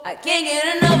I can't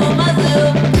get enough of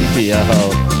myself. Yo,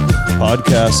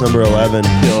 Podcast number 11.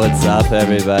 yo, what's up,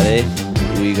 everybody?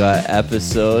 We got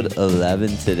episode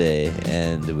 11 today,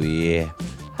 and we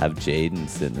have Jaden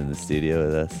sitting in the studio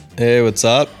with us. Hey, what's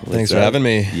up? What's Thanks for up? having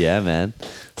me. Yeah, man.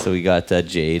 So we got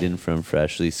Jaden from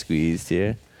Freshly Squeezed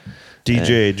here.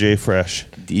 DJ J Fresh.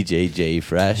 DJ J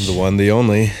Fresh. The one, the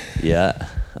only. Yeah.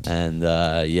 And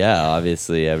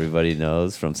obviously everybody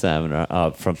knows from Salmon Arm.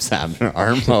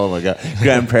 Oh my God,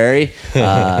 Grand Prairie.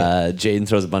 Jaden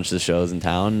throws a bunch of shows in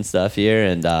town and stuff here,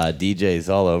 and DJs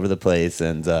all over the place.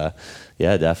 And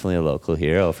definitely a local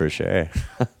hero for sure.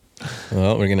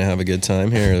 Well, we're going to have a good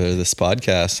time here. This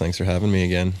podcast. Thanks for having me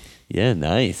again. Yeah,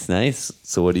 nice.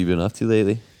 So what have you been up to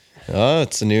lately? Oh,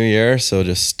 it's a new year, so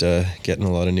just getting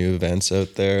a lot of new events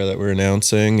out there that we're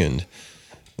announcing, and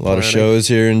a lot of shows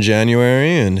here in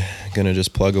January, and going to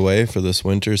just plug away for this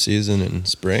winter season and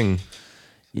spring.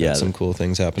 Yeah, Got some cool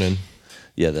things happening.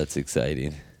 Yeah, that's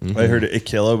exciting. Mm-hmm. I heard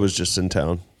Aquila was just in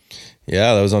town.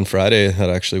 Yeah, that was on Friday. That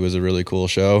actually was a really cool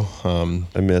show.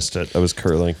 I missed it. I was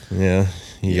curling. Yeah,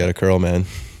 you got a curl, man.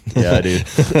 Yeah, dude.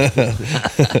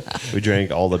 We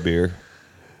drank all the beer.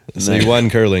 So you won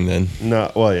curling then?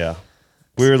 No, well, yeah.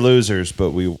 We were losers,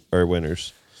 but we are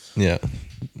winners. Yeah.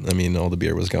 I mean, all the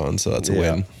beer was gone, so that's a Yeah.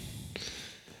 win.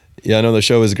 Yeah, no, the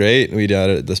show was great. We did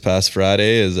it this past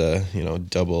Friday as a,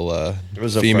 double It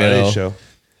was a female Friday show.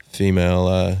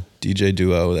 female DJ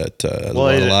duo that has a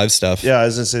lot of live stuff. Yeah, I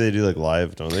was going to say they do like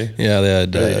live, don't they? Yeah, they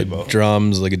had Yeah, they do both.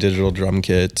 drums, like a digital drum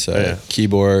kit, yeah.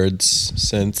 keyboards,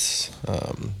 synths,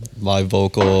 live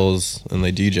vocals, and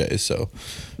they DJ. So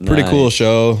pretty cool Nice.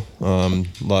 show. A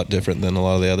lot different than a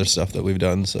lot of the other stuff that we've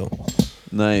done. So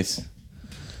Nice.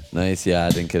 Yeah,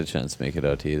 I didn't get a chance to make it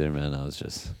out either, man. I was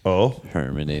just Oh,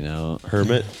 hermiting out.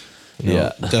 Hermit.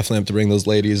 Yeah. definitely have to bring those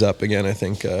ladies up again. I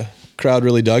think crowd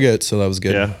really dug it, so that was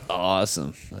good. Yeah.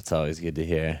 Awesome. That's always good to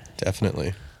hear.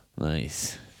 Definitely.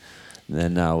 Nice. And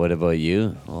then what about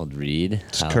you, old Reed?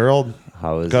 Just curled.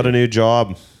 How is Got it? a new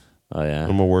job. Oh yeah,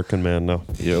 I'm a working man now.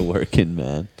 you're a working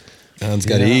man. Man's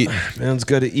got to eat. Man's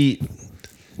got to eat.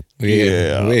 We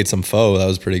Yeah. ate some pho. That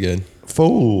was pretty good.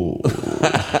 Pho.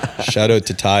 Shout out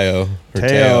to Tayo. Or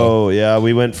Teo. Yeah,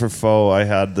 we went for pho. I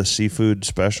had the seafood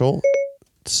special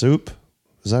soup.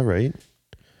 Is that right?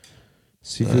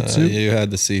 Seafood soup? You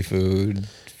had the seafood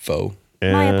pho.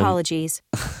 My And apologies.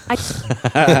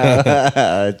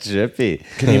 Trippy.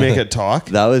 Can you make it talk?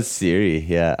 That was Siri.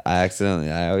 Yeah, I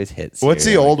always hit Siri. What's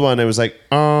the old one? It was like,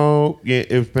 oh, yeah.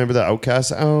 Remember the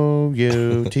Outcast?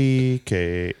 OUTKAST.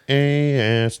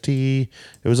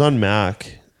 It was on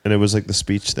Mac, and it was like the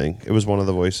speech thing. It was one of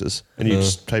the voices, and you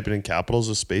just type it in capitals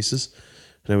with spaces,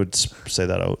 and it would say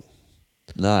that out.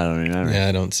 No, I don't remember. Yeah,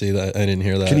 I don't see that. I didn't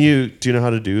hear that. Do you know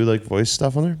how to do like voice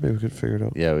stuff on there? Maybe we could figure it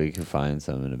out. Yeah, we can find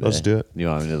some in a bit. Let's do it. You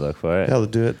want me to look for it? Yeah,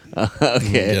 let's do it.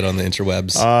 Okay. Get on the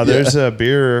interwebs? There's a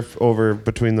beer over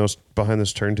behind those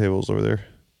turntables over there.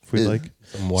 If we'd like.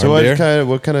 Some warm So beer?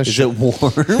 what kind of Is it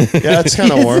warm? Yeah, it's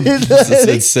kind of warm.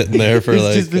 It's sitting there for It's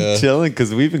like. just been chilling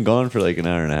because we've been gone for like an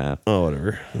hour and a half. Oh,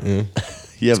 whatever. Yeah,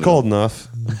 It's cold enough.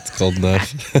 It's cold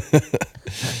enough.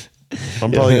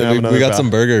 I'm probably gonna have another. we got bath. some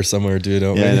burgers somewhere too,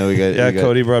 don't Yeah, I we? know we got. Yeah, we got-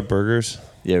 Cody brought burgers.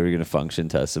 Yeah, we're gonna function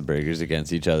test the burgers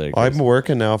against each other. 'cause I'm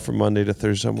working now from Monday to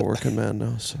Thursday. I'm a working man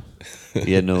now, so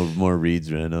we had no more Reeds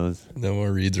Renos. No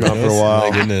more reads Not right for a now.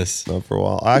 while. My goodness. not for a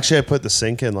while. Actually, I put the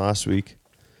sink in last week.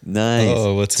 Nice.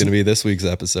 Oh, what's going to be this week's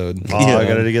episode? Oh, I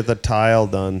got to get the tile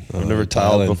done. I've never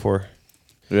tiled tiling. before.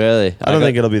 Really? I don't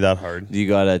think it'll be that hard. You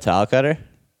got a tile cutter?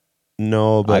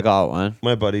 No, I but got one.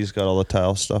 my buddy's got all the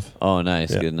tile stuff. Oh,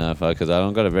 nice. Yeah. Good enough. Because I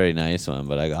don't got a very nice one,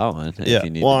 but I got one. if Yeah. you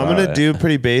need Well, to I'm borrow gonna it. do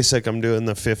pretty basic. I'm doing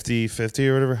the 50-50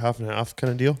 or whatever, half and half kind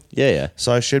of deal. Yeah.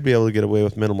 So I should be able to get away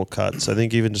with minimal cuts. I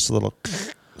think even just a little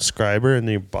scriber and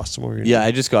then you bust them over your Yeah,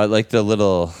 I just got like the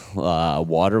little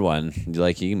water one.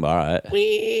 Like you can borrow it.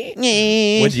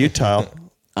 What do you tile?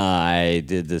 I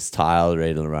did this tile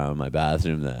right around my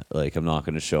bathroom that like I'm not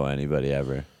going to show anybody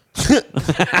ever.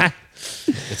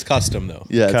 It's custom though.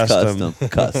 Yeah, it's Custom.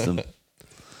 custom.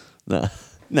 No,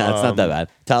 it's not that bad.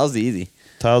 Tile's easy.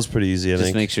 Tile's pretty easy, I Just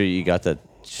think. make sure you got that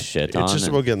shit on. It's just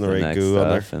and about getting the right next goo on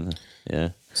there. stuff and- yeah.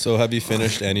 So have you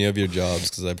finished any of your jobs?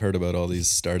 Because I've heard about all these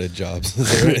started jobs.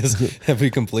 Have we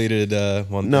completed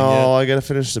one No, thing I got to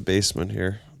finish the basement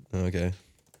here. yet? Okay.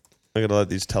 I got to let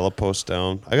these teleposts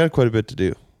down. I got quite a bit to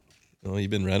do. Well,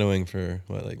 you've been renovating for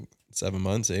what, like 7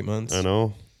 months, 8 months? I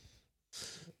know.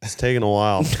 It's taking a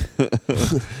while.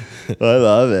 I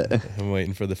love it. I'm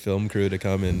waiting for the film crew to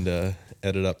come and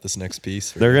edit up this next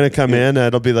piece. They're going to come in.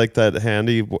 It'll be like that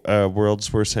handy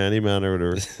world's worst handyman or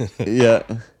whatever. Yeah.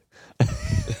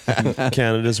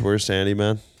 Canada's worst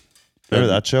handyman.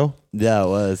 Remember that show? Yeah, it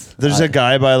was. There's a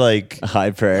guy by like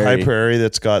High Prairie. High Prairie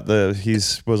that's got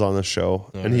was on the show,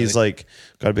 and he's really? like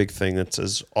got a big thing that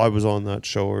says I was on that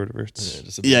show or whatever. It's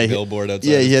Just a big billboard outside.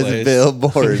 Yeah, he his has a place.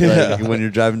 billboard. Yeah. Like, when you're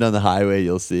driving down the highway,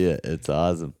 you'll see it. It's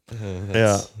awesome.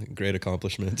 That's a great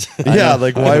accomplishment. yeah,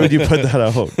 like why would you put that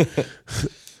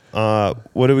out?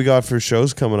 What do we got for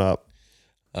shows coming up?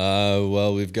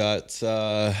 Well, we've got.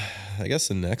 I guess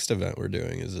the next event we're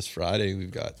doing is this Friday.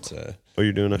 We've got Oh,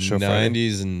 you're doing a show Friday?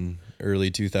 90s and early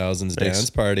 2000s dance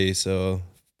party. So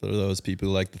for those people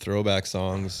who like the throwback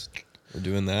songs, we're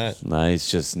doing that. Nice,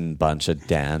 just a bunch of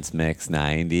dance mix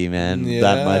 90, man. Yeah.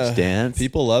 That much dance.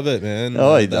 People love it, man.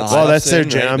 Oh, That's well, Well, that's their in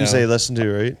right jams now. they listen to,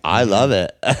 right? I love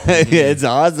it. It's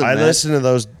awesome. I man. listen to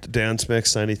those Dance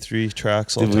Mix 93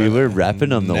 tracks all the We time. were repping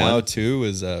them the Now one. too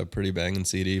was a pretty banging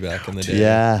CD back in the day.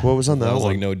 Yeah. What was on that that was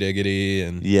one? like No Diggity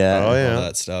and Yeah. Oh, yeah. all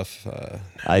that stuff.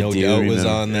 I No do Doubt was remember.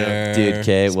 on there. Dude,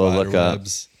 Kate, we'll look up.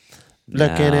 Spiderwebs.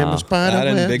 Looking at Nah. the spider That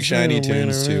and webs. Big Shiny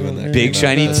Tunes too. When that Big came out.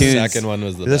 Shiny The Tunes. second one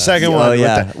was the The best. second Oh one.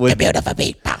 yeah, With Beautiful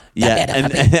beat. yeah,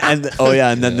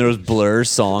 and then there was Blur's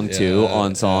song too Yeah,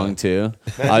 on song two.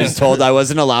 I was told I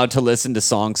wasn't allowed to listen to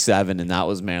song 7, and that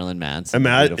was Marilyn Manson.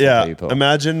 Beautiful People.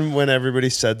 Imagine when everybody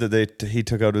said that he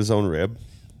took out his own rib.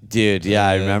 Dude, yeah,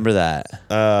 I remember that.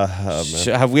 Man.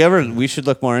 Have we ever? We should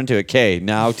look more into it. Okay,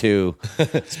 now to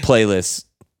playlist.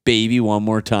 Baby One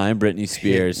More Time, Britney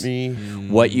Spears. Me.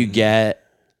 What you get,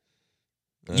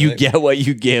 you think- get what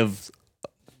you give.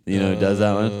 You know, who does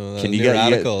that one? Can you New get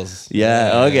Radicals?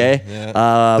 Yeah. Okay.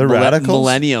 Yeah. The Radicals?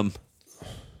 Millennium.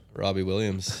 Robbie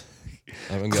Williams.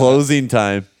 I haven't got Closing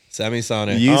time.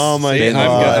 Semisonic. You Oh my See,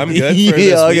 God. I'm good for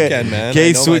this weekend, man. I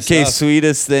Okay, know my stuff.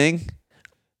 sweetest thing.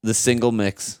 The single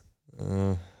mix. I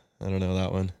don't know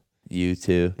that one. You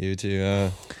too. You too.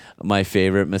 My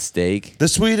favorite mistake. The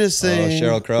sweetest thing.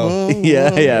 Sheryl Crow. Whoa, Yeah,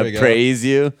 whoa. There we yeah. go. Praise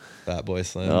you. Fat Boy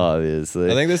Slim.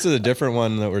 Obviously. I think this is a different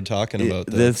one that we're talking about.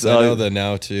 Though, This- 'cause I know the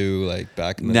Now Too, like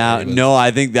back in the Now, day was- no,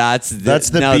 I think that's That's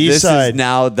the now, this is B-side.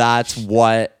 now that's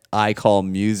what I call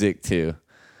music to.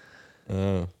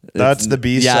 Oh. That's the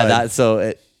B Yeah, side. that so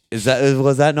it, is that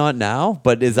was that not now?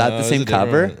 But is that No, the it was same a different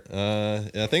cover?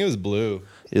 one. Yeah, I think it was Blue.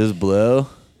 It was blue.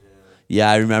 Yeah,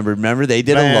 I remember. Remember they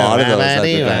did a lot of those at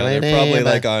the time. They're probably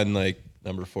like on like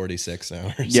number 46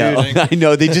 now. Or Yeah, something. I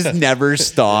know. They just never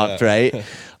stopped, right?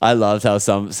 I loved how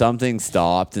some things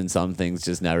stopped and some things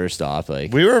just never stopped.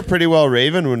 Like We were pretty well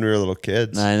raven when we were little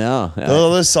kids. I know.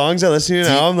 All those songs I listen to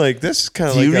now, I'm like, this is kind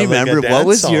of Do like you a, remember like a what dance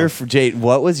was song. your Jade?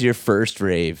 What was your first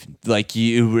rave? Like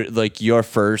your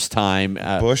first time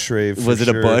at Bush rave? for Was it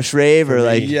sure. a bush rave or For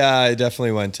like? me. Yeah, I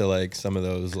definitely went to like some of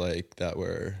those like that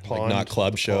were like Pond. not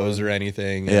club shows or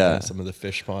anything. Yeah. Some of the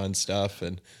fish pond stuff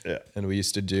and Yeah. and we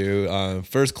used to do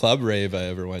first club rave I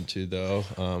ever went to though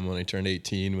when I turned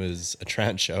 18 was a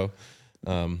trance show.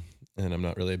 And I'm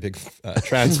not really a big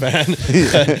trance fan.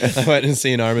 I went and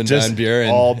seen Armin Just van Buren.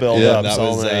 all build-ups that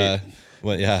all was night.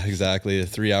 well, yeah, exactly a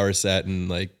 3-hour set and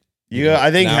like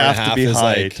I think an hour and a have to half be is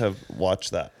high like- to watch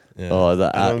that. Oh, the,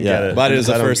 I don't yeah. get it. But it was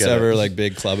the I don't first get it. ever like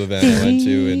big club event I went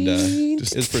to, and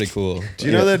it was pretty cool. Do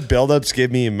you know that build-ups give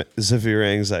me severe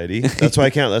anxiety? That's why I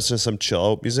can't listen to some chill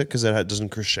out music because it doesn't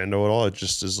crescendo at all. It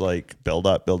just is like build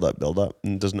up,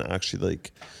 and doesn't actually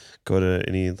like go to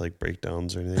any like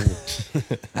breakdowns or anything.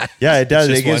 Yeah, it does.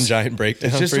 Just It gives- one giant breakdown.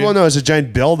 It's just for you? well, no, it's a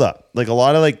giant build-up. Like a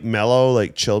lot of like mellow,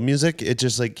 like chill music. It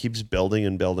just like keeps building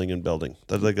and building and building.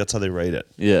 That's how they write it,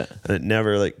 Yeah, and it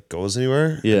never like goes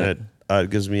anywhere. Yeah. and it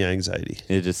gives me anxiety.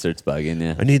 it just starts bugging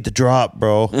you. I need the drop,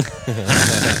 bro.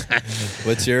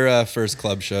 What's your first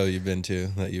club show you've been to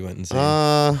that you went and seen?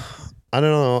 I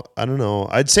don't know.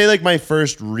 I'd say like my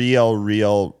first real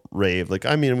rave. Like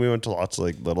I mean, we went to lots of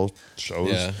like little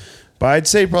shows. Yeah. But I'd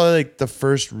say probably like the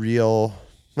first real.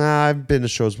 I've been to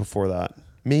shows before that.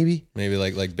 Maybe Maybe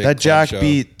like big that club Jack show.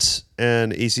 Beat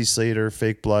and AC Slater,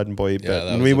 Fake Blood, and Boy Yeah, Bit. that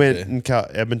And was we a went big- in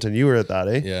Edmonton. You were at that,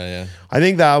 eh? Yeah. I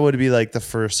think that would be like the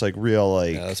first like real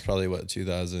like Yeah, that's probably what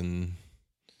 2009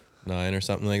 or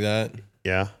something like that.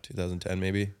 yeah 2010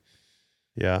 maybe.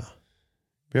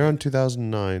 We were on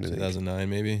 2009. I think. 2009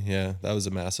 maybe. Yeah, that was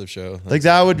a massive show. Like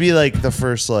that would be like the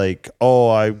first like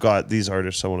I've got these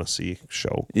artists I want to see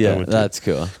show. Yeah, that's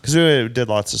cool. because we did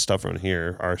lots of stuff around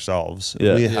here ourselves.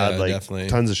 Yeah. We Yeah, had like definitely.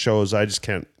 tons of shows. I just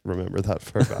can't remember that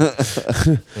far back.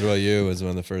 What about you? Was one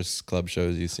of the first club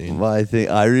shows you've seen? Well,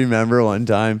 I remember one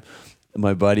time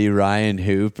my buddy Ryan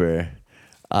Hooper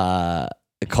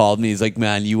called me. He's like,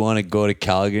 "Man, you want to go to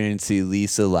Calgary and see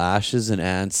Lisa Lashes and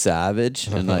Ann Savage?"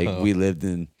 And like I lived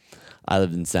in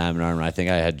Salmon Arm. I think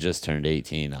I had just turned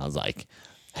 18. I was like,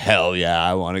 "Hell yeah,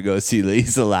 I want to go see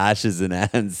Lisa Lashes and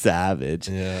Ann Savage."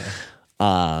 Yeah.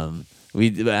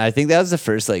 I think that was the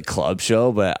first like club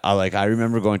show, but I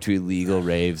remember going to illegal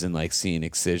raves and like seeing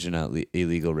Excision at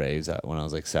illegal raves when I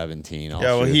was like 17. Yeah,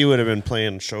 well, he would have been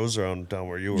playing shows around down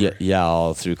where you were. Yeah,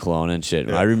 all through Kelowna and shit.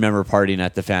 Yeah. I remember partying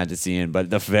at the Fantasy Inn, but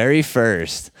the very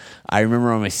first, I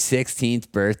remember on my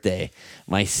 16th birthday,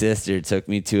 my sister took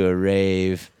me to a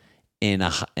rave in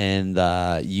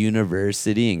the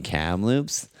university in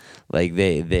Kamloops. Like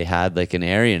they had like an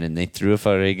area and they threw a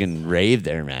fucking rave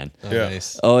there, man. Oh, Yeah.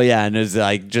 nice. Oh yeah, and it was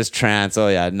like just trance. Oh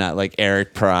yeah, not like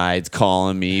Eric Pride's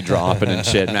calling me, dropping and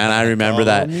shit, man. I remember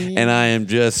that, and I am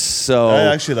just so.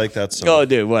 I actually like that song. Oh,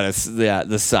 dude, what a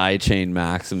the Sidechain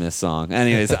Maximus song.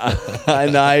 Anyways,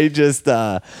 and I just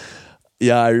I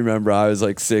remember I was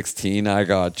like 16. I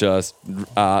got just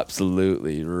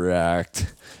absolutely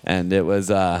wrecked. And it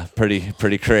was a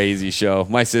pretty crazy show.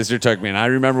 My sister took me, and I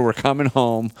remember we're coming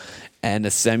home, and the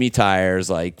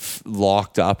semi-tires like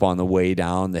locked up on the way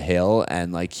down the hill,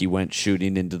 and like he went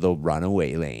shooting into the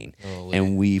runaway lane,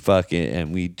 and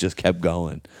we just kept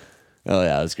going. Oh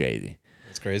yeah, it was crazy.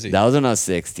 That's crazy. That was when I was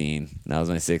 16. That was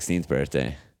my 16th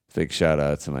birthday. Big shout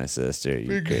out to my sister.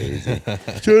 You crazy.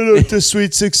 Shout out to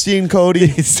Sweet 16 Cody.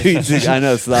 Sweet. I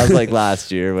know. So that was like last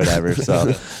year, whatever.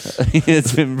 So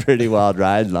it's been pretty wild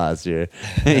ride last year.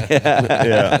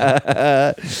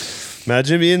 Yeah.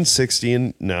 Imagine being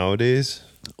 16 nowadays.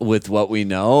 With what we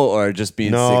know, or just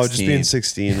being 16? Just being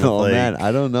 16. with, Oh like, man,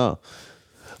 I don't know.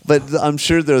 But I'm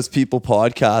sure there was people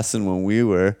podcasting when we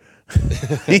were.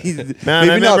 Maybe I not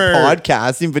remember-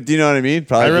 podcasting, but do you know what I mean?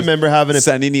 Probably I just remember having a.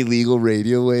 sending illegal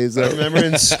radio waves. I out. remember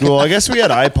in school. I guess we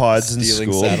had iPods in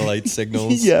Stealing school. satellite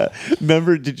signals. Yeah.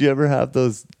 Remember, did you ever have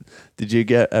those? Did you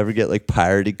ever get like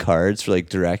pirated cards for like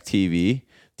DirecTV?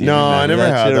 Do you No, I remember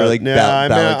never had shit? that. Or like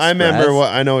I remember Express?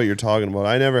 what I know what you're talking about.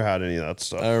 I never had any of that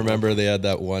stuff. I remember they had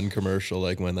that one commercial,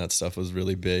 like when that stuff was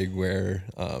really big, where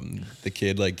the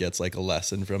kid like gets like a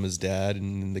lesson from his dad,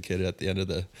 and the kid at the end of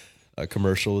the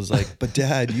commercial is like, "But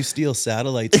Dad, you steal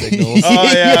satellite signals."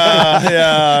 Oh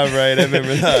yeah, right. I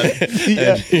remember that.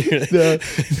 That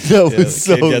was The kid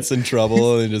so. gets in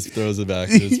trouble and just throws it back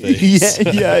to his face.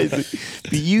 yeah.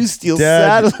 But you steal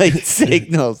Dad. satellite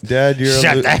signals. Dad, you're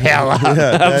Shut a the hell up, Yeah,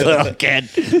 Dad, little kid.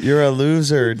 you're a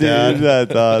loser, Dad. Dude,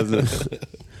 that's awesome.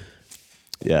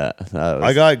 Yeah, that was,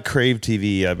 I got Crave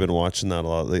TV. I've been watching that a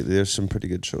lot lately. There's some pretty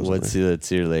good shows. what's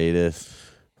your latest?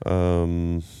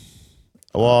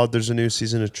 Well, there's a new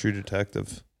season of True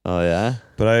Detective, Oh yeah.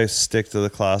 but I stick to the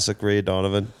classic Ray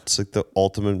Donovan. It's like the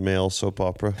ultimate male soap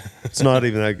opera. It's not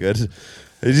even that good.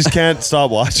 I just can't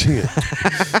stop watching it.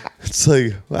 It's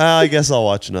like, well, I guess I'll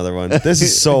watch another one. This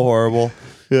is so horrible.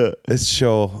 Yeah. This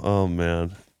show, oh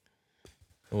man.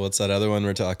 What's that other one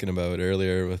we're talking about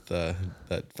earlier with that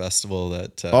festival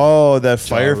that? That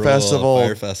Fire Rule, Festival,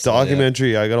 Fire Festival,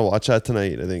 documentary. I gotta watch that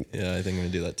tonight, I think. Yeah, I think I'm gonna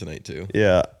do that tonight too.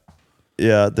 Yeah.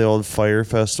 Yeah, the old Fire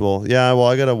Festival. Yeah, well,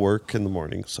 I gotta work in the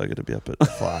morning, so I gotta be up at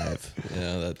 5.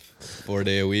 Yeah, that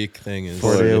 4-day-a-week thing is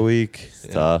 4 day a week. It's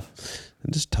tough.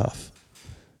 And just tough.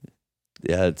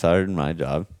 Yeah, it's hard in my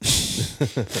job.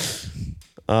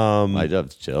 My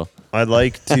job's chill. I'd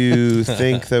like to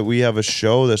think that we have a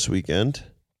show this weekend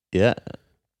Yeah.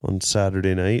 on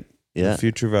Saturday night. Yeah. The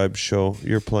Future Vibes show.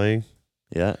 You're playing.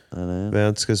 Yeah. And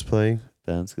Vanska's playing.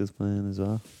 Vanska's playing as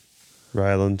well.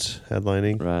 Ryland's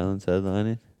headlining. Ryland's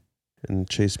headlining. And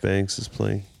Chase Banks is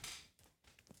playing.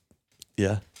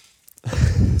 Yeah.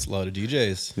 It's a lot of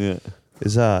DJs, Yeah.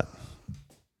 Is that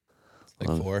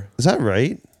like 4.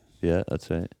 right? Yeah, that's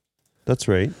right. That's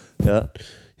right. Yeah.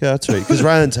 Yeah, that's right. Because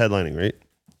Ryland's headlining, right?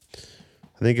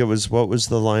 I think it was, what was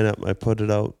the lineup? I put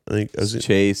it out. I think it was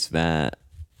Chase,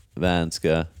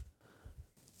 Vanska,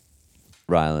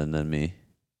 Ryland, and me.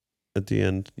 at the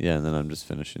end. Yeah, and then I'm just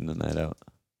finishing the night out.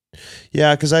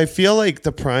 Yeah, because I feel like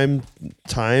the prime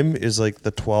time is like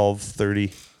the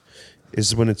 12:30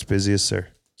 is when it's busiest there.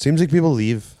 Seems like people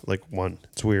leave like 1.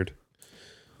 It's weird.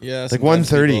 Yeah, Like sometimes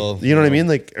 1:30. people, You know what I mean?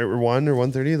 Like or 1 or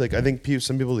 1:30. Like I think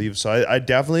some people leave. So I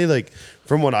definitely like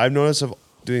from what I've noticed of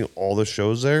doing all the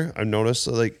shows there, I've noticed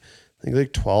that like I think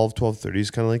like 12:30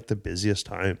 is kind of like the busiest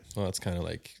time. Well, it's kind of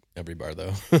like every bar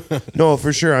though. No,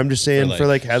 for sure. I'm just saying for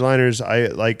like- like headliners, I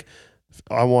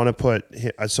want to put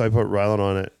so I put Ryland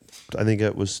on it. I think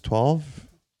it was 12.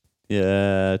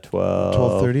 Yeah,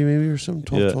 12. 12:30 maybe or something.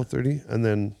 12, Yeah. 12:30, and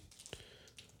then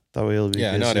that way it'll be.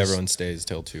 Yeah, not busiest. everyone stays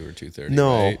till 2 or 2:30.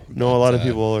 No, right? no, a But, lot of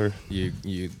people are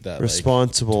you that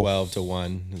responsible. Like 12 to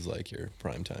 1 is like your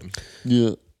prime time.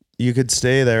 Yeah. You could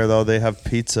stay there though. They have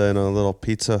pizza in a little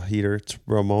pizza heater. It's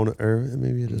Ramona, or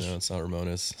maybe it is. No, it's not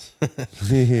Ramona's.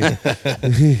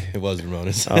 It was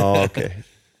Ramona's. Oh, okay.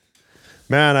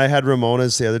 Man, I had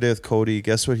Ramona's the other day with Cody.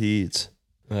 Guess what he eats?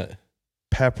 What?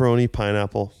 pepperoni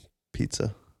pineapple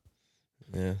pizza.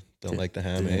 Yeah. Don't like the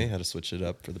ham, eh? How to switch it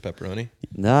up for the pepperoni?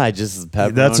 No, I just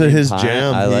pepperoni. That's and his pine-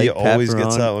 jam. I He like always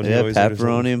gets pepperoni- that one. He Yeah, always orders that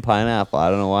one. pepperoni and pineapple. I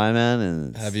don't know why, man.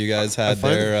 And Have you guys had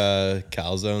find their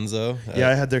calzones though? Yeah,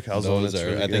 I had their calzones. Those That's are.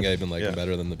 really I think good. I even like them Yeah.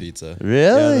 better than the pizza. Yeah,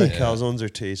 really? the calzones are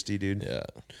tasty, dude. Yeah.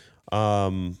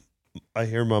 I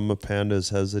hear Mama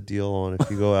Pandas has a deal on if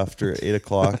you go after 8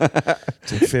 o'clock.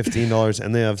 It's like $15,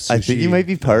 and they have sushi. I think you might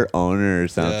be part owner or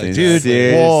something. Dude,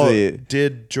 seriously.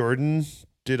 well,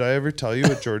 did I ever tell you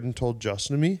what Jordan told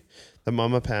Justin and me? That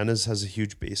Mama Pandas has a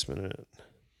huge basement in it.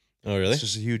 Oh really? It's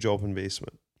just a huge open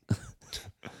basement.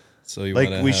 So you Like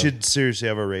wanna we have- should seriously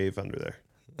have a rave under there.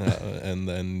 and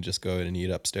then just go and eat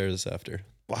upstairs after.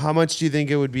 Well, how much do you think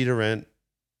it would be to rent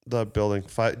the building?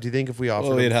 Do you think if we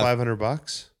offered we'd them have-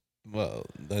 $500? Well,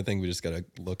 I think we just gotta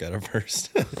look at it first.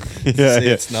 Yeah, See,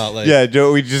 it's not like Yeah,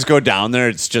 do we just go down there?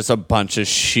 It's just a bunch of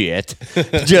shit,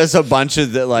 just a bunch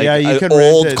of the, like Yeah, you can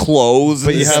old rent it, clothes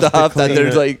but and you have to stuff that clean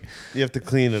there's it. like. You have to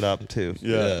clean it up too.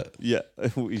 Yeah.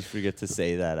 We forget to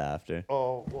say that after.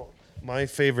 Oh, well, my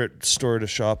favorite store to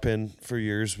shop in for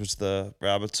years was the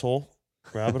Rabbit Hole.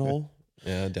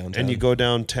 yeah downtown. And you go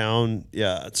downtown.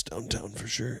 Yeah, it's downtown for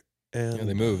sure. And Yeah,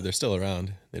 they moved. They're still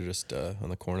around. They're just on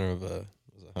the corner of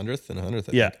was it 100th and 100th.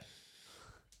 I Yeah.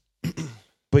 think.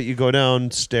 But you go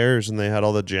downstairs and they had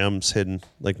all the gems hidden,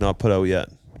 like not put out yet.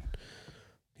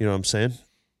 You know what I'm saying?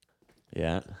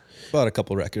 Yeah. Bought a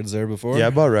couple records there before. Yeah, I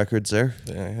bought records there.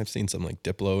 Yeah, I've seen some like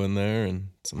Diplo in there and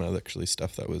some other actually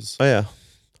stuff that was Oh yeah,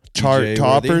 DJ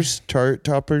chart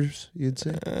toppers. You'd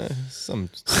say. something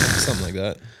like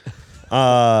that.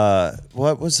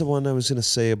 What was the one I was gonna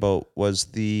say about? Was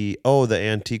the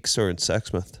antique store in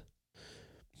Sexsmith?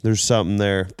 There's something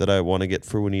there that I want to get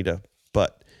for Juanita,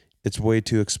 but it's way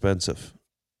too expensive.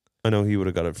 I know he would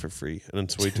have got it for free, and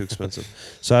it's way too expensive.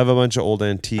 So I have a bunch of old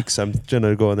antiques. I'm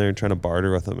gonna go in there and trying to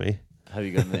barter with them. Eh? Have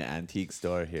you gone to the antique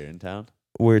store here in town?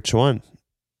 Which one?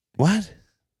 What?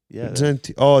 Yeah. It's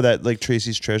that like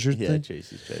Tracy's Treasure Yeah, thing.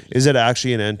 Tracy's Treasure. Is it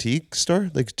actually an antique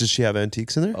store? Like, does she have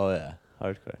antiques in there? Oh yeah,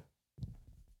 hardcore.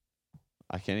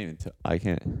 I can't even. I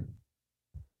can't.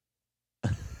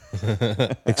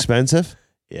 Expensive?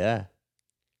 Yeah.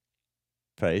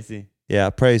 Pricey. Yeah,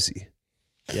 pricey.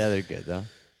 Yeah, they're good though.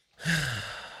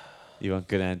 You want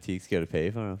good antiques? You gotta pay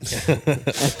for them.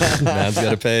 Man's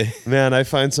gotta pay. Man, I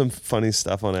find some funny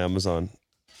stuff on Amazon.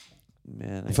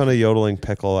 Man, I found a yodeling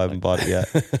pickle. I haven't bought it yet.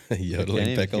 I can't Yodeling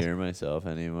even pickle. hear myself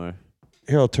anymore.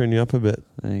 Here, I'll turn you up a bit.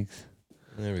 Thanks.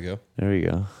 There we go. There we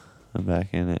go. I'm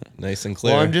back in it. Nice and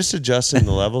clear. Well, I'm just adjusting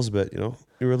the levels a bit, you know.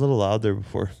 You were a little loud there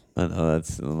before. I know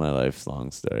that's my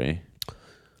lifelong story.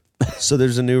 So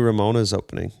there's a new Ramona's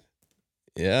opening.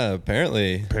 yeah,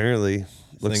 apparently. Apparently.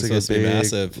 Looks Thing's like a supposed to be big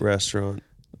massive. restaurant.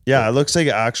 Yeah, it looks like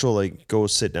an actual like go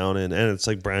sit down in, and it's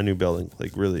like brand new building.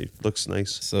 Like really looks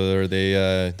nice. So are they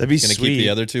That'd be gonna sweet. keep the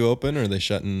other two open, or are they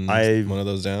shutting one of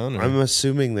those down? Or? I'm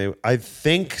assuming I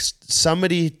think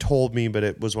somebody told me, but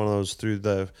it was one of those through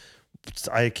the.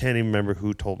 I can't even remember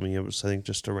who told me. It was I think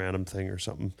just a random thing or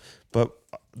something. But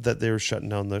that they were shutting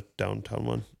down the downtown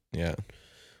one, yeah.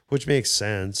 which makes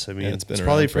sense. I mean, it's been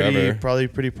probably around forever. probably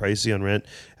pretty pricey on rent,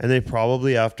 and they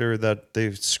probably after that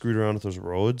they screwed around with those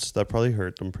roads that probably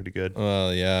hurt them pretty good.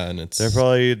 Well, yeah, and it's They're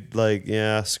probably like,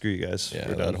 yeah, screw you guys. yeah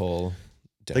We're that done. whole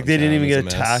Like they didn't downtown even is get a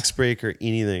mess. tax break or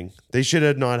anything. They should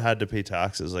have not had to pay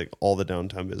taxes like all the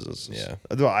downtown businesses. Yeah.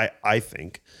 Although I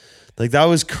think like that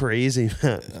was crazy,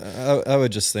 man. I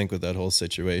would just think with that whole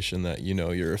situation that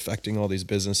you're affecting all these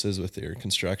businesses with your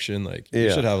construction. Like you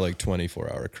Yeah. should have like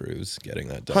 24-hour crews getting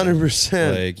that done.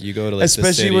 100%. Like you go to like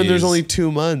Especially when there's the only cities-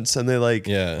 2 months and they like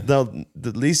Yeah.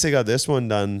 at least they got this one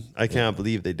done. I can't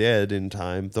believe they did in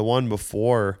time. The one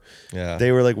before yeah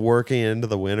they were like working into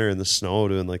the winter in the snow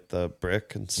doing like the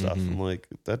brick and stuff. Mm-hmm. I'm like,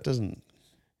 that doesn't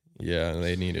yeah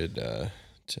they needed to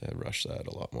rush that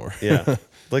a lot more. yeah.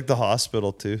 Like the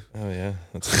hospital too. Oh yeah,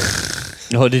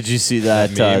 that's Oh, did you see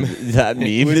that That that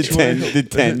meme? Which the 10 one? the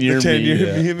 10-year The 10-year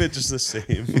meme. meme, it's just the same.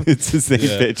 It's the same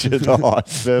Yeah. picture of the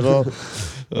hospital.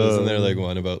 wasn't there like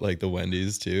one about like the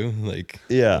Wendy's too? Like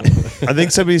Yeah. I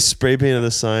think somebody spray painted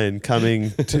a sign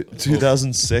coming to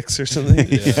 2006 or something.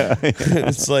 Yeah.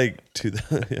 It's like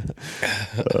yeah.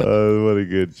 Oh, what a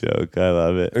good joke. I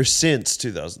love it. Or since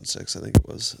 2006, I think it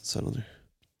was. It's on there.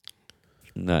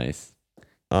 Nice.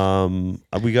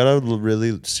 We gotta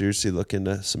really seriously look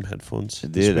into some headphones.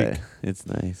 this Dude, week. it's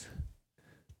nice.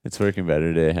 It's working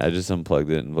better today. I just unplugged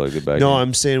it and plugged it back No, in.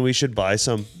 I'm saying we should buy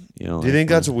some. You know, Do you think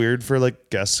that's weird for like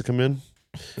guests to come in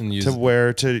and use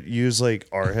to use like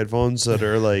our headphones that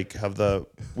are like have the?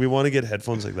 We want to get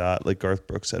headphones like that, like Garth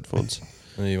Brooks headphones.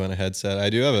 You want a headset? I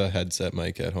do have a headset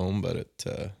mic at home, but it's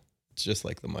just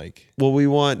like the mic. Well, we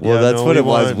want. Well, that's what it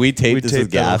was. We taped this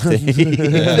with taped that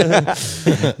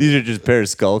gaff tape. These are just a pair of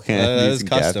skull cans. That is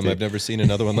custom. I've never seen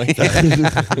another one like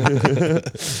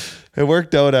that. It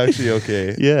worked out actually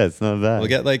okay. Yeah, it's not bad. We'll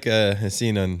get like I've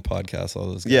seen on podcasts, all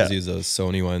those guys use those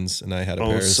Sony ones, and I had a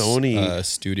pair of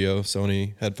studio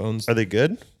Sony headphones. Are they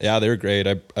good? Yeah, they were great.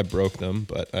 I broke them,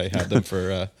 but I had them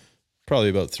for probably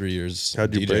about 3 years.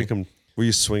 How'd you break them? Were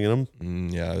you swinging them?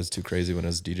 Yeah, I was too crazy when I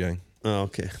was DJing. Oh,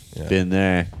 okay. Yeah. Been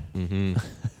there.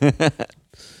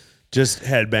 Just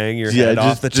headbang your head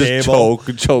off the table.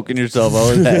 Choking yourself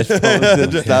out with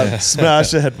headphones and stuff.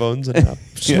 Smash the headphones and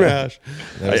smash.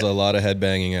 There was a lot of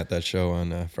headbanging at that show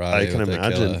on Friday. I can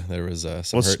imagine. There was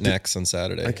some hurt necks on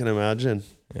Saturday. I can imagine.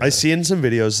 I see in some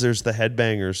videos there's the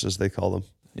headbangers, as they call them.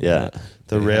 Yeah.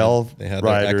 The rail they had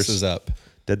riders. their X's up.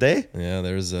 Did they? Yeah,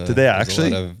 there's Did they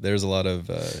actually? There's a lot of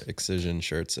Excision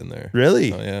shirts in there.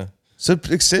 Really? Oh, yeah. So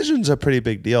Excision's a pretty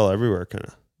big deal everywhere, kind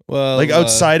of. Well, like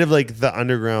outside of like the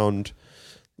underground.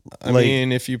 I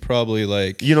mean, if you probably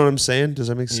like, you know what I'm saying? Does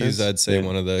that make sense? I'd say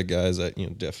one of the guys that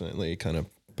definitely kind of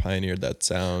pioneered that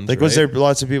sound. Like, was there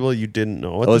lots of people you didn't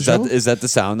know? Is that the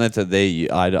sound that they?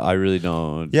 I really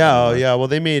don't. Yeah, yeah. Well,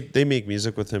 they make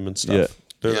music with him and stuff. Yeah.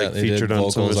 They're like featured on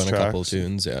some of his on a tracks. couple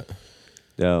tunes. Yeah.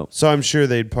 Yeah. So I'm sure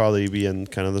they'd probably be in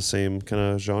kind of the same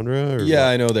kind of genre. Or yeah,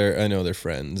 what? I know their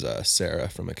friends. Sarah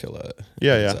from Aquila.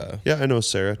 Yeah. I know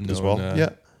Sarah as well. Yeah.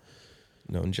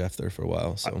 Known Jeff there for a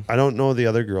while. So I don't know the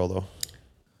other girl though.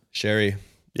 Sherry.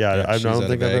 Yeah, I she's don't out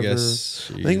think of I've ever.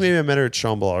 Vegas. I think maybe I met her at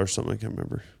Shambhala or something. I can't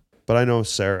remember. But I know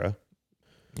Sarah.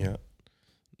 Yeah.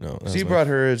 No. She brought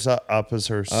her up as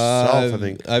herself. I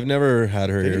think I've never had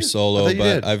her here solo, but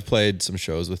did. I've played some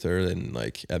shows with her in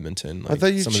like Edmonton. Like I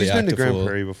thought some she's of the been to Grand Actifool-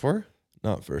 Prairie before.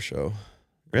 Not for a show.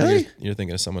 Really? You're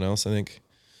thinking of someone else, I think.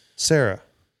 Sarah.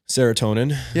 Serotonin.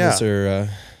 Yeah. That's her.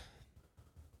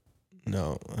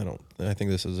 No, I don't. I think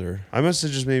this is her. I must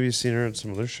have just maybe seen her at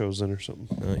some other shows then or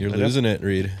something. You're losing it,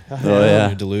 Reed. Oh yeah.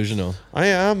 You're delusional. I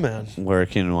am, man.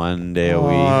 Working 1 day a Oh,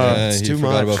 week. it's you too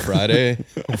forgot much. about Friday.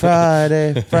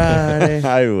 Friday.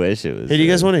 I wish it was. Hey, do you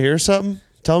guys want to hear something?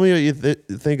 Tell me what you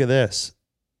think of this.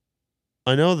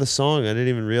 I know the song. I didn't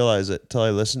even realize it till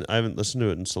I listened. I haven't listened to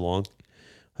it in so long.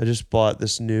 I just bought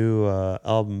this new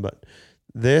album, but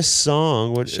this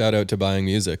song. Shout out to Buying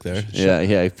Music there.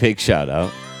 Yeah. Big shout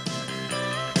out.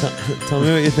 Tell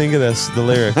me what you think of this. The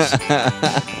lyrics.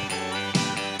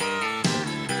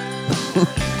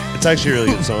 It's actually a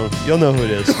really good song. You'll know who it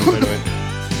is right away.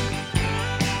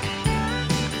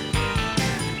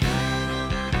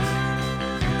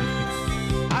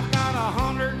 I've got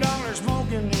 $100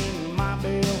 smoking in my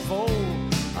billfold.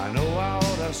 I know I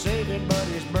ought to save it, but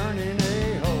it's burning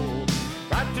a hole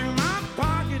right through my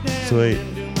pocket and Sweet.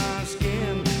 into my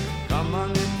skin. Come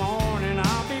Monday morning,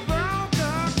 I'll be broke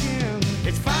again.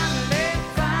 It's finally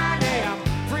Friday, I'm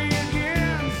free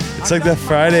again. It's like the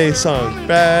Friday song.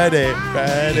 Friday.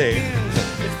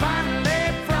 It's finally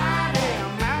Friday,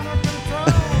 I'm out of control.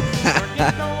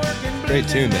 Forget the work and Great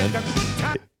tune, man.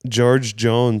 George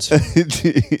Jones,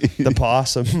 the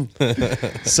possum.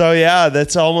 So yeah,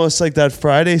 that's almost like that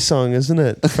Friday song, isn't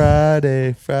it?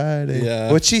 Friday.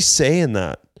 Yeah. What'd she say in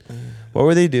that? What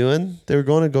were they doing? They were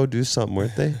going to go do something,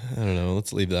 weren't they? I don't know.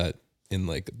 Let's leave that in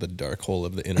like the dark hole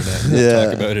of the internet. Yeah.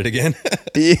 Talk about it again.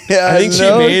 Yeah, I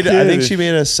think she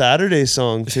made a Saturday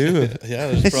song too. Yeah,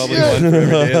 there's probably one for every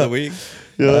day of the week.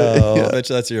 I bet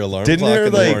you that's your alarm Didn't clock her,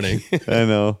 in the like- morning. I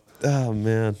know. Oh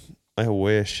man, I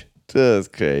wish. That's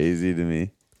crazy to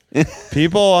me.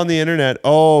 People on the internet.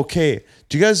 Oh, okay.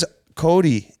 Do you guys,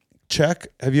 Cody, check?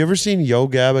 Have you ever seen Yo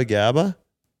Gabba Gabba?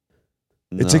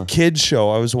 It's a No. kid's show.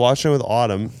 I was watching it with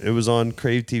Autumn. It was on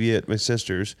Crave TV at my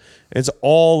sister's. It's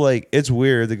all like, it's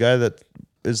weird. The guy that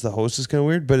is the host is kind of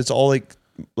weird, but it's all like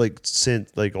synth,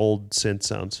 like old synth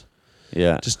sounds.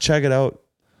 Yeah. Just check it out.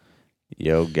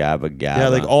 Yo Gabba Gabba. Yeah,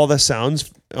 like all the sounds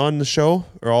on the show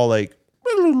are all like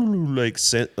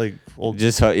synth, like old.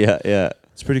 yeah.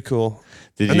 It's pretty cool.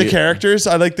 Did And you, the characters,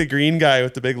 I like the green guy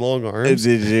with the big long arms.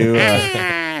 Did you?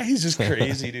 He's just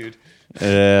crazy, dude.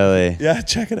 Really? Yeah,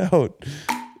 check it out.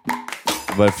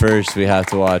 But first, we have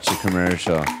to watch a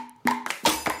commercial.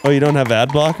 Oh, you don't have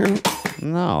ad blocker?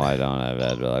 No, I don't have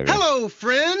Adblocker. Hello,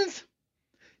 friends.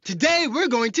 Today we're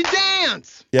going to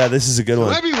dance. Yeah, this is a good So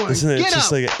one. everyone, Isn't it? get It's just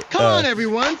up. like a, Come on,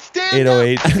 everyone, stand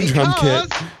 808 up. drum kit.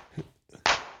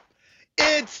 because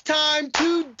It's time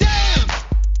to dance.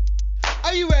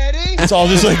 Are you ready? It's all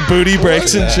just like booty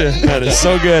breaks and shit. That is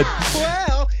so good.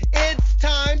 Well, it's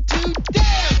time to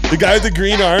dance. The guy with the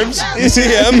green arms, you see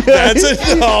him dancing?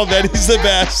 Oh man, he's the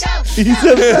best.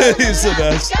 He's the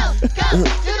best. Go, go, to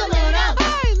the moon up.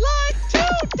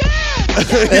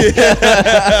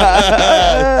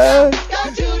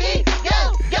 Go, Judy.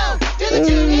 Go, go, to the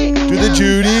Judy. Do the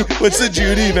Judy. What's the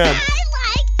Judy, man?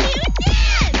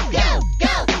 Go,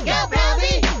 go, go,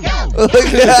 Robbie. Go.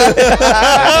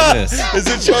 Goodness. Is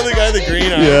it showing the guy the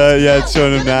green eye? Yeah, it's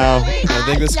showing him now. I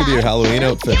think this could be your Halloween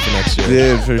outfit for next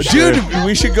year. Dude, for sure. Dude,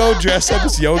 we should go dress up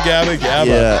as Yo Gabba Gabba.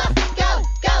 Yeah, Go,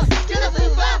 go, to the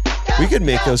fupa. We could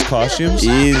make those costumes.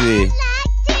 easy.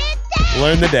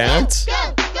 Learn the dance. Go,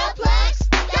 go, Plex.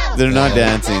 Go, They're not go,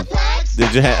 dancing. Plex.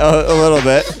 Did you? A little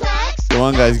bit. Plex. The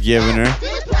one guy's giving her.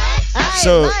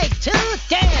 So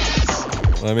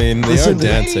I mean, they Listen, are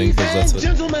dancing because that's what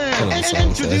Gentlemen, kind of the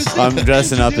song says. I'm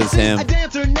dressing up as him. A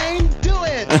dancer named Do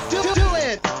It. Do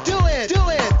it. Do it. Do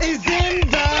it. Is in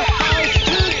the house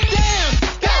to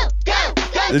dance. Go, go,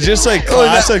 go. it's just like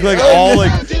classic, like all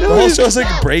like the whole show's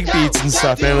like break beats and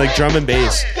stuff, man. Like drum and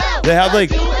bass. They have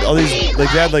like all these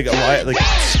like they had like a lot like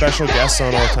special guests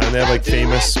on all the time. They have like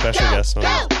famous special guests on.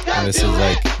 And this is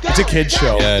like, It's a kid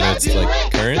show. yeah, and it's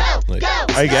like current. Like,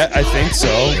 I think so.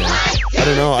 I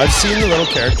don't know. I've seen the little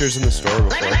characters in the store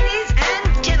before, Ladies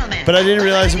and gentlemen, but I didn't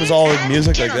realize it was all like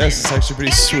music like this. It's actually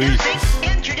pretty sweet.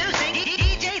 introducing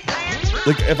DJ Flash.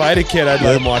 Like if I had a kid, I'd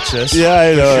let him watch this. Yeah,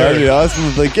 I know. For That'd sure. be awesome.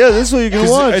 It's like, yeah, this is what you can 'Cause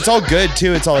watch. it's all good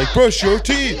too. It's all like brush your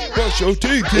teeth,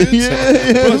 kids.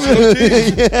 yeah, Brush your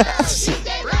teeth.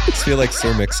 I just feel like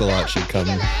Sir Mix-a-Lot should come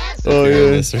Oh, appear in yeah.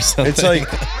 this or something. It's like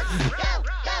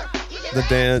the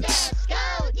dance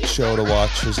show to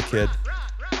watch as a kid.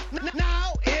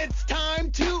 Now it's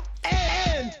time to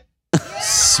end. there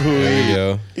Sweet. you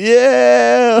go.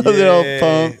 Yeah, they're all Yay.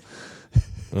 pumped.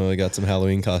 Oh, we got some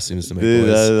Halloween costumes to make, Dude,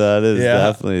 boys. that is Yeah.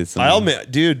 definitely something. I'll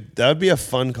admit, dude, that would be a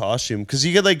fun costume because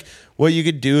you could like what you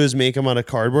could do is make them out of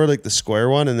cardboard, like the square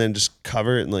one, and then just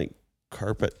cover it in like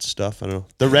carpet stuff. I don't know.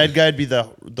 The red guy'd be the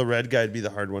red guy'd be the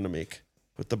hard one to make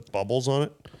with the bubbles on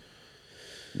it.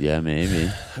 Yeah, maybe.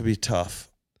 That'd be tough.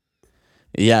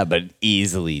 Yeah, but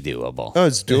easily doable. Oh,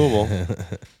 it's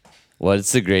doable.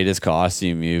 What's the greatest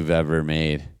costume you've ever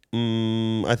made?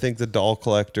 I think the doll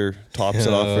collector tops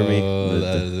it off for me. Oh,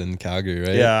 that is in Calgary,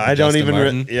 right? Yeah, I don't Justin even.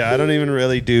 Martin? I don't even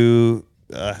really do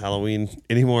Halloween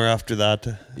anymore after that.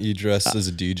 You dressed as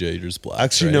a DJ, you're just black.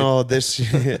 Actually, right? no.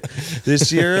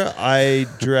 This year I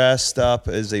dressed up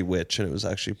as a witch, and it was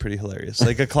actually pretty hilarious.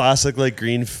 Like a classic, like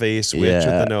green face witch with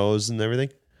Yeah. the nose and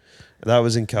everything. That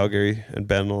was in Calgary and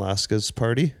Ben Alaska's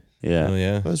party. Yeah. Oh,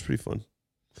 yeah. That was pretty fun.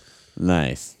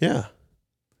 Nice. Yeah.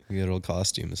 We got old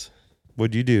costumes.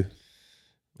 What'd you do?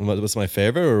 What's my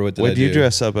favorite, or what did I What'd do? you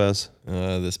dress up as?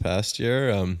 This past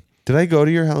year? Did I go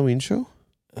to your Halloween show?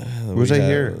 Was we I had-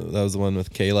 here? That was the one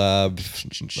with K-Lab.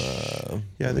 Yeah,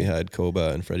 I we think- had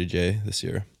Koba and Freddie J this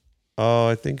year. Oh,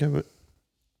 I think I might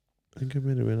have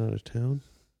been out of town.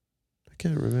 I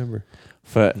can't remember.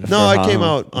 No, I came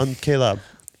out on K-Lab.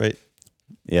 Right.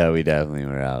 Yeah, we definitely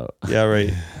were out. Yeah,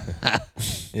 right.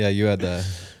 Yeah, you had that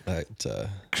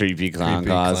Creepy clown Creepy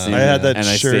costume. clown. I had that and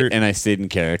shirt. I stayed in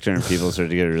character, and people started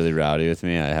to get really rowdy with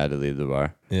me. I had to leave the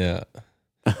bar. yeah.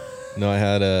 No, I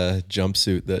had a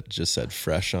jumpsuit that just said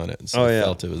fresh on it. So Oh, I yeah.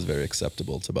 felt it was very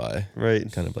acceptable to buy. Right.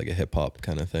 Kind of like a hip hop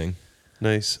kind of thing.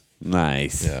 Nice.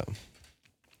 Nice. Yeah.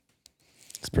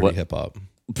 It's pretty What- hip hop.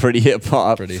 Pretty hip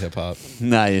hop. Pretty hip hop.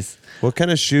 Nice. What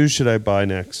kind of shoes should I buy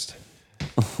next?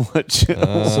 What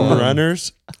show? Some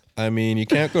runners? I mean, you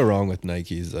can't go wrong with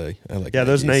Nikes. I like Yeah,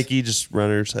 those Nikes. Nike just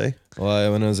runners, hey?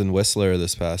 Well, when I was in Whistler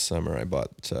this past summer, I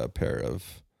bought a pair of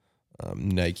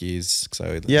Nikes. Cause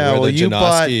I Yeah, wear well, the you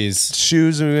bought Janoskis.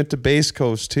 shoes and we went to Base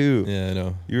Coast too. Yeah, I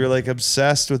know. You were like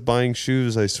obsessed with buying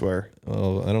shoes, I swear.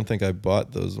 Well, I don't think I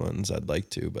bought those ones. I'd like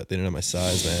to, but they didn't have my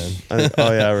size, man.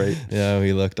 Oh, yeah, right. Yeah,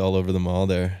 we looked all over the mall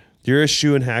there. You're a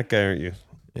shoe and hat guy, aren't you?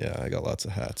 Yeah, I got lots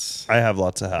of hats. I have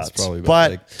lots of hats. It's probably about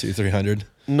but like 200-300.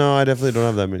 no, I definitely don't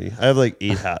have that many. I have like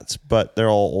 8 hats, but they're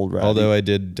all old ratty. Although I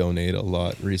did donate a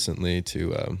lot recently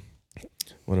to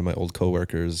one of my old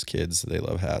coworkers' kids. They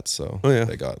love hats, so Oh, yeah.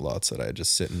 they got lots that I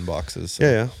just sit in boxes. So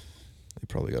yeah. they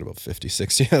probably got about 50,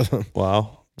 60 of them.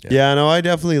 Wow. Yeah. Yeah, no, I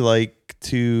definitely like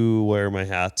to wear my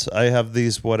hats. I have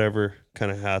these whatever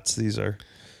kind of hats these are.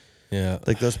 Yeah,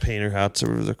 Like those painter hats or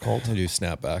whatever they're called. I do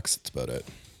snapbacks. That's about it.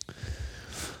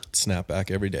 Snapback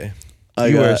every day.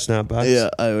 You wear snapbacks? Yeah,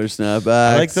 I wear snapbacks.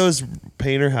 I like those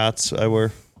painter hats I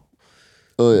wear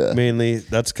Oh yeah. mainly.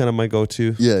 That's kind of my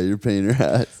go-to. Yeah, your painter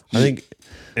hats. I think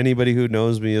anybody who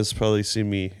knows me has probably seen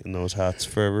me in those hats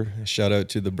forever. Shout out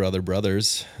to the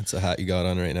Brothers. It's a hat you got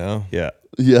on right now. Yeah.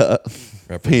 Yeah.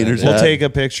 Painter's We'll hat. take a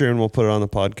picture and we'll put it on the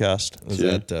podcast. Was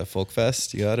that Folk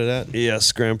Fest you got it at?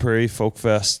 Yes, Grand Prairie Folk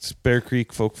Fest, Bear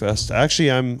Creek Folk Fest.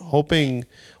 Actually, I'm hoping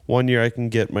one year I can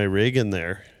get my rig in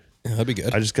there. Yeah, that'd be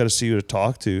good. I just got to see who to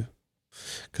talk to.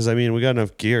 Because, I mean, we got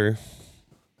enough gear.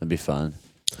 That'd be fun.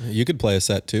 You could play a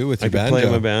set too with I your could banjo. play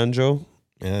my banjo.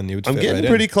 And you would I'm fit getting right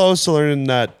pretty in. close to learning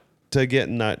that, to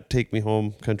getting that Take Me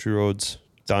Home Country Roads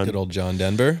done. Good old John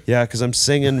Denver. Yeah, because I'm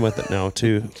singing with it now,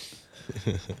 too.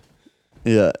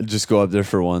 Yeah, just go up there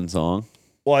for one song.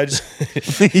 Well, I just,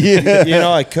 Yeah. you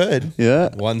know, I could. Yeah.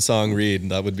 One song read,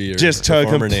 that would be your Just to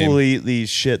performer name. completely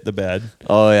shit the bed.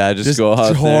 Oh yeah, just go out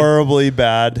there. horribly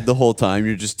bad. The whole time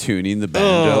you're just tuning the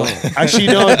banjo. Actually,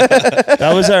 no,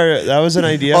 that was an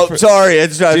idea. Oh, for, sorry,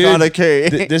 it's not Dude,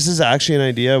 okay. This is actually an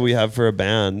idea we have for a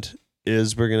band.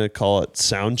 Is we're gonna call it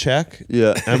sound check.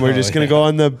 Yeah. And we're just gonna go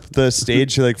on the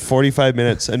stage for like 45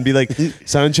 minutes and be like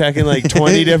sound checking like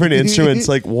 20 different instruments.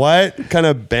 Like, what kind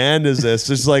of band is this?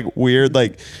 Just like weird,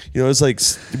 like, you know, it's like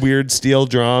weird steel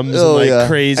drums and like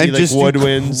crazy And like just do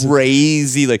woodwinds.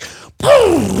 crazy like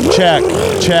Check,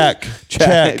 check,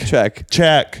 check,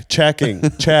 check. checking,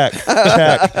 check,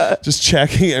 check. Just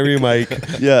checking every mic.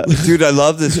 Yeah, dude, I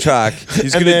love this track.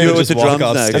 He's And gonna then do it with just the walk drums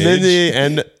off next. And then the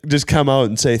end, just come out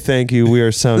and say, "Thank you, we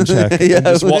are sound check." Yeah. And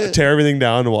just tear everything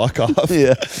down and walk off.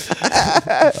 Yeah.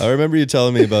 I remember you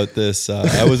telling me about this.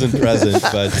 I wasn't present,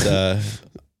 but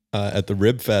at the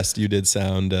Rib Fest, you did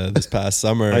sound this past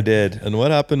summer. I did. And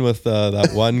what happened with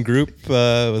that one group?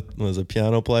 Was a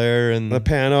piano player and The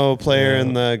piano player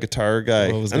and the guitar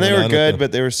guy, What was and they going were on with good, them?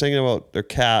 but they were singing about their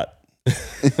cat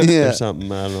Yeah. or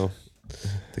something. I don't know.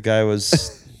 The guy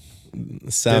was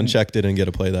sound check didn't get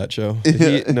to play that show.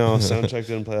 no soundcheck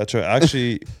didn't play that show.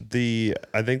 Actually,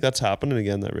 I think that's happening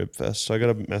again, that Rib Fest. So I got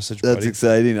a message. That's buddy.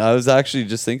 exciting. I was actually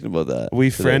just thinking about that. We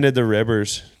today. friended the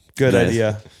Ribbers. Good Nice.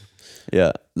 idea.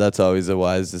 Yeah, that's always a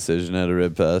wise decision at a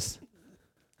rib fest.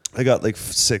 I got like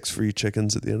 6 free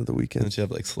chickens at the end of the weekend. Didn't you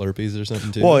have like Slurpees or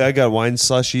something too? Well, I got wine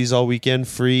slushies all weekend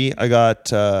free. I got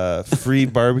free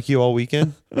barbecue all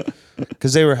weekend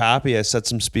because they were happy. I set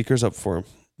some speakers up for them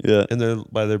Yeah,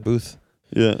 by their booth,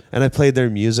 yeah, and I played their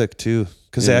music too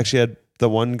because they Yeah. actually had the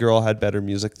one girl had better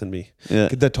music than me. yeah,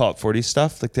 The top 40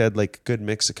 stuff, like they had like good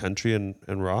mix of country and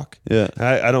rock. yeah,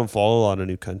 I don't follow a lot of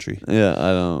new country. yeah.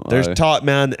 I don't. There's I- top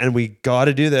man, and we got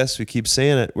to do this. We keep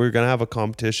saying it. We're gonna have a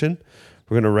competition.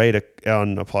 We're gonna write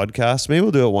on a podcast. Maybe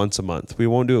we'll do it once a month. We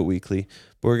won't do it weekly,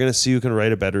 but we're gonna see who can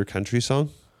write a better country song.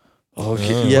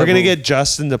 Okay, yeah, We're gonna but- get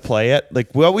Justin to play it. Like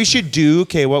what we should do.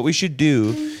 Okay, what we should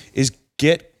do is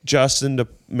get Justin to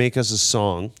make us a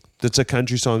song that's a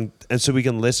country song, and so we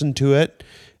can listen to it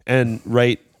and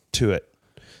write to it.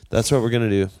 That's what we're gonna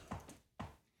do.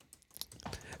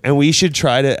 And we should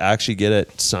try to actually get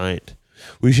it signed.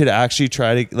 We should actually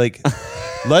try to like.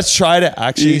 Let's try to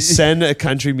actually send a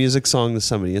country music song to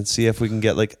somebody and see if we can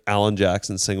get like Alan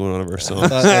Jackson singing one of our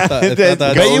songs. I thought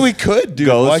that's- Maybe we could, dude.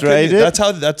 Ghost Why couldn't write you?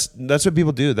 it? That's what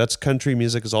people do. That's country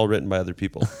music is all written by other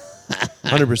people.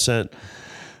 100%.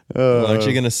 aren't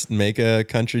you gonna make a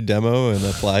country demo and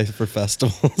apply for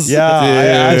festivals? Yeah, I Dude.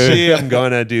 actually am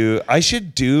gonna do. I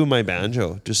should do my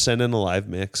banjo. Just send in a live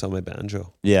mix on my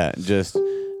banjo. Yeah, just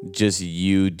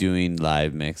you doing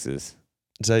live mixes.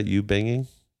 Is that you banging?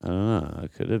 I don't know. I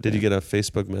could have. Did you get a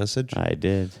Facebook message? I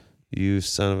did. You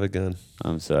son of a gun.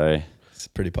 I'm sorry. It's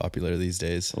pretty popular these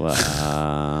days. Well,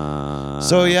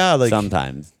 So, yeah, like-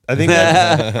 sometimes I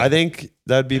think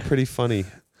that'd be pretty funny.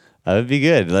 that would be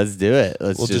good. Let's do it.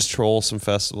 Let's We'll just troll some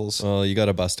festivals. Well, you got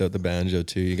to bust out the banjo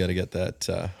too. You got to get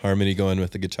that harmony going with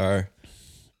the guitar.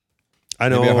 I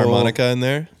know. Maybe a harmonica in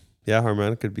there. Yeah,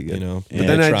 harmonica could be good. You know, but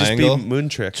then I'd just triangle. be moon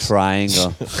tricks.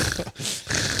 triangle.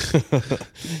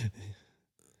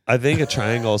 I think a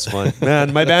triangle is fun.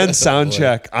 Man, my band's sound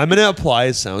check. I'm gonna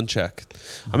apply sound check.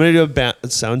 I'm gonna do a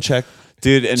sound check.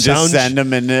 Dude, and Sound- just send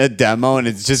them in a demo, and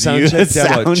it's just Sound you check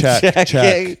demo. sound Check,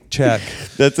 checking. check.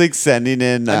 That's like sending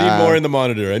in. I need more in the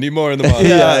monitor. I need more in the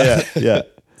monitor. yeah.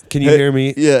 Can you hear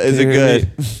me? Yeah, is Can it you hear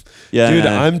good? me? Yeah, Dude,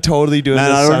 man. I'm totally doing Man,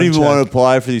 this I don't sound even check. want to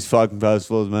apply for these fucking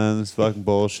festivals, man. This is fucking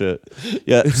bullshit.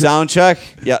 Yeah, sound check.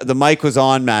 Yeah, the mic was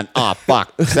on, man. Oh,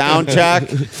 fuck. Sound check.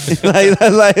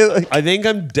 like, I think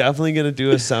I'm definitely gonna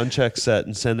do a sound check set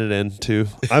and send it in too.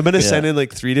 I'm gonna send in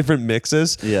like 3 different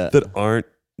mixes Yeah. that aren't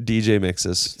DJ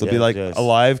mixes. They'll be Yeah, like just- a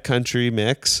live country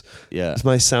mix. yeah, It's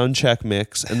my sound check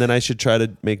mix, and then I should try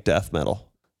to make death metal.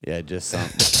 yeah, just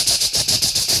something.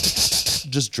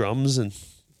 Just drums, and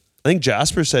I think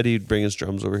Jasper said he'd bring his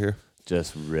drums over here.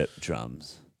 Just rip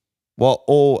drums. Well,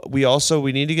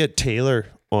 we need to get Taylor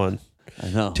on. I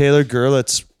know. Taylor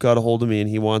Gerlitz got a hold of me and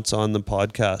he wants on the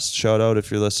podcast. Shout out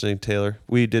if you're listening, Taylor.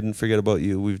 We didn't forget about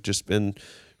you. We've just been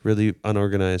really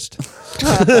unorganized.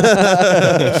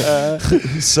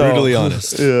 So Brutally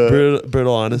honest.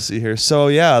 brutal honesty here. So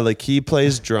yeah, like he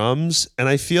plays drums, and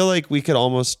I feel like we could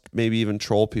almost maybe even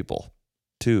troll people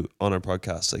too on our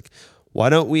podcast. Like, why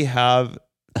don't we have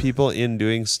people in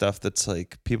doing stuff that's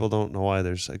like people don't know why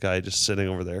there's a guy just sitting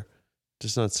over there,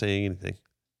 just not saying anything.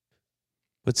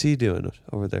 What's he doing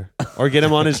over there? Or get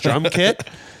him on his drum kit.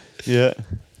 Yeah.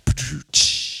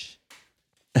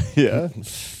 Yeah.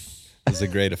 That was a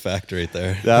great effect right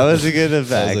there. That was a good That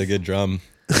effect. was a good drum.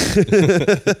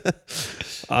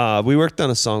 We worked on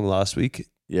a song last week.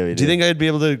 Yeah, we Do you think I'd be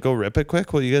able to go rip it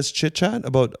quick while you guys chit chat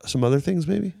about some other things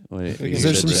maybe? Wait, We Is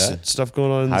can there some chit chat. stuff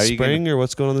going on in How the are you spring or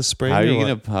what's going on this spring? how are or you what?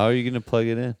 gonna plug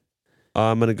it in?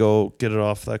 I'm going to go get it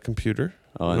off that computer.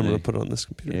 Oh, and I'm and going then- to put it on this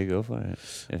computer. Yeah, go for it.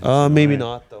 If it's Maybe alright.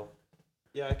 not though.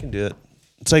 Yeah, I can do it.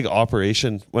 It's like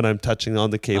operation when I'm touching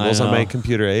on the cables I on my know.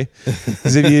 computer, eh?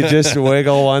 Because if you just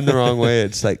wiggle one the wrong way,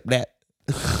 it's like that.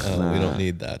 We don't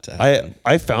need that to happen.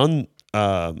 I found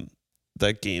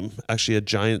that game actually a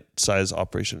giant size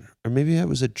operation, or maybe it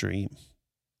was a dream.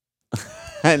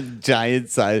 Giant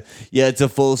size. Yeah, it's a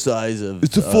full size of.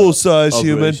 It's a full size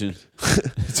human. operation.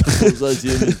 It's a full size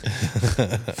human.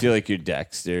 I feel like you're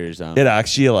Dexter or something. It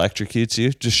actually electrocutes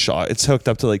you. Just shot. It's hooked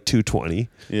up to like 220.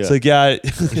 Yeah. It's like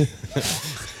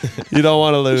you don't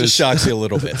want to lose. Just shocks you a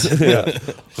little bit. Yeah.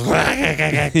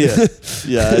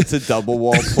 Yeah, it's a double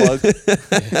wall plug.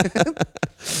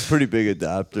 Pretty big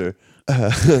adapter. I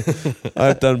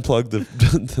have to unplug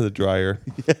the dryer.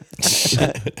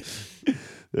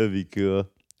 That'd be cool.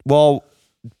 Well,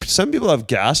 some people have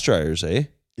gas dryers, eh?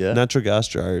 Yeah. Natural gas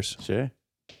dryers. Sure.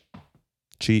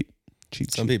 Cheap.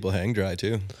 Some people hang dry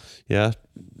too. Yeah,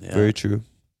 Yeah. very true.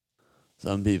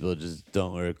 Some people just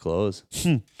don't wear clothes.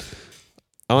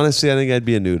 Honestly, I think I'd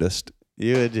be a nudist.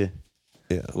 You would you?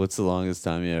 Yeah. What's the longest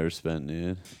time you ever spent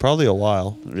nude? Probably a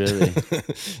while. Really?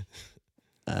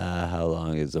 How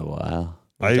long is a while?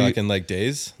 We're talking like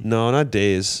days. No, not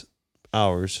days.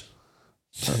 Hours.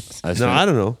 I No, I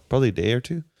don't know. Probably a day or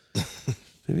two.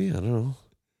 Maybe. I don't know.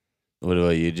 What about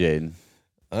you, Jaden?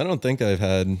 I don't think I've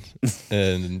had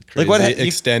an Like what crazy ha- you-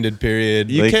 extended period.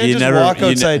 You Like, can't you just never- walk you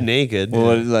ne- outside naked.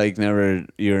 Well, like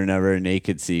you were never a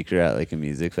naked seeker at like a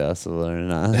music festival or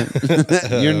not?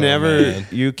 You're Oh, never. man.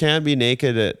 You can't be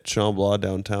naked at Champlain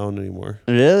downtown anymore.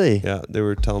 Really? Yeah, they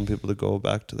were telling people to go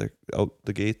back to their out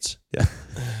the gates. Yeah,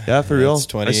 yeah, for real.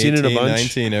 It's I've seen it a 2018, bunch.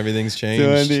 19, everything's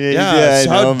changed. Yeah, so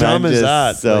how dumb is Just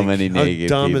that? So Like, many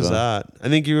naked How dumb people. is that? I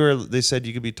think they said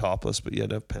you could be topless, but you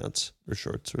had to have pants or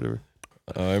shorts or whatever.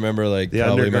 I remember like The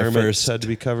probably my undergarments had to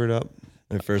be covered up.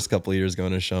 couple of years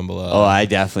going to Shambhala. Oh, I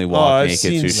definitely walked I've naked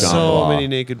seen through so Shambhala. many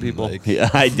naked people. Like, Yeah,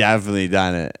 I definitely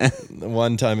done it.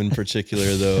 one time in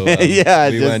particular though, Yeah,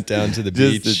 we just- went down to the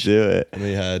just beach. to do it. And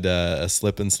we had a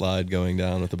slip and slide going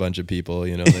down with a bunch of people.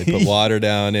 You know, they put water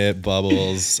down it,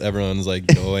 bubbles. Everyone's like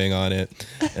going on it.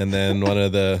 And then one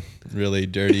of the really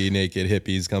dirty naked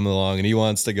hippies come along and he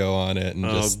wants to go on it and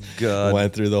Oh, just God.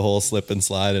 went through the whole slip and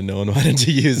slide and no one wanted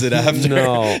to use it after.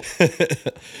 No,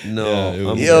 Yeah, it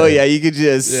was- Oh yeah, you could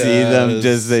just see Yeah, them. it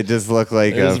was- They just look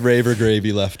like There's a raver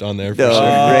gravy left on there for no, sure.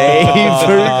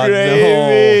 raver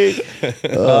gravy.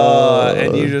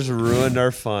 and you just ruined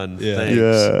our fun. Yeah. Thanks.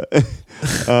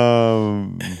 Yeah.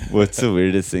 What's the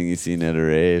weirdest thing you've seen at a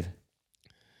rave?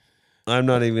 I'm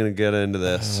not even gonna get into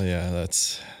this. Oh yeah,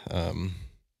 that's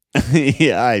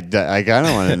Yeah, I kind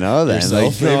of want to know that.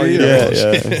 Yourself, Like, maybe?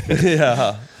 yeah,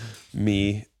 Yeah,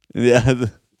 me yeah.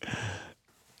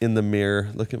 in the mirror.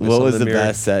 Look at myself What was in the the mirror.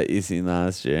 best set you seen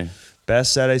last year?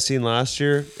 Best set I seen last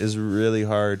year is really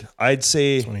hard. I'd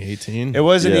say 2018. it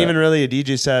wasn't Yeah. even really a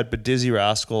DJ set, but Dizzy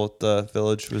Rascal at the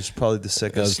Village was probably the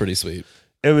sickest. That was pretty sweet.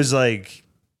 It was like,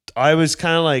 I was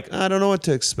kind of like, I don't know what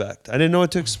to expect. I didn't know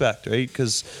what to expect, right?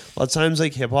 Because a lot of times,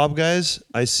 like hip hop guys,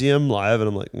 I see them live and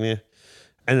I'm like, meh.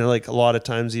 And then, like a lot of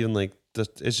times, even like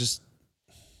it's just.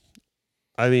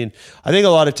 I mean, I think a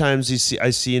lot of times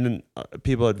I see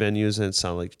people at venues and it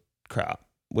sound like crap,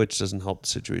 which doesn't help the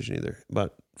situation either.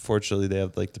 But fortunately, they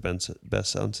have like the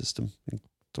best sound system in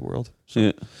the world. So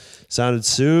Yeah, sounded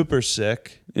super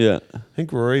sick. yeah, I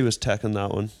think Rory was teching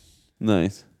that one.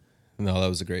 nice. No, that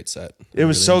was a great set. It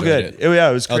was so enjoyed good. It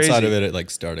was crazy. Outside of it, like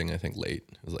starting, I think late.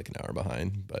 It was like an hour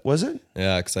behind, but Was it?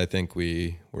 yeah, because I think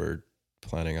we were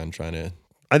planning on trying to.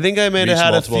 I think I may have Reach had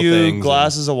a multiple few things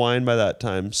glasses of wine by that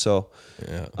time, so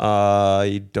Yeah,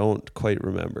 I don't quite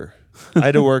remember. I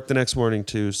had to work the next morning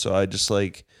too, so I just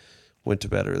like went to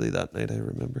bed early that night. I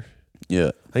remember. Yeah,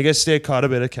 I guess I caught a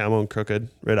bit of Camo and Crooked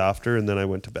right after, and then I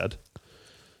went to bed.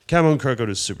 Camo and Crooked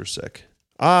is super sick.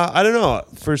 I don't know.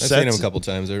 For I've seen them a sets, couple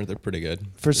times. They're pretty good.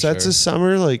 for sets sure. this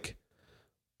summer, like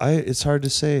it's hard to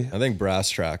say. I think Brass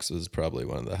Tracks was probably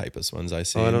one of the hypest ones I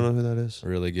seen. Oh, I don't know who that is.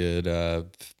 Really good,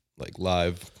 like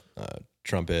live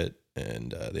trumpet,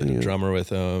 and they had Yeah. a drummer with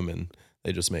them, and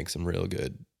they just make some real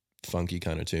good, funky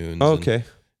kind of tunes. Oh, and okay.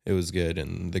 it was good,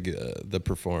 and the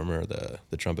performer,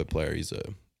 the trumpet player, you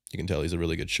can tell he's a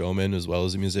really good showman as well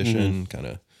as a musician. Kind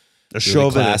of A really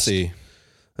chauvinist. classy,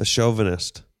 A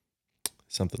chauvinist.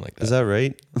 something like that. Is that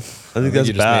right? I think you that's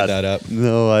just bad. made that up.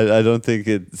 No, I don't think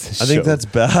it's. I think that's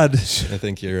bad. I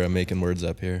think you're making words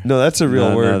up here. No, that's a real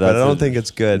No, word, but I that's don't a- think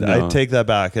it's good. no. I take that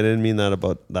back. I didn't mean that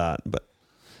about that, but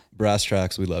Brass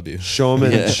Tracks, we love you.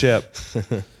 showmanship.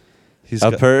 He's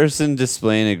a got, person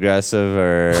displaying aggressive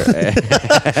or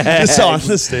just on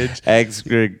the stage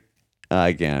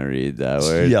I can't read that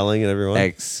word. yelling at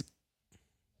everyone.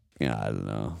 Yeah, I don't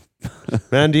know.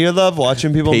 Man, do you love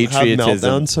watching people have Patriotism.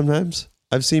 meltdowns sometimes?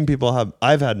 I've seen people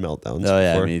I've had meltdowns Oh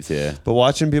yeah, before. me too. But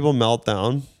watching people melt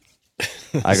down.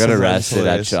 I got Sometimes arrested.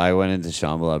 hilarious. I went into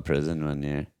Shambhala prison one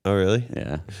year. Oh, really?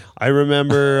 Yeah, I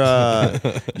remember.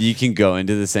 you can go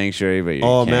into the sanctuary, but you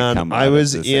Oh, can't man, come I out of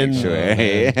was the in-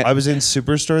 sanctuary. I was in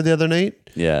Superstore the other night,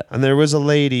 yeah, and there was a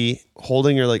lady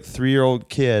holding her like 3-year-old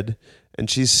kid, and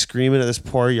she's screaming at this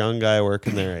poor young guy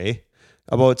working there,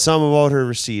 about her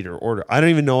receipt or order. I don't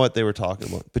even know what they were talking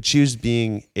about, but she was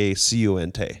being a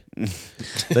cunt.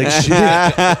 Like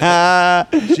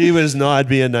she was not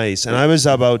being nice, and I was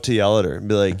about to yell at her and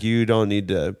be like, "You don't need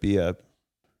to be a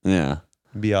yeah.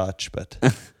 biatch," but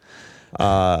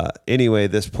anyway,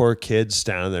 this poor kid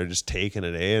standing there just taking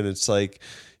it, and it's like,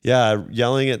 yeah,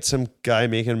 yelling at some guy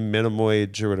making minimum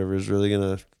wage or whatever is really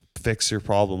gonna fix your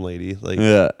problem, lady. Like,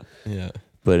 Yeah, Yeah.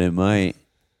 but it might.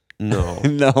 no.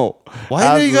 No.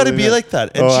 Why do you got to Absolutely be not. like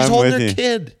that? And Oh, she's I'm holding with her you.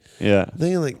 kid. Yeah.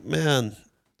 Thinking like, man,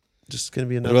 just gonna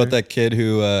be What another. about that kid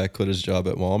who quit his job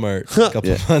at Walmart a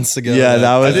couple months ago? Yeah, that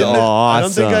I was didn't. I don't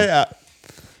awesome. think I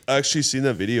actually seen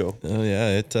that video. Oh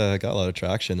yeah, it got a lot of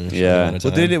traction. In a short Yeah. amount of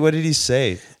What time. did he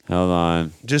say? Hold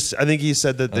on. Just, I think he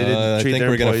said that they didn't I treat think their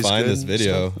we're gonna employees find good this and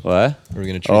video. stuff. What? We're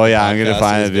gonna. Treat Oh the yeah, I'm gonna podcast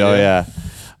find as the video. Yeah.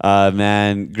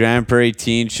 Man, Grand Prairie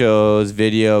Teen Show's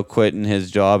video quitting his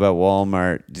job at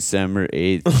Walmart December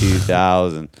 8th,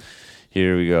 2000.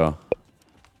 Here we go.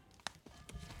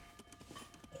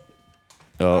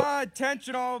 Oh,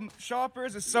 Attention all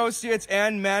shoppers, associates,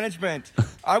 and management.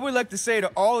 I would like to say to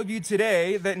all of you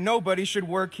today that nobody should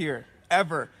work here,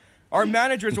 ever. Our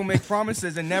managers will make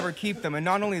promises and never keep them, and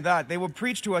not only that, they will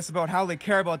preach to us about how they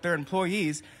care about their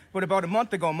employees, but about a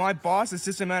month ago, my boss,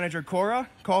 assistant manager Cora,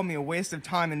 called me a waste of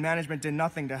time and management did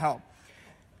nothing to help.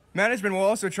 Management will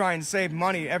also try and save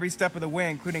money every step of the way,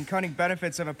 including cutting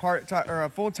benefits of a part-time or a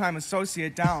full-time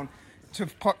associate down to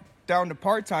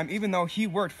part-time, even though he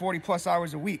worked 40+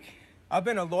 hours a week. I've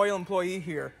been a loyal employee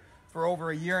here for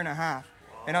over a year and a half,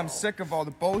 and I'm sick of all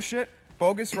the bullshit,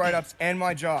 bogus write-ups, and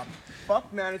my job.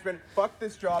 Fuck management, fuck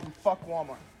this job, and fuck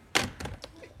Walmart.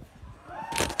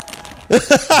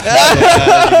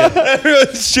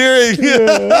 Everyone's cheering.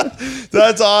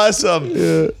 That's awesome.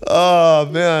 Oh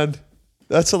man,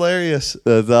 that's hilarious.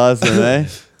 that's awesome, eh?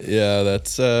 Yeah,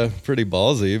 that's pretty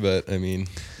ballsy, but I mean,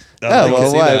 Yeah, you,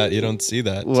 well, see why- that. You don't see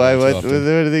that. Why? too What often.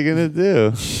 are they gonna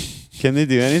do? Can they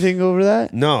do anything over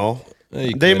that? No, Well,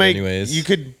 you they could might. anyways. You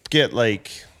could get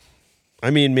like, I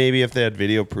mean, maybe if they had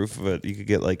video proof of it, you could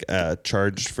get like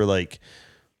charged for like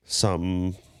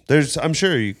some. I'm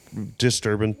sure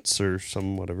disturbance or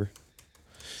some whatever.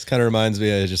 This kind of reminds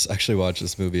me. I just actually watched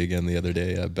this movie again the other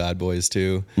day, Bad Boys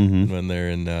 2, when they're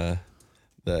in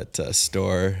that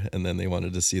store, and then they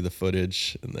wanted to see the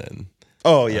footage, and then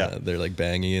Oh yeah, they're like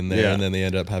banging in there, Yeah. and then they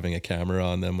end up having a camera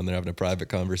on them when they're having a private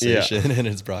conversation, and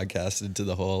it's broadcasted to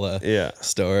the whole Yeah.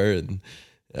 store, and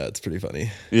yeah, it's pretty funny.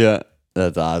 Yeah,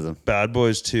 that's awesome. Bad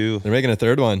Boys 2. They're making a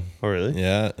third one. Oh really?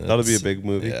 Yeah, That'll be a that's- big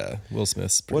movie. Yeah, Will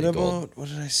Smith's What pretty about gold. what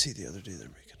did I see the other day? They're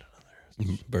making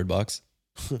another. Bird Box?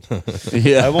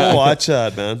 Yeah, I won't watch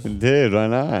that, man, dude. Why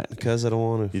not? because I don't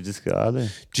want to. You just got it.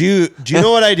 Do you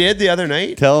know what I did the other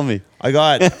night? Tell me. I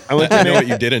went to I know what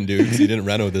you didn't do because you didn't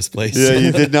reno this place. Yeah,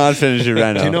 you did not finish your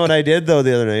reno. Do you know what I did though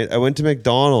the other night? I went to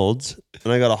McDonald's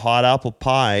and I got a hot apple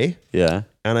pie Yeah.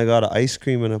 and I got an ice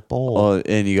cream in a bowl Oh,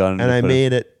 and you got. and I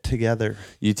made it together.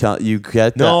 You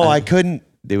get. No, that. I couldn't.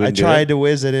 They I wouldn't do tried it? to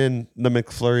whiz it in the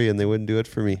McFlurry and they wouldn't do it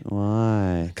for me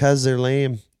Why? because they're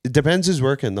lame. It depends who's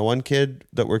working. The one kid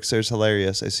that works there is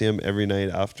hilarious. I see him every night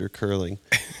after curling.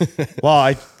 Well,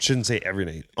 I shouldn't say every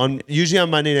night. Usually on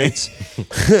Monday nights.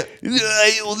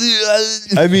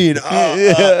 I mean,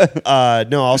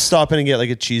 no, I'll stop in and get like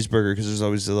a cheeseburger because there's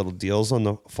always the little deals on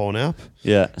the phone app.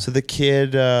 Yeah. So the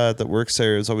kid that works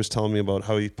there is always telling me about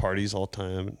how he parties all the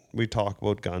time. We talk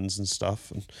about guns and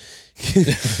stuff. And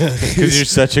Because you're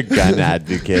such a gun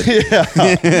advocate.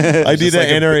 I need Like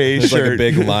an NRA there's shirt. like a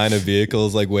big line of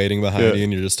vehicles like waiting behind you,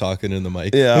 and you're just talking in the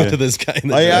mic to this guy. In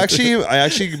the I truck.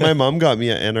 actually, my mom got me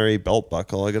an NRA belt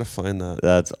buckle. I gotta find that.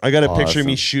 That's I got a picture of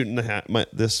me awesome. shooting my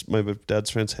dad's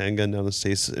friend's handgun down the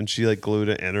stairs, and she like glued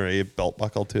an NRA belt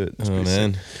buckle to it. It's Oh pretty sick.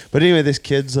 man, But anyway, this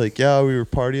kid's like, yeah, we were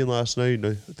partying last night, and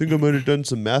I think I might have done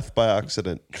some meth by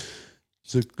accident.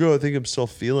 He's like, girl, I think I'm still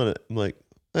feeling it. I'm like,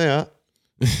 oh, yeah.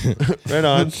 Right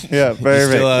on. Yeah, you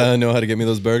perfect. still know how to get me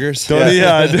those burgers? Don't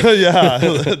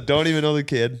Don't even know the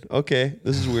kid. Okay,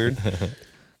 this is weird.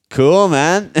 Cool,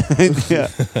 man. Yeah.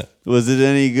 Was it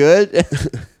any good?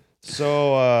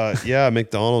 So yeah,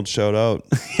 McDonald's shout out.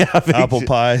 Yeah, Apple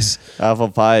pies. Apple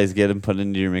pies. Get them put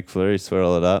into your McFlurry.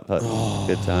 Swirl it up. Good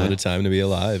What time. a time to be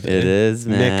alive. It is,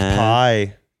 man.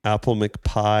 McPie. Apple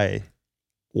McPie.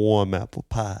 Warm apple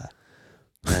pie.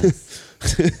 Nice.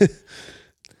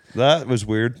 That was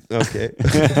weird. Okay.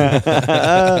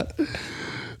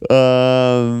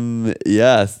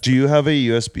 Yes. Do you have a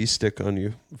USB stick on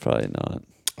you? Probably not.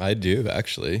 I do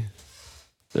actually.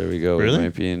 There we go. Really? We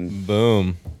might be in.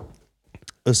 Boom.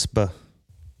 USPA.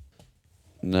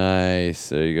 Nice.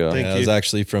 There you go. Thank Yeah, it was you.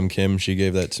 actually from Kim. She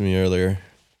gave that to me earlier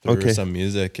through Okay. some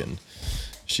music, and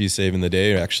she's saving the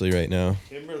day actually right now.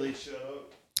 Kimberly, shout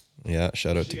out. Yeah,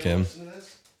 shout out to Kim.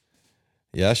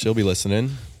 Yeah, she'll be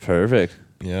listening. Perfect.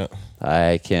 Yeah,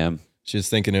 Hi, Kim. she was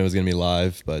thinking it was gonna be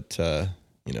live, but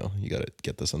you know, you gotta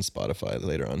get this on Spotify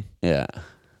later on. Yeah.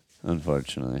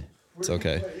 Unfortunately. It's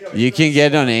okay. You can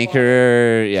get it on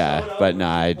Anchor. Yeah. But no,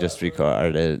 I just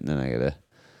recorded it and then I got to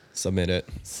Submit it.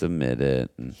 submit it.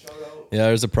 And Yeah,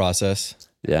 there's a process.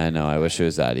 yeah, I know. I wish it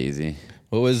was that easy.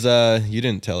 What was you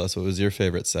didn't tell us what was your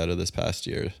favorite set of this past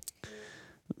year?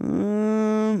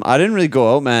 I didn't really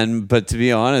go out, man. But to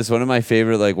be honest, one of my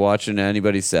favorite, like watching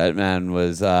anybody's set, man,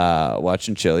 was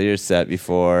watching Chillier's set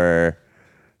before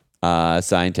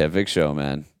Scientific Show,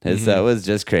 man. His set was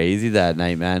just crazy that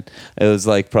night, man. It was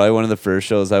like probably one of the first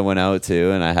shows I went out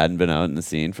to, and I hadn't been out in the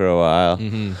scene for a while.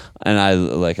 And I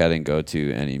didn't go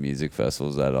to any music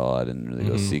festivals at all. I didn't really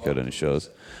go seek out any shows.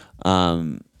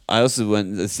 I also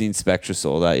went and seen Spectra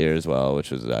Soul that year as well, which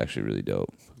was actually really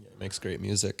dope. Makes great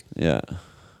music. Yeah.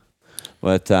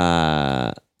 But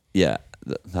yeah,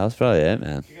 that was probably it,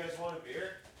 man. You guys want a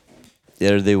beer?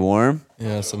 Yeah, are they warm?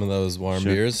 Yeah, some of those warm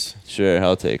Sure. beers. Sure,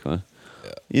 I'll take one.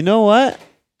 You know what?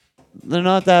 They're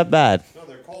not that bad. No,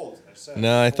 they're cold. I said.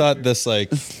 No, I thought this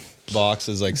like box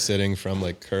is like sitting from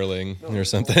like curling or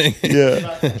something.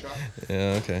 Yeah.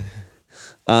 Yeah, okay.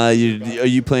 Are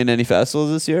you playing any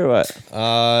festivals this year or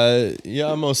what?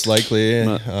 Yeah, most likely.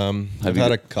 Have I've you had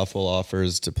got- a couple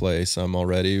offers to play some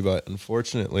already, but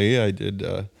unfortunately, I did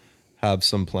have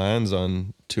some plans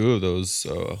on two of those,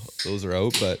 so those are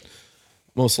out. But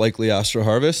most likely Astro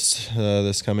Harvest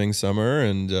this coming summer,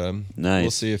 and Nice.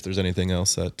 we'll see if there's anything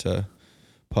else that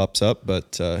pops up.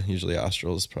 But usually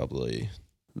Astro is probably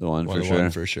The one one for of sure.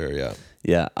 one for sure. Yeah.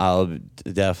 Yeah, I'll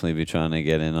definitely be trying to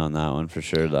get in on that one for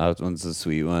sure. That one's a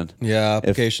sweet one. Yeah,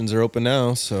 applications are open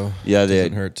now, so Yeah, it they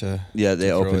doesn't hurt to yeah they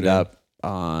to throw it opened in. up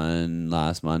on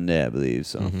last Monday, I believe.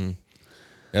 So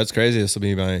Yeah, it's crazy. This will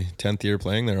be my 10th year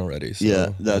playing there already. So Yeah,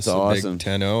 that's a big awesome.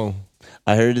 10-0.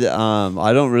 I heard.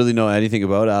 I don't really know anything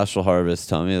about Astral Harvest.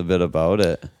 Tell me a bit about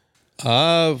it.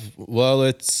 Well,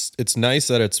 it's nice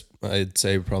that it's, I'd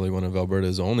say, probably one of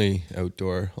Alberta's only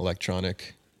outdoor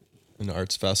electronic and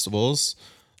arts festivals.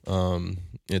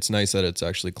 It's nice that it's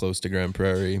actually close to Grand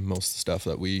Prairie. Most of the stuff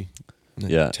that we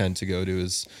tend to go to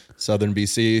is southern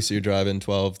BC, so you're driving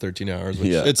 12, 13 hours,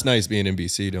 which it's nice being in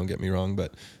BC, don't get me wrong,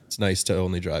 but it's nice to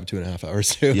only drive 2.5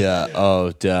 hours too. Yeah.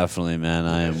 Oh, definitely, man.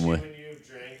 I am with.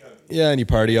 Yeah, and you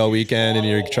party all weekend and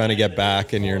you're trying to get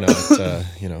back and you're not,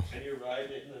 you know. And you're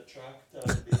riding it in a truck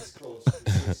down the East Coast,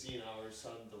 16 hours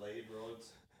on delayed roads.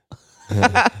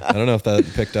 I don't know if that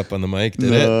picked up on the mic,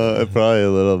 did it? Probably a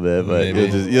little bit, but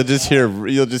Maybe. you'll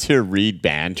just hear Reed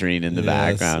bantering in the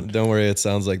Yes, background. Don't worry, it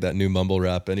sounds like that new mumble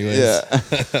rap anyways.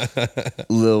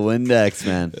 Lil Windex,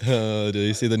 man. Did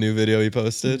you see the new video he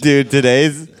posted? Dude,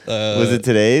 today's was it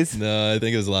today's? No, I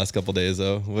think it was the last couple days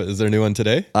though. What, is there a new one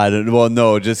today? I don't. Well,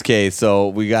 no, just case. So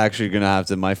we actually gonna have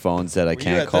to. My phone said I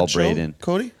can't call Braden.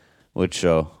 Cody? Which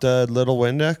show? The Little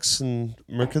Windex and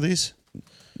Mercules?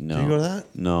 No. Did you go to that?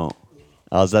 No.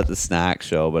 I was at the snack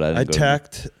show, but I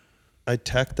didn't I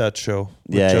teched that show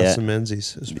with Yeah, yeah. Justin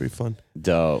Menzies. It was pretty fun.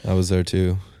 Dope. I was there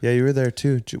too. Yeah, you were there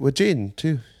too. With Jaden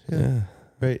too. Yeah. Yeah.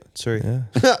 Right. Sorry. Yeah.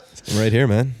 I'm right here,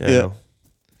 man. Yeah.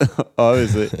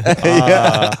 Obviously.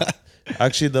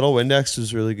 Actually, Little Windex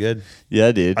was really good.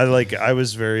 Yeah, dude. I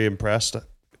was very impressed.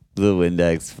 The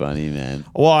Windex funny, man.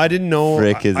 Well, I didn't know.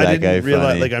 Frick, is I that didn't guy realize.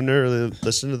 funny. Like, I've never really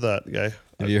listened to that guy.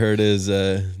 Have you heard his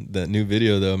that new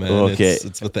video though, man? Okay.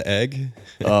 It's with the egg.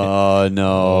 Oh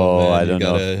no, man, I don't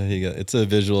know. It's a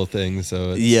visual thing,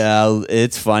 so it's, Yeah,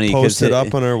 it's funny. 'cause Post it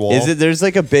up on our wall. Is it? There's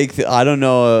like a big. I don't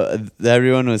know.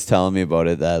 Everyone was telling me about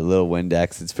it. That little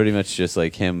Windex. It's pretty much just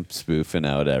like him spoofing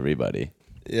out everybody.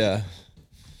 yeah.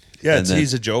 Yeah, And then-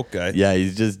 he's a joke guy. Yeah,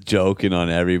 he's just joking on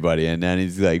everybody, and then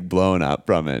he's like blowing up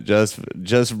from it, just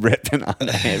ripping on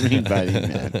everybody,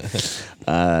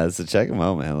 man. So check him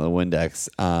out, man. Little Windex.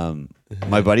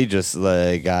 My buddy, just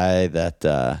the guy that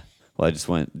I just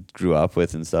grew up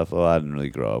with and stuff. Well, I didn't really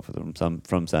grow up with him. Some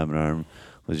from Salmon Arm,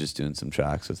 was just doing some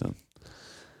tracks with him.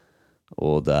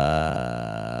 Old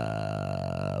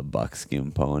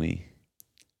Buckskin Pony.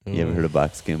 You ever heard of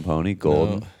Buckskin Pony?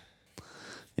 Golden. No.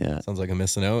 Yeah. Sounds like I'm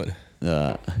missing out.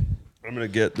 Uh, I'm gonna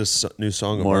get this new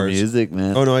song of more ours. music,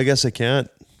 man. Oh no, I guess I can't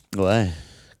Why?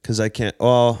 because I can't.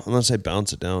 Oh, unless I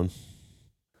bounce it down.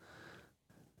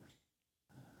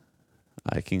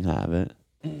 I can have it.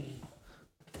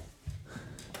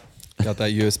 Got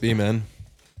that USB, man.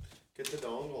 Get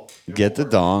the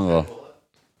dongle.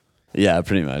 Yeah,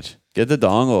 pretty much. Get the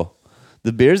dongle.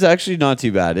 The beer's actually not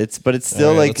too bad. But it's still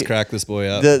All right, like let's crack this boy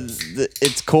up.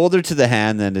 it's colder to the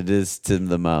hand than it is to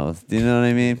the mouth. Do you know what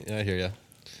I mean? Yeah, I hear ya.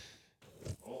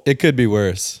 It could be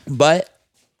worse. But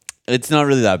it's not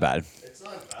really that bad.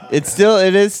 It's still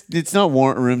it is. It's not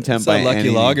room temp It's by that Lucky any-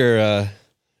 Lager.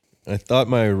 I thought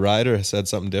my rider said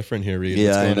something different here, Reed.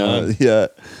 Yeah, I What's going know. on? Yeah,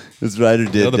 this rider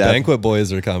did. Oh, the banquet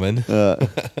boys are coming.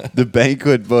 The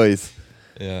banquet boys.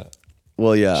 Yeah.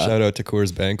 Well, yeah. Shout out to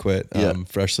Coors Banquet. Yeah.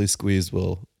 Freshly Squeezed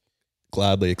will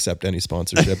gladly accept any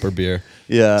sponsorship or beer.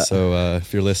 Yeah. So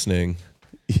if you're listening,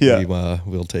 Yeah.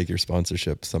 we'll take your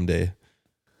sponsorship someday.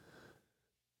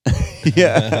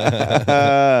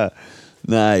 Yeah.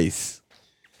 Nice.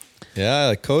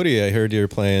 Yeah, Cody, I heard you're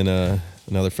playing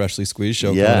another Freshly Squeezed show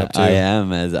coming Yeah, up too. I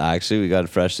am. As actually, we got a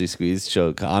freshly squeezed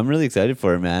show. I'm really excited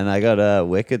for it, man. I got a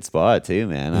wicked spot too,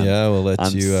 man. Yeah, we'll let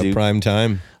I'm you prime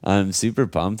time. I'm super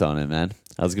pumped on it, man.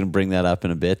 I was gonna bring that up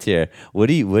in a bit here. What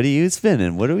are you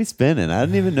spinning? What are we spinning? I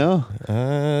don't even know.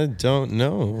 I don't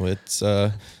know. It's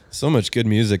so much good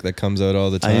music that comes out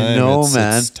all the time. I know, man.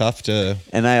 man. It's tough to.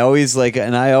 And I always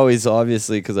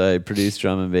obviously because I produce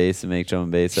drum and bass and make drum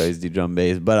and bass, I always do drum and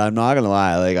bass. But I'm not gonna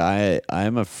lie, like I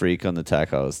am a freak on the tech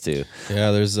house too.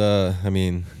 Yeah, there's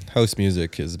house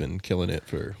music has been killing it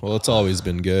it's always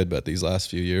been good, but these last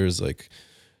few years, like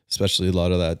especially a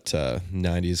lot of that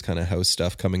 90s kind of house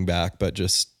stuff coming back, but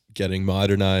just getting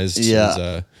modernized Yeah.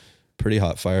 is pretty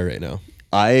hot fire right now.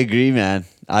 I agree, man.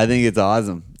 I think it's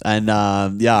awesome. And I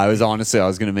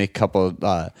was gonna make a couple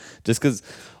just because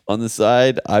on the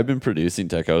side I've been producing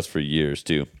tech house for years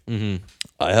too. Mm-hmm.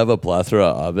 I have a plethora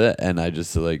of it, and I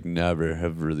just like never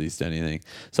have released anything.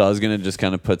 So I was gonna just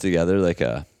kind of put together like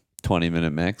a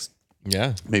 20-minute mix.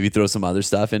 Yeah. Maybe throw some other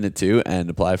stuff in it too, and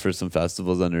apply for some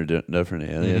festivals under different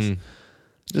alias,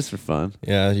 just for fun.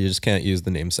 Yeah, you just can't use the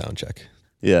name Soundcheck.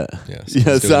 Yeah, Yeah,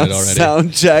 yeah. someone's doing it already.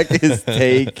 Sound check is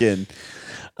taken.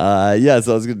 So I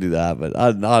was gonna do that, but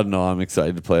I don't know. I'm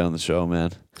excited to play on the show,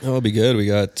 man. Oh, it'll be good. We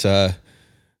got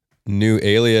new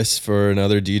alias for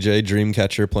another DJ,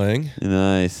 Dreamcatcher, playing.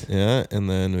 Nice. Yeah, and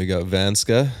then we got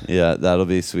Vanska. Yeah, that'll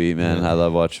be sweet, man. Yeah. I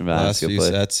love watching Last Vanska few play.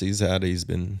 sets he's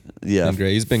been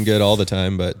great. He's been good all the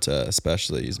time, but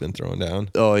especially he's been throwing down.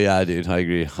 Oh yeah, dude. I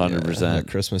agree, Yeah, 100%. that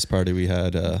Christmas party we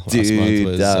had last Dude, month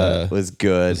was that was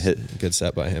good. good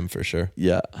set by him for sure.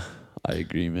 Yeah, I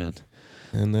agree, man.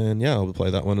 And then I'll play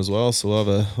that one as well. So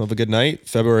we'll have a good night.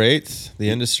 February 8th, the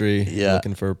industry. Yeah.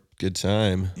 Looking for a good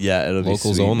time. Yeah, it'll be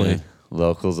Locals sweet, only. man.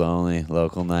 Locals only.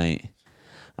 Local night.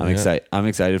 I'm Yeah. excited. I'm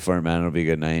excited for it, man. It'll be a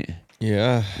good night.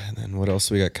 Yeah. And then what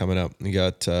else we got coming up? We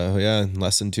got in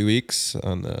less than 2 weeks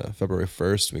on February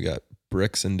 1st, we got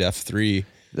Bricks and Def 3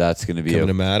 That's gonna be coming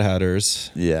to Mad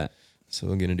Hatters. yeah. So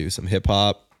we're gonna do some hip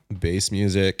hop, bass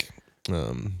music.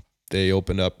 They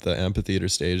opened up the amphitheater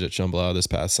stage at Shambhala this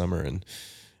past summer, and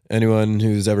anyone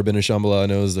who's ever been to Shambhala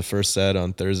knows the first set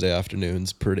on Thursday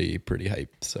afternoon's pretty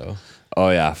hype. So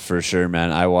Oh yeah, for sure,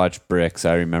 man. I watched Bricks.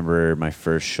 I remember my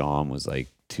first Sham was like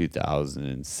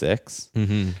 2006,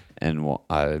 and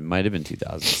I might have been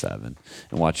 2007.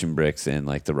 And watching Bricks in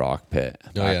like the Rock Pit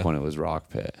Oh, back yeah. when it was Rock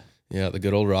Pit. Yeah, the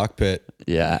good old Rock Pit.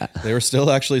 Yeah. They were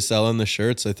still actually selling the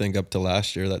shirts, I think, up to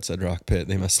last year that said Rock Pit.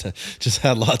 They must have just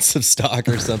had lots of stock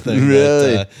or something.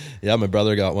 Really? But, yeah, my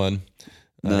brother got one.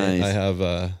 Nice. I have,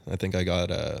 I think I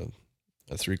got a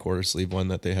 3/4 sleeve one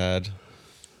that they had.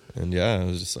 And yeah, it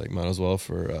was just like, might as well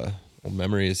for old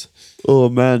memories. Oh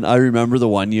man, I remember the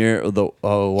 1 year,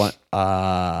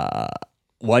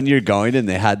 one year going and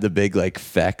they had the big like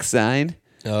feck sign.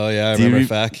 Oh, yeah, I Do you remember re-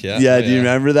 FAC. Yeah. Yeah, Oh, do you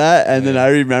remember that? And then I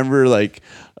remember like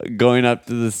going up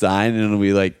to the sign and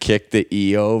we like kicked the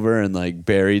E over and like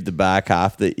buried the back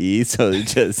half the E so it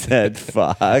just said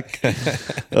fuck.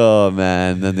 Oh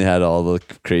man. Then they had all the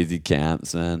crazy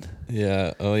camps, man.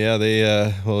 Yeah. Oh, yeah. They,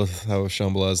 well, how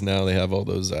Shambhala is now, they have all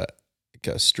those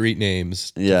street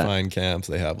names to Yeah. find camps.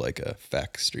 They have like a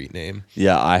FAC street name.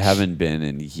 Yeah, I haven't been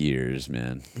in years,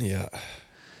 man. Yeah.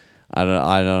 I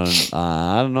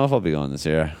don't know if I'll be going this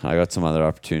year. I got some other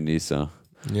opportunities, so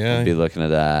Yeah. I'll be looking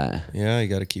at that. Yeah. You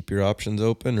got to keep your options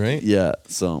open, right? Yeah,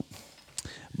 so,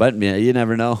 but yeah, you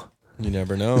never know. You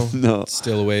never know. No. It's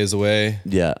still a ways away.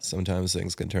 Yeah, Sometimes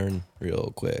things can turn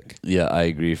real quick. yeah, I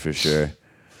agree for sure.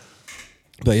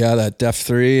 But yeah, that Def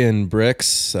 3 and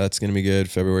Bricks, that's going to be good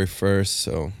February 1st.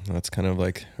 So that's kind of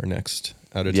like our next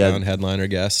out of town headliner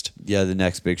guest. Yeah, the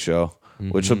next big show,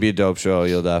 which will be a dope show.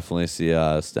 You'll definitely see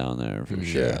us down there for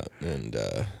sure. Yeah. And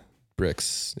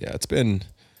Bricks, yeah,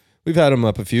 we've had him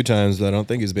up a few times, but I don't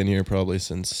think he's been here probably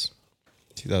since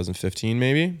 2015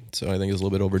 maybe. So I think it's a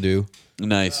little bit overdue.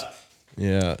 Nice,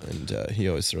 Yeah. And he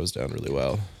always throws down really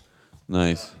well.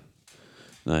 nice.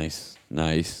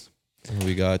 And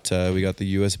we got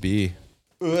the USB.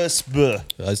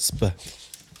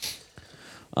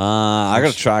 I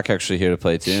got a track actually here to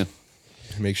play too.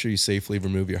 Make sure you safely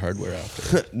remove your hardware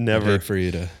after. Never. I'd hate for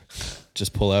you to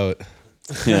just pull out.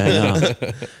 Yeah, I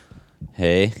know.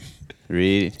 Hey,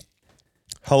 Reed,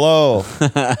 Hello.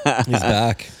 He's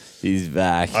back. he's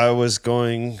back. I was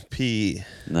going pee.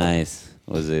 Nice.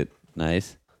 Was it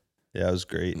nice? Yeah, it was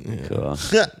great. Cool.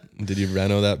 Did you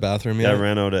reno that bathroom Yeah, yet? I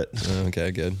ran out it.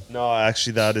 Okay, good. No,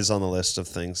 actually, that is on the list of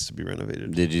things to be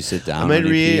renovated. Did you sit down? I might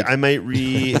when you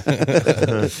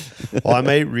peed? I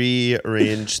might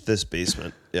rearrange this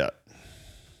basement. Yeah.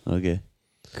 Okay.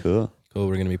 Cool. Cool.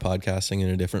 We're gonna be podcasting in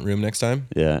a different room next time.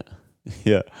 Yeah.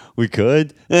 Yeah. We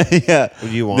could. Yeah. Do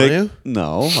you want to?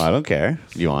 No, I don't care.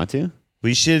 You want to?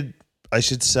 I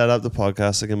should set up the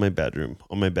podcast like in my bedroom,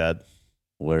 on my bed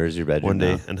Where's your bedroom one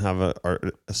day now? and have a Are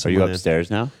you someone in.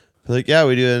 upstairs now? Like, yeah,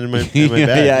 we do it in my Yeah,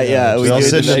 bed. yeah, We we all do it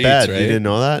sit in in the the bed. sheets, right? You didn't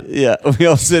know that? Yeah. We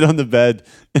all sit on the bed.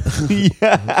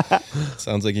 Yeah.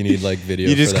 Sounds like you need like video.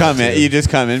 You just for come that in. too. You just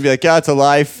come in and be like, yeah, it's a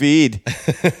live feed.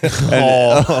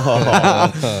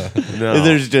 No.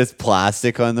 There's just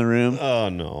plastic on the room. Oh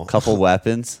no. Couple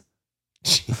weapons.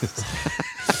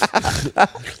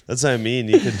 That's what I mean.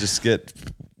 You could just get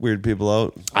weird people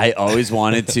out. I always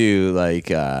wanted to like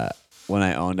when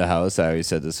I owned a house. I always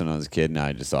said this when I was a kid, and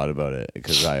I just thought about it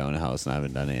because I own a house and I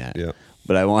haven't done it yet. Yeah.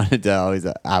 But I wanted to always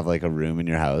have like a room in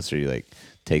your house where you like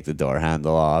take the door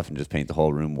handle off and just paint the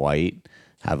whole room white.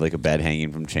 Have like a bed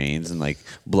hanging from chains and like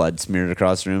blood smeared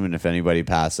across the room. And if anybody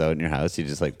passed out in your house, you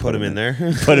just like Put him in there.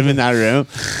 put him in that room,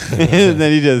 and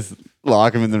then you just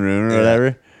lock him in the room or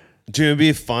whatever. Dude, it'd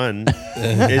be fun.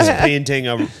 Is painting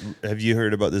a. Have you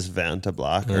heard about this Vanta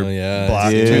Black? Oh, yeah.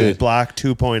 Black, Dude. Black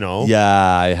 2.0.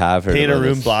 Yeah, I have heard. Paint a about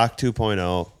room this. black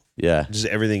 2.0. Yeah, Just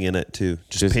everything in it too.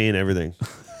 Just Just- paint everything.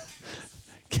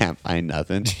 can't find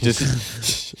nothing.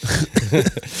 Just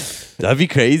that'd be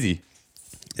crazy.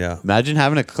 Yeah. Imagine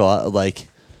having a like.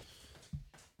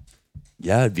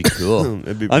 Yeah, it'd be cool.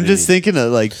 It'd be I'm just pretty. thinking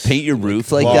of like paint your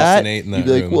roof like Walls that. and eight in You'd that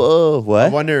be like, room. whoa, I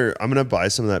what? wonder. I'm gonna buy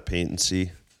some of that paint and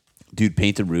see. Dude,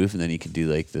 paint the roof and then you could do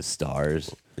like the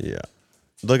stars. Yeah.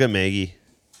 Look at Maggie.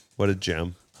 What a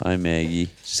gem. Hi, Maggie.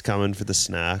 She's coming for the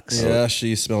snacks. Yeah,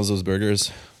 she smells those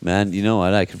burgers. Man, you know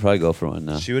what? I could probably go for one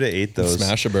now. She would have ate those.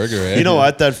 Smash a burger, right? You know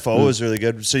what? That pho was really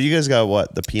good. So you guys got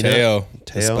what? The peanut? Teo. The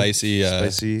Teo?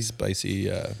 spicy.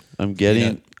 Spicy I'm getting.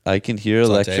 Peanut I can hear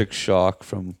saute. electric shock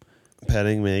from.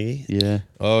 petting Maggie. Yeah,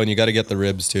 Oh, and you got to get the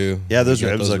ribs too. Yeah, those You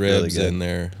get ribs look really good. in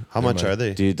there. How much are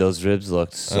they? dude, those ribs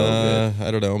looked so good. I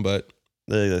don't know, but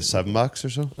They're like $7 or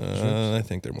so? I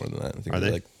think they're more than that. I think Are they're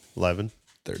they? like 11?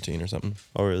 13 or something.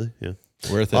 Oh, really? Yeah.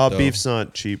 Worth it. Oh, though. beef's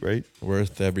not cheap, right?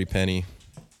 Worth every penny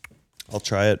I'll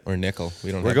try it. or nickel.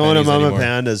 We don't. We're have going to pennies Mama anymore.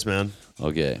 Pandas, man.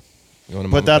 Okay, Going to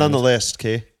Put Mama that on the Pandas. list,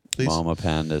 okay? Please. Mama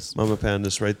Pandas. Mama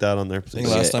Pandas, write that on there, I think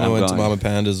please. last time I I'm went to going. Mama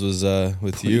Pandas was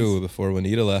with you before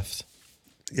Juanita left.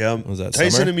 Yeah. Was that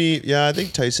Tyson summer? and me? Yeah, I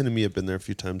think Tyson and me have been there a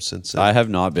few times since. I have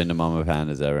not been to Mama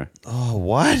Pandas ever. Oh,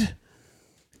 what?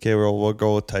 Okay, we'll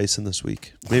go with Tyson this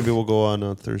week. Maybe we'll go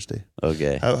on Thursday.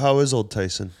 Okay. How is old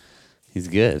Tyson? He's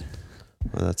good.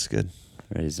 Well, that's good.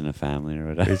 Raising a family or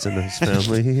whatever. Raising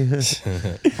his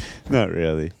family. Not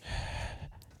really.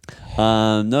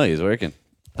 No, he's working.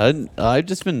 I've been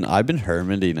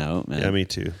hermiting out, man. Yeah, me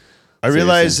too. I Seriously.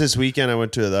 realized this weekend I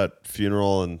went to that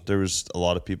funeral and there was a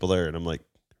lot of people there, and I'm like,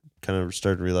 kind of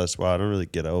started to realize, wow, I don't really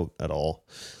get out at all.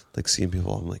 Like seeing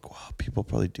people, I'm like, wow, people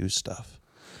probably do stuff.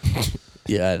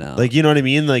 Yeah, I know. Like, you know what I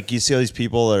mean? Like you see all these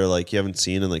people that are like you haven't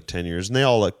seen in like 10 years, and they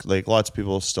all look like lots of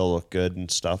people still look good and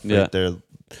stuff. Yeah. Right there,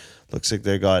 looks like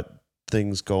they got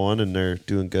things going and they're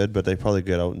doing good, but they probably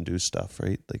get out and do stuff,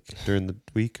 right? Like during the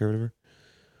week or whatever.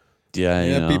 yeah,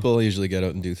 you Yeah, know. people usually get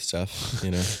out and do stuff.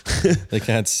 You know, they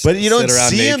can't. But you don't sit around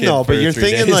see them naked though. But for you're 3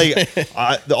 thinking days.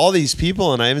 like all these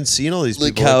people, and I haven't seen all these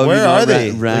Like, people. how have Like, you where not are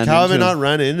they? ran Like, how have I into not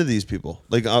run into these people?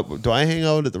 Like, do I hang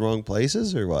out at the wrong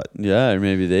places or what? Yeah, or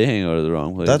maybe they hang out at the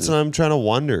wrong place. That's what I'm trying to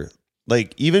wonder.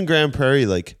 Like, even Grand Prairie,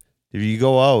 like, if you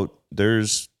go out,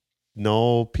 there's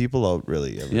no people out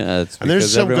really. Ever. Yeah, it's and there's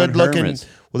because some everyone good looking. hermits.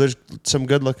 Well, there's some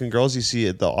good looking girls you see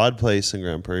at the odd place in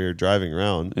Grand Prairie or driving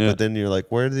around. Yeah. But then you're like,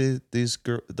 where are these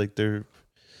girls? Like, they're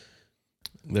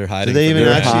They're hiding. they from even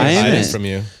you. actually hiding exist? from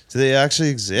you? do they actually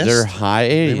exist? They're They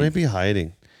hiding. might be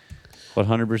hiding.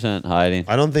 100% hiding.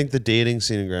 I don't think the dating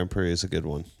scene in Grand Prairie is a good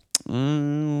one.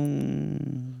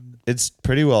 It's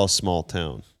pretty well a small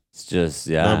town. It's just,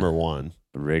 yeah. Number one.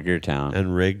 Rigger town.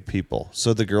 And rigged people.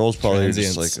 So the girls probably are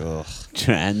just like, Transients. ugh.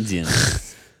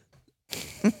 Transients.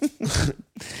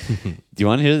 Do you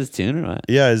want to hear this tune or what?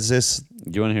 Yeah, is this.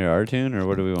 Do you want to hear our tune or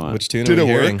what do we want? Which tune Did are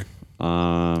we it work? hearing?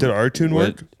 Did our tune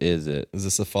what work? is it? Is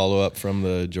this a follow up from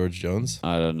the George Jones?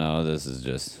 I don't know. This is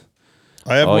just.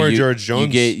 I have more you, George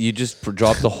Jones. You just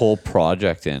dropped the whole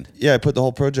project in. Yeah, I put the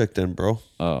whole project in, bro.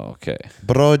 Oh, okay.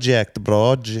 Project.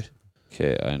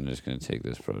 Okay, I'm just going to take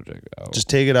this project out. Just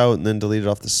take it out and then delete it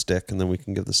off the stick, and then we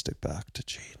can give the stick back to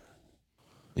Jade.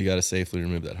 You got to safely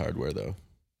remove that hardware though.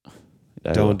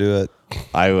 Don't do it.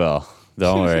 I will.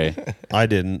 Don't worry. I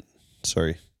didn't.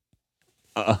 Sorry.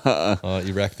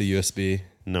 You wrecked the USB.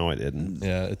 No, I didn't.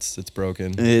 Yeah, it's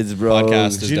broken. It's bro.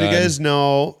 Podcast Did is you done. guys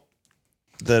know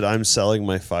that I'm selling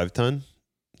my 5-ton?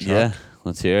 Yeah,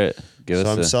 let's hear it. Give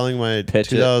So us I'm selling my pitch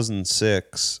it.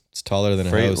 2006 It's taller than a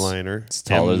house. Freightliner. It's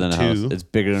taller than a house. M2. It's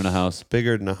bigger than a house.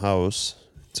 Bigger than a house.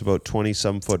 It's about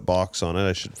 20-some foot box on it.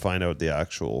 I should find out the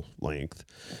actual length.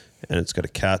 And it's got a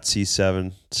Cat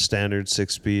C7 standard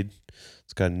 6-speed.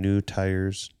 It's got new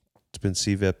tires. It's been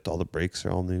C-vipped. All the brakes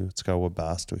are all new. It's got a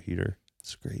Webasto heater.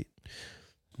 It's great.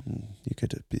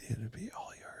 It'd be all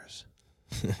yours.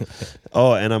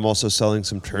 Oh, and I'm also selling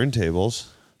some turntables.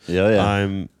 Yeah.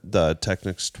 I'm the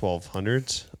Technics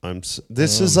 1200s.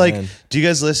 This Oh, is like, man. do you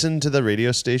guys listen to the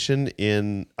radio station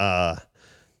in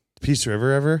Peace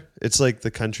River ever? It's like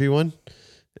the country one.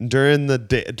 And during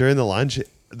the lunch,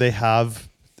 they have,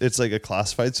 it's like a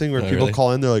classified thing where Oh, people really?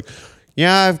 call in. They're like,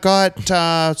 yeah, I've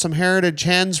got some heritage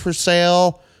hens for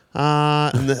sale.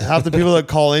 And half the people that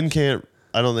call in can't,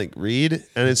 I don't think, read.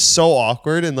 And it's so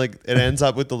awkward. And like, it ends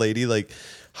up with the lady like,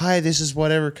 hi, this is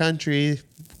whatever country.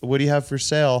 What do you have for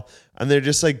sale? And they're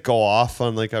just like go off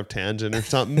on like a tangent or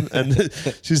something. And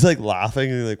she's like laughing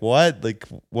and like, what? Like,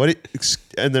 what?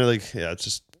 And they're like, yeah, it's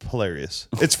just hilarious.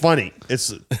 It's funny.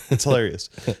 It's hilarious.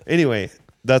 Anyway,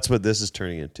 that's what this is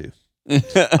turning into.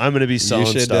 I'm going to be selling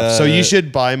should, stuff. So you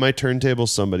should buy my turntable,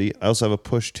 somebody. I also have a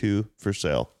Push 2 for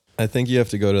sale. I think you have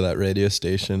to go to that radio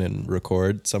station and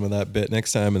record some of that bit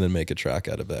next time and then make a track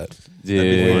out of that.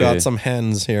 Dude. We got some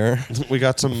hens here. We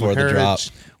got some Before the drop.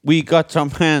 heritage. We got some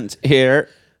hands here.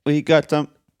 We got some.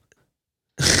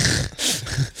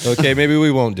 Okay, maybe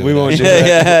we won't do it. We won't do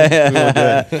Yeah, it. yeah. We won't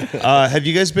do it. Have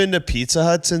you guys been to Pizza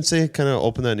Hut since they kind of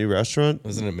opened that new restaurant?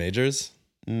 Wasn't it Majors?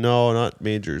 No, not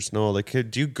Majors. No, like,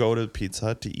 do you go to Pizza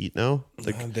Hut to eat now?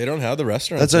 Like, They don't have the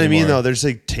restaurant. that's what I mean, though. There's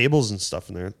like tables and stuff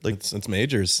in there. Like, It's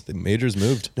Majors. The Majors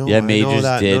moved. no, Yeah, I know Majors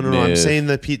that. did No, I'm move. saying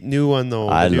the new one though.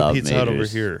 I the new love Pizza Hut over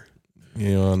Majors. here.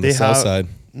 You know, on They the south have- side.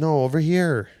 No, over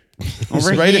here.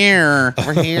 Over right here.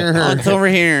 Over here. Oh, it's over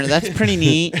here. That's pretty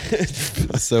neat.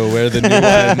 So where the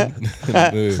new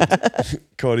one moved.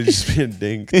 Cody just being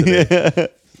dink today.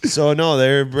 So no,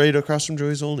 they're right across from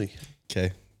Joey's Only.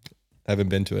 Okay. Haven't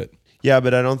been to it. Yeah,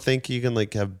 but I don't think you can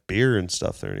like have beer and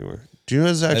stuff there anymore. Do you know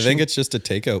it's actually? I think it's just a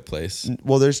takeout place.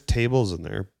 Well, there's tables in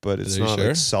there, but it's Are you not sure?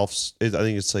 like I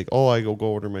think it's like, oh, I go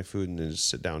order my food and then just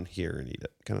sit down here and eat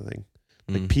it, kind of thing.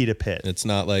 Like Pita Pit. It's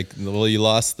not like, well, you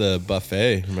lost the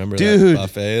buffet. Remember Dude, that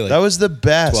buffet? Like, that was the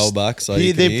best. $12 all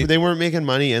you can they eat. they weren't making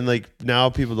money, and like now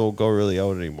people don't go really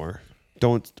out anymore.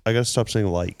 I gotta stop saying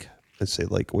like. I say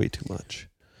like way too much.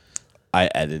 I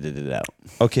edited it out.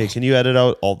 Okay, can you edit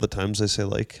out all the times I say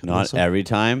like? on Not this one? every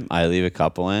time. I leave a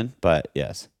couple in, but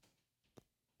yes.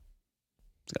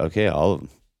 Okay, all of them.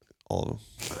 All of them.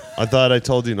 I thought I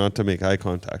told you not to make eye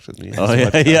contact with me. Oh, yeah,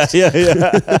 yeah.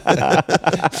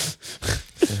 That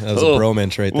was a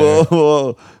bromance right Whoa,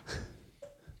 there.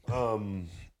 whoa.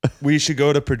 We should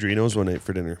go to Pedrino's one night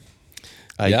for dinner.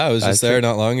 Yeah, I was just there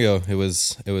not long ago. It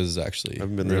was actually I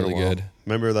haven't been there really in a while. good.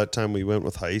 Remember that time we went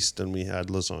with Heist and we had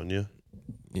lasagna?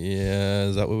 Yeah,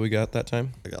 is that what we got that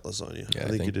time? I got lasagna. Yeah, I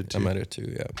think you did too. I might have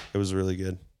too. Yeah. It was really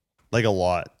good. Like a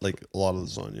lot of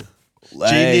lasagna.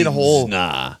 Jade ate a whole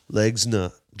Nah. legs. Nah.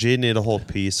 Jade ate a whole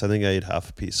piece. I think I ate half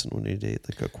a piece, and when he ate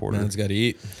like a quarter. Man's got to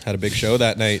eat. Had a big show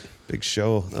that night. Big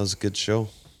show. That was a good show.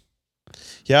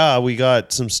 Yeah, we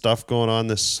got some stuff going on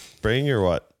this spring, or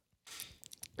what?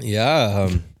 Yeah,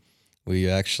 we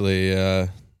actually.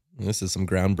 This is some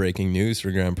groundbreaking news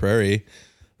for Grand Prairie.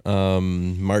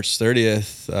 March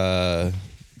 30th,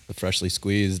 the Freshly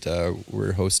Squeezed.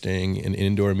 We're hosting an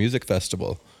indoor music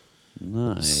festival.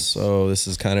 Nice. So this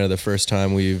is kind of the first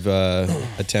time we've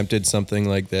attempted something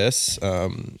like this.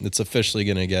 It's officially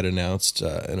going to get announced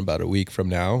in about a week from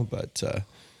now, but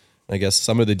I guess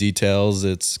some of the details,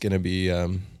 it's going to be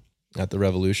at the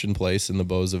Revolution Place in the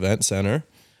Bose Event Center.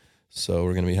 So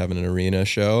we're going to be having an arena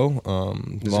show,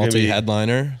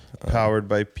 multi-headliner. Powered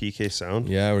by PK Sound.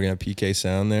 Yeah, we're going to have PK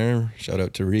Sound there. Shout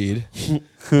out to Reed.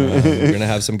 We're going to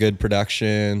have some good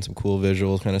production, some cool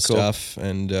visual kind of stuff.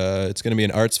 And it's going to be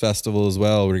an arts festival as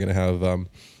well. We're going to have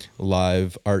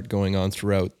live art going on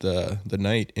throughout the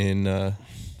night in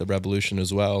the Revolution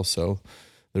as well. So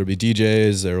there'll be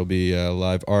DJs, there will be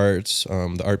live arts.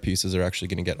 The art pieces are actually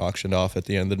going to get auctioned off at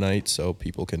the end of the night so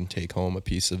people can take home a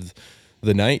piece of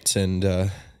the night. And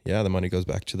the money goes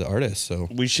back to the artist. So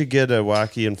We should get a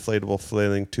wacky inflatable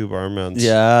flailing tube armbands.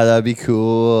 Yeah, that'd be A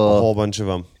cool. whole bunch of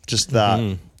them. Just that.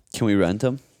 Can we rent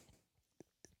them?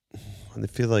 I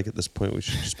feel like at this point we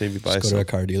should just maybe buy go to some. a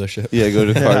car dealership. Yeah, go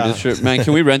to car district. Man,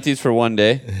 can we rent these for one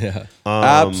day? Yeah.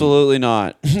 Absolutely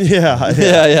not. Yeah.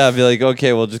 Yeah. I'd be like,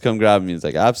 okay, we'll just come grab them. He's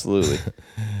like, absolutely.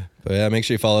 But yeah, make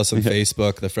sure you follow us on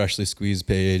Facebook, the Freshly Squeezed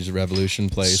page, Revolution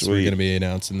Place. We're Sweet. going to be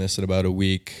announcing this in about a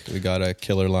week. We got a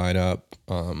killer lineup.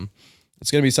 It's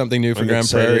going to be something new for I'm Grand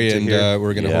excited Prairie, to and hear.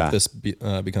 we're going to Yeah. hope this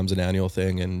becomes an annual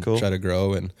thing and Cool. try to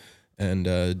grow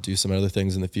and do some other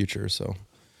things in the future. So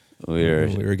We're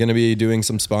we're going to be doing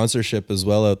some sponsorship as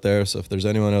well out there. So if there's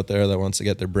anyone out there that wants to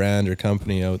get their brand or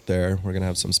company out there, we're going to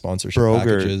have some sponsorship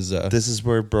packages. Brogert. This is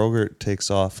where Brogert takes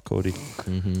off, Cody.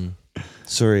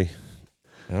 Sorry.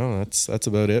 No, that's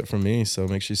about it from me. So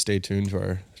make sure you stay tuned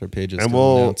to our pages. And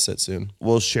we'll we'll- announce it soon.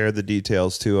 We'll share the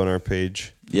details too on our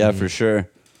page. yeah, for sure.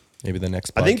 Maybe the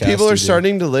next. I think podcast people are we do.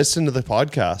 starting to listen to the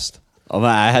podcast. Oh man,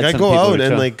 I had I some go people out who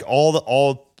and come- like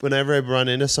all whenever I run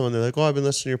into someone, they're like, "Oh, I've been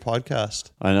listening to your podcast."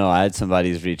 I know I had some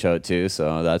buddies reach out too,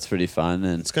 so that's pretty fun.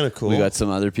 And It's kinda cool. We got some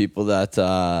other people that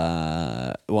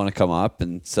want to come up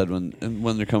and said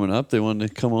when they're coming up, they want to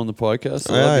come on the podcast.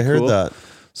 So Yeah, that'd I be heard cool. that.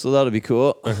 So that'll be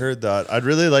cool. I heard that. I'd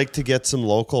really like to get some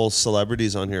local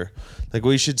celebrities on here. Like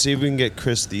we should see if we can get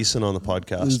Chris Thiessen on the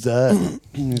podcast. that?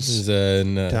 This is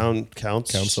an, Town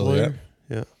council. Council, yeah.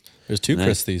 Yeah. There's two Nice.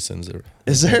 Chris Thiessens.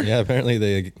 Is there? Yeah, apparently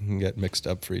they can get mixed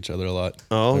up for each other a lot.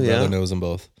 Oh, My yeah? brother knows them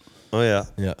both. Oh yeah.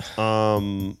 Yeah.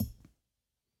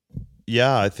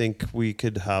 Yeah, I think we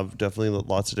could have definitely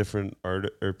lots of different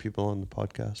art or people on the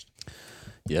podcast.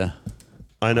 Yeah.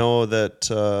 I know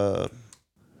that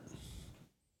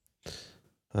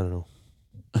I don't know.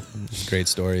 Great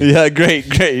story. Yeah, great.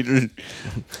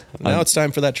 Now it's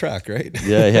time for that track, right?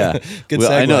 Yeah. Good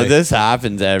Well, I know segue. this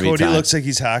happens every Cody time. looks like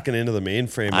he's hacking into the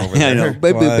mainframe over I there. know.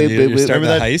 Come on, you're starting Remember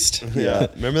a that- heist? Yeah.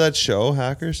 Remember that show,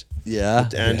 Hackers? Yeah.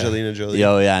 Angelina Jolie.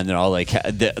 Yo, yeah, and they're all like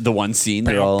the one scene.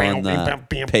 They're all on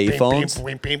payphones.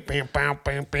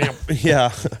 Yeah.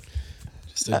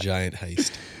 Just a giant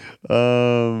heist.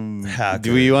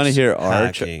 Do we want to hear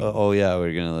ours? Hacking. Oh yeah,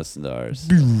 we're gonna listen to ours.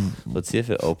 Let's see if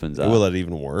it opens up. Will it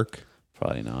even work?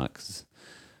 Probably not. 'Cause,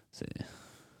 see.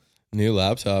 New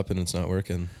laptop and it's not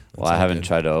working. Well, I haven't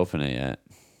tried to open it yet.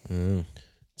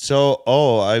 So,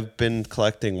 I've been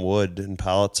collecting wood and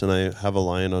pallets, and I have a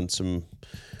line on some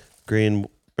grain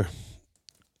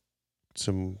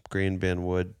bin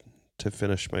wood to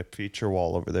finish my feature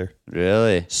wall over there.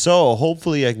 Really So,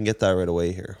 hopefully, I can get that right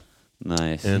away here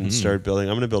nice. and start building.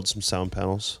 I'm going to build some sound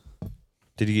panels.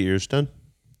 Did you get yours done?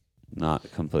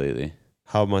 Not completely.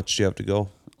 How much do you have to go?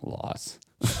 Lots.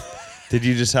 Did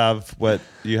you just have what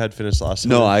you had finished last time?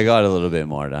 No, I got a little bit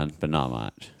more done, but not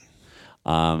much.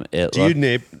 Do you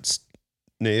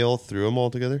nail through them all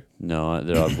together? No,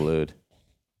 they're all glued.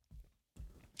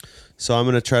 So I'm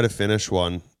going to try to finish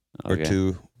one or Okay.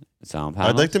 2. Sound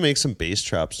panels? I'd like to make some bass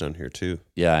traps down here too.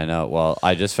 Yeah, I know. Well,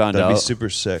 I just found That'd out. be super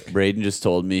sick. Braden just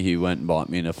told me he went and bought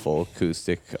me a full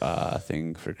acoustic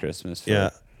thing for Christmas.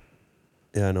 Yeah.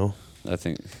 Yeah, I know. I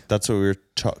think. That's what we were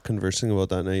conversing about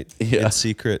that night. Yeah. In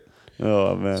secret.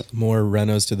 Oh man. More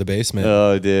Renos to the basement.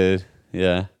 Oh, dude.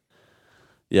 Yeah.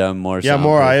 Yeah, more. Yeah,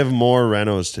 more. soundproof. I have more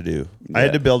renos to do. I had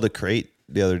Yeah. to build a crate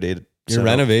the other day. To Your set up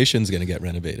renovation's gonna get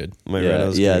renovated. My Yeah,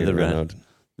 renos. yeah, gonna the get Ren- renoed.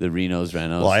 The Reno's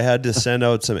Renos. Well, I had to send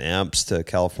out some amps to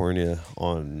California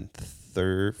on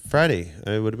Friday.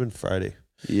 It would have been Friday.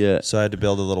 yeah. So I had to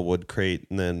build a little wood crate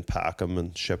and then pack them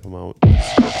and ship them out.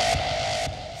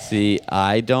 See,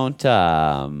 I don't.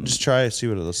 Just try see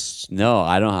what it is. No,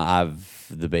 I don't have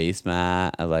the bass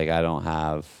mat. Like, I don't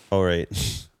have. All right.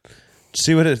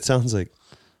 See what it sounds like.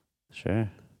 Sure.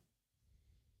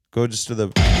 Go just to the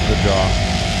draw.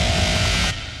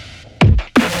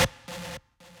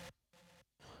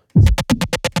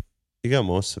 You got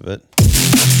most of it.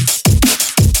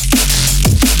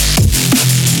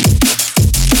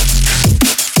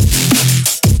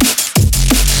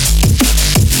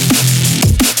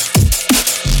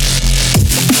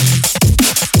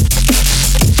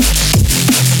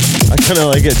 I kind of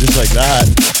like it just like that.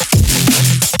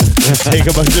 Take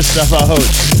a bunch of stuff out.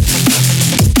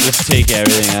 Just take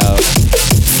everything out.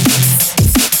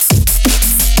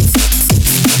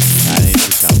 That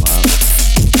needs to come up.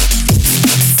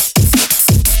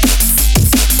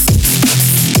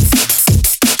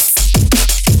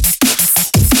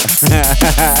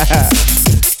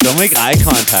 Don't make eye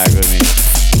contact with me.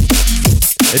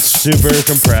 It's super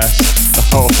compressed.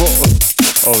 Oh,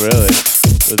 really?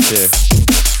 Let's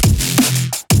see.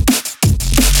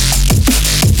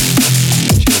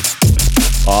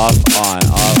 Off, on,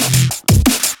 off.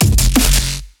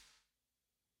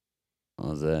 What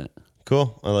was it?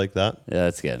 Cool. I like that. Yeah,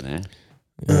 it's getting there.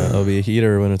 Yeah, that'll be a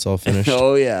heater when it's all finished.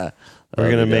 Oh, yeah. We're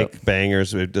That'll gonna be dope. make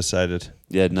bangers. We've decided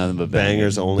Yeah, nothing but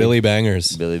bangers only. Billy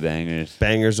Bangers. Billy Bangers.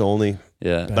 Bangers only.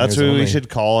 Yeah. Bang- That's Bangers what we only. should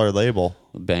call our label.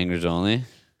 Bangers only.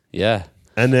 Yeah.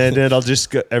 And then it'll just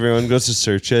go, everyone goes to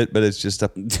search it, but it's just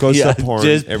goes Yeah, to porn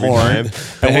just every porn. time.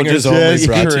 Bangers just only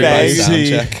brought to you by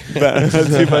crazy. Soundcheck.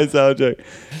 That's my soundcheck.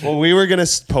 Well, we were gonna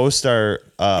post our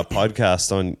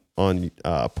podcast on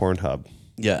Pornhub.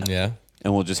 Yeah. Yeah.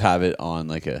 And we'll just have it on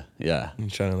like a, yeah. I'm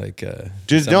trying to like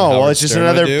Just something no, well, Howard it's just Stern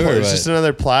another would do, or it's what? just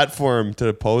another platform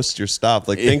to post your stuff.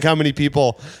 Like, think how many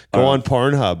people go on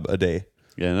Pornhub a day.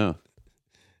 Yeah, no.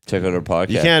 Check out our podcast.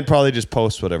 You can't probably just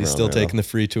post whatever. You on still there, taking the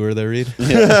free tour there, Reed?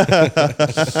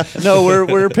 No,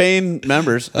 we're paying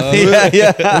members. though.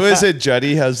 Who is it?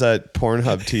 Juddy has that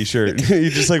Pornhub T-shirt. He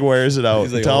just like wears it out.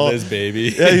 He's like, Tell- oh, this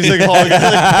baby. yeah, he's like, holding it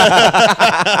like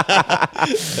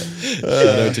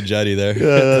Shout out to Juddy there.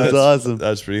 That's awesome.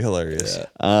 that's pretty hilarious.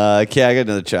 Okay, I got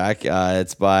another track.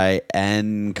 It's by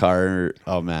N. Car.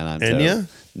 Oh man, I'm Enya? terrible.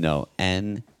 No,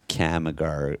 N.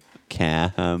 Camagar.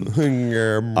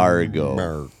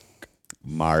 Argo.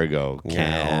 Margo.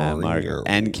 Camargo.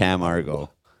 N. Camargo.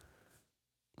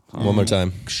 One more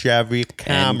time. Chevy N.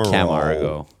 Camaro.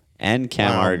 Camargo. N.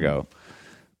 Camargo.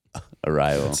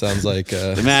 Arrival. Sounds like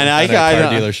Man, I at a got-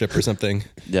 car dealership or something.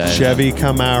 Yeah, I know. Chevy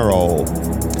Camaro.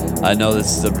 I know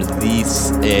this is a release,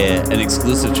 an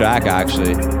exclusive track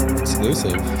actually.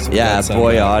 Exclusive. So Yeah, that's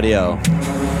Boy on, Audio.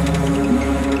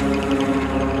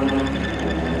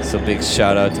 So big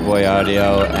shout out to Boy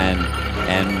Audio and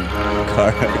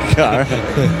Car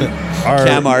Our,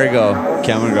 Camargo.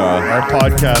 our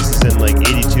podcast is in like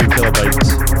 82 kilobytes.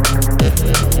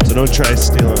 So don't try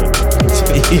stealing it.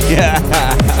 Yeah.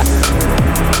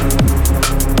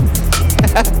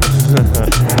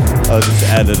 I'll just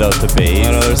edit out the I bass.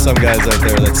 know there's some guys out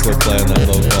there that still play on that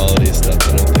low quality stuff. I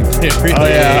don't think they really Oh,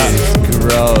 yeah.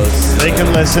 Gross. They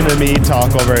can listen to me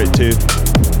talk over it too.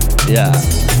 Yeah.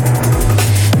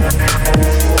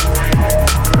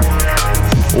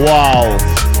 Wow.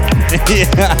 Yeah.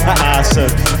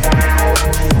 Massive.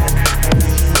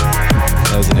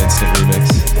 That was an instant remix.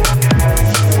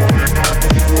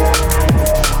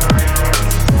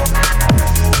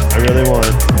 I really want.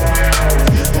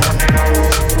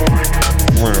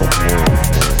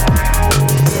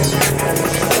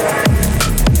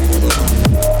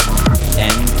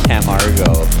 N.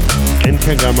 Camargo. In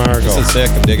Camargo. This is sick.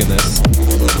 I'm digging this.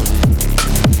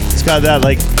 It's got that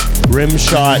like rim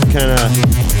shot kind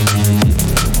of.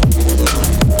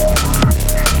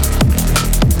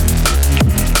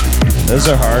 Those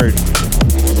are hard.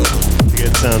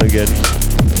 It sounded good.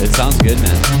 It sounds good,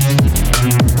 man.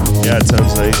 Yeah, it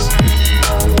sounds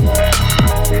nice.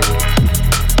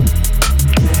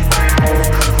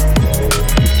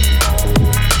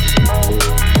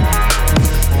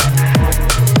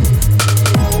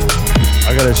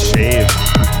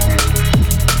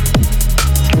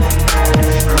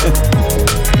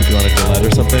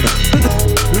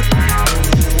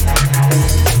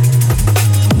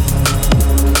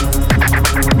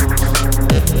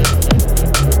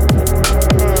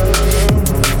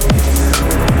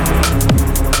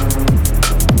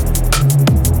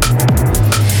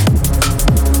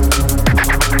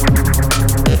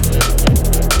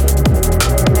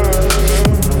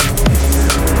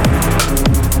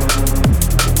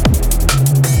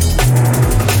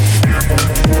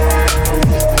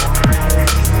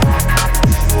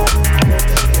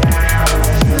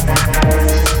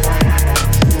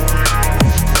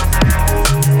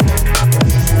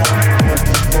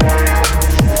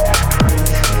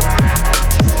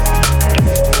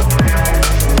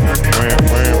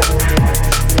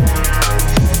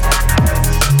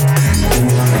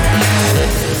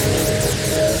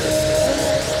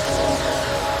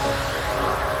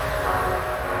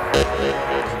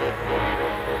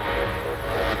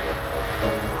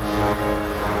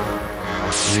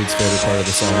 favorite part of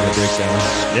the song, the breakdown.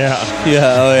 Yeah.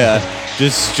 Yeah, oh yeah.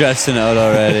 Just stressing out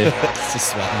already.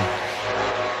 Just sweating.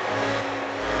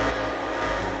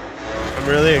 I'm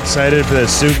really excited for the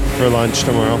soup for lunch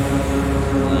tomorrow.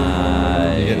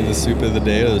 You getting the soup of the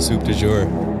day or the soup du jour?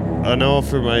 I know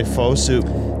for my faux soup.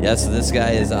 Yeah, so this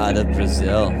guy is out of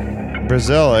Brazil.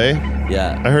 Brazil, eh?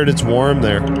 Yeah. I heard it's warm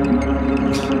there.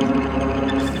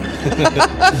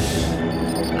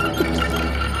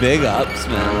 Big ups,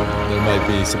 man. There might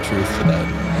be some truth to that.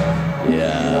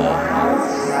 Yeah.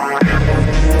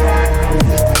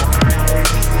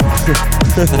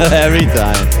 Every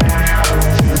time.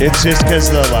 It's just because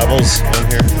of the levels on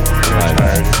here. I'm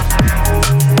tired.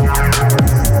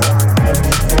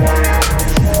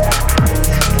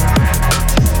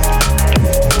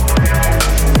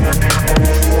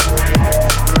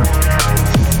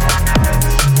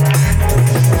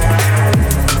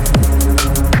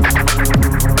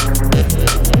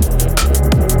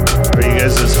 Are you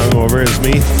guys as hungover as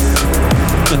me?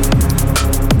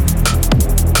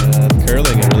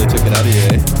 Curling, it really took it out of you,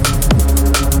 eh?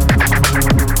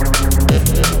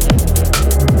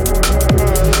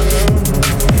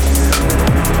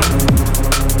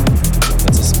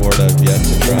 That's a sport I've yet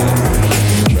to try.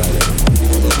 Tried it.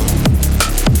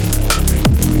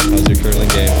 How's your curling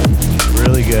game?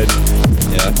 Really good.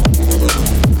 Yeah?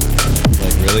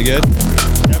 Like really good?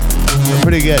 We're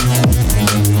pretty good.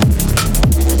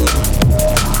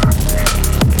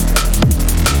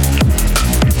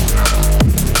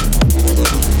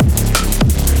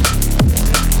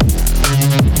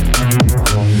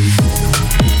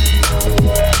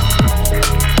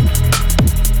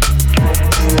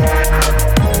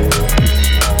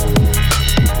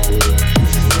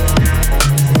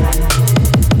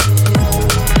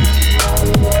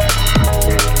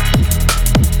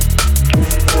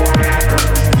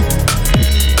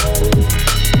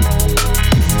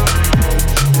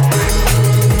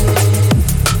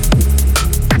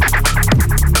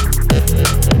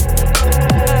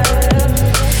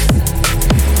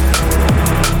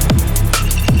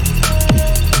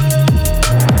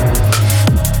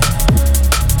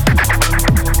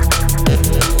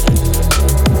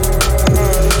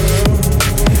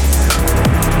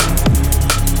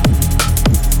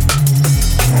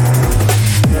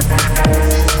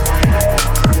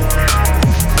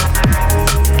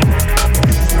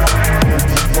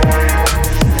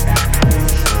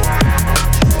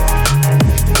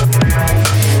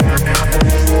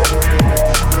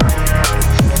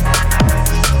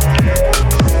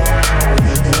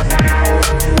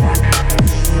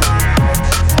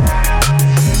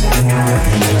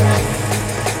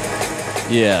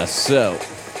 Yeah, so.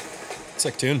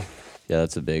 Sick tune. Yeah,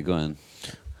 that's a big one.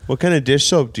 What kind of dish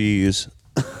soap do you use?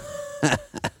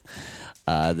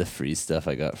 The free stuff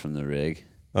I got from the rig.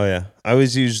 Oh yeah, I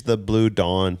always use the Blue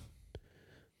Dawn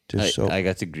dish soap. I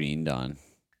got the green Dawn.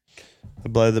 I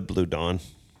buy the Blue Dawn.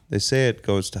 They say it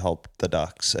goes to help the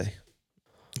ducks. Eh?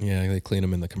 Yeah, they clean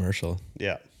them in the commercial.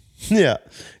 Yeah, yeah.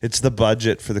 It's the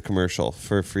budget for the commercial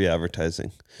for free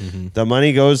advertising. The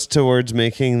money goes towards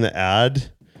making the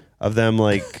ad of them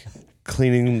like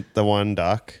cleaning the one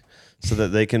duck, so that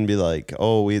they can be like,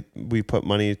 oh, we put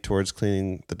money towards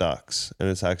cleaning the ducks, and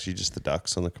it's actually just the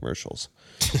ducks on the commercials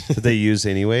that they use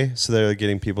anyway. So they're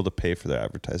getting people to pay for their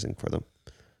advertising for them.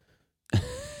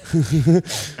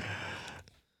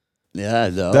 Yeah,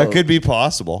 no. That could be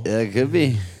possible. Yeah, it could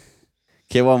be.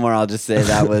 Okay, one more. I'll just say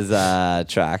that was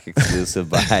track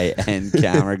exclusive by End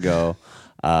Camera Go,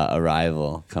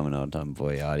 Arrival, coming out on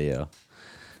Boy Audio.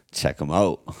 Check them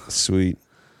out. Sweet.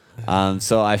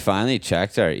 So I finally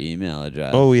checked our email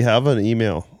address. Oh, we have an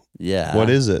email. Yeah. What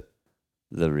is it?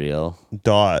 The real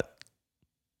Dot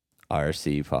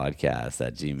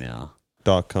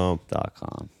rcpodcast@gmail.com.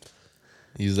 .com.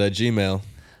 Use that Gmail.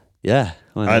 Yeah.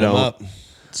 I don't. Up.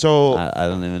 So I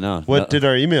don't even know. what did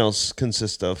our emails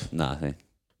consist of? Nothing.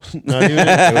 Not even. It was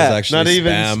actually Not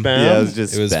even spam. spam. Yeah, it was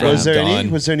just It was spam. from Was there any?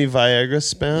 Dawn. Was there any Viagra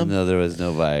spam? No, there was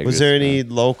no Viagra. Was there spam. any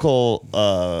local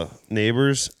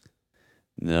neighbors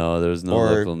No, there was no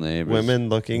or local neighbors. women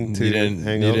looking to You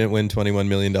hang you out? didn't win $21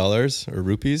 million or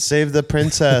rupees? Save the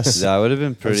princess That would have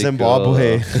been of pretty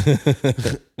Zimbabwe. cool.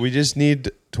 We just need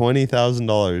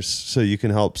 $20,000 so you can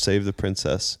help save the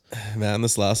princess. Man,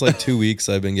 this last like 2 weeks,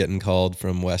 I've been getting called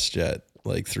from WestJet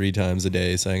like 3 times a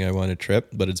day saying I want a trip,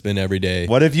 but it's been every day.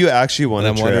 What if you actually want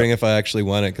And to I'm wondering if I actually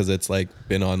want it because it's like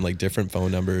been on like different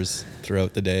phone numbers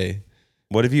throughout the day.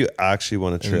 What if you actually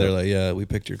won a trip? And they're like, yeah, we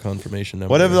picked your confirmation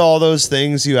number. What if all those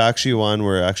things you actually won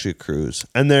were actually a cruise?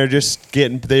 And they're just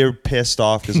they're pissed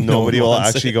off because nobody will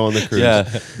wants actually it. go on the cruise. Yeah,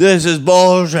 this is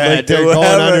bullshit. Like they're or going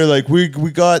whatever. under like, we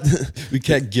got, we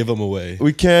can't give them away.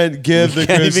 we can't give the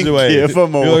can't cruises even away. give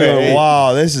 'em You're going, away.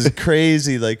 wow, this is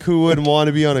crazy. Like who wouldn't want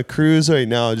to be on a cruise right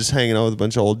now just hanging out with a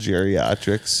bunch of old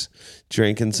geriatrics,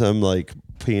 drinking some like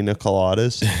pina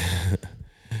coladas?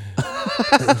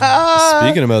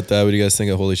 Speaking about that, what do you guys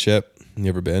think of Holy Ship? You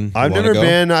ever been? I've never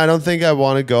been. I don't think I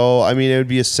want to go. I mean, it would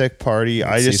be a sick party.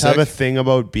 I just have a Seasick? thing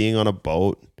about being on a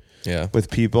boat Yeah. with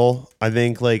people. I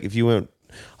think like if you went,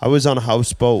 I was on a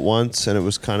houseboat once and it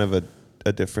was kind of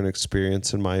a different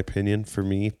experience in my opinion for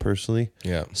me personally.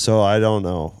 Yeah. So I don't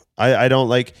know. I don't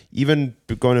like even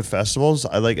going to festivals.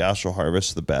 I like Astral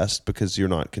Harvest the best because you're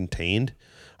not contained.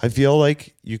 I feel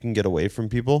like you can get away from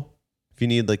people if you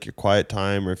need like your quiet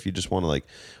time or if you just want to like,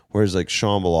 whereas like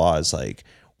Shambhala is like,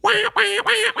 wah, wah,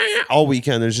 wah, wah. All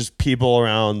weekend there's just people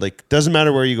around. Like doesn't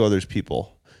matter where you go, there's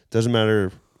people. Doesn't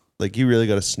matter. Like you really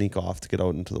got to sneak off to get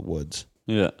out into the woods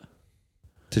Yeah.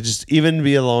 to just even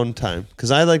be alone time. Because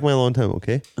I like my alone time.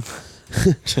 Okay.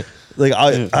 Like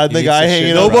I had the need guy some hanging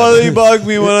shit out. Nobody bug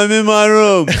me when I'm in my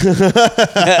room.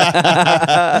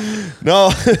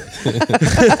 No,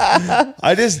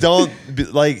 I just don't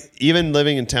like. Even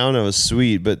living in town, I was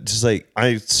sweet, but just like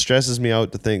it stresses me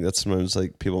out to think that sometimes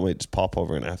like people might just pop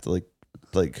over and I have to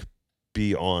like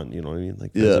be on. You know what I mean?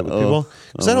 Like visit Yeah, with oh, people.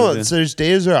 Because I I'm don't. with So there's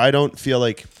days where I don't feel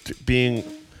like being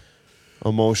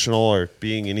emotional or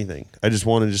being anything. I just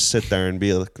want to just sit there and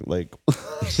be like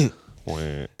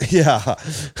yeah,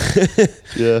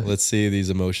 Yeah. Let's see these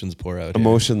emotions pour out. here.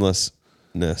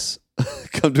 emotionlessness.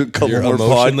 Come to a couple You're more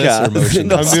emotionless or podcasts.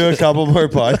 emotionless? I'm doing a couple more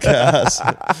podcasts.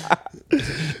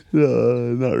 No,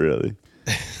 not really.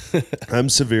 I'm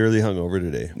severely hungover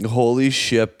today. Holy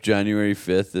ship, January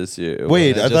 5th this year.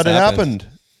 Wait, that I thought just it happened.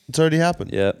 happened. It's already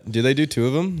happened. Yeah. Do they do two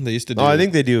of them? They used to do. Oh, I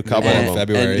think they do a couple Yeah. of them.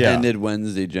 February. And Yeah. ended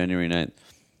Wednesday, January 9th.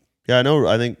 Yeah, I know.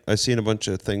 I think I've seen a bunch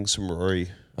of things from Rory.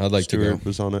 I'd like to Stewart go.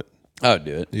 was on it. I would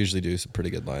do it. They usually do some pretty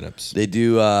good lineups. They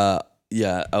do,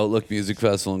 Outlook Music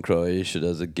Festival in Croatia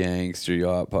does a gangster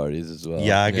yacht parties as well.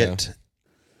 Yacht.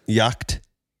 Yacht.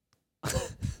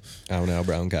 Oh, now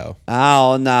brown cow.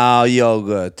 Ow, now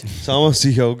yogurt. It's almost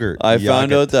a yogurt. I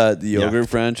found out Yacht. that the Yeah. yogurt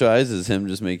franchise is him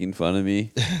just making fun of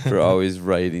me for always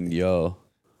writing yo.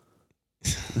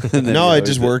 And then No, he it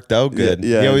just always- worked out good.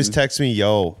 Yeah, He always and- texts me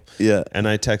yo, Yeah. and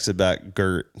I texted back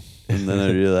Gert. And then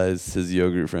I realized his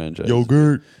yogurt franchise.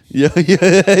 Yogurt. Yeah,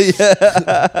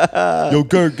 yeah. Yo,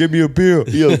 Gert, give me a beer.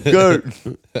 Yogurt.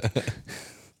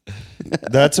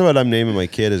 That's what I'm naming my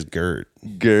kid is Gert.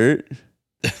 Gert.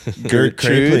 Gert Gertrude?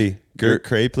 Crapely. Gert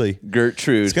Crapely.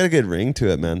 Gertrude. It's got a good ring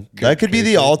to it, man. That could be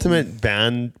the ultimate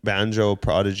banjo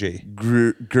prodigy.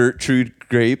 Gertrude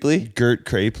Grapely. Gert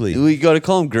Crapely. We got to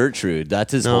call him Gertrude.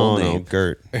 That's his whole No, name.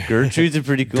 Gert. Gertrude's a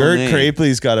pretty cool Gert name.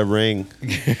 Crapely's got a ring.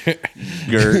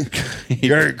 Gert.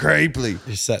 Gert Crapely.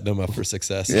 You're setting them up for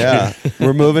success. Yeah.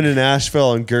 We're moving to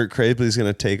Nashville and Gert Crapely's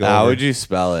going to take over. How would you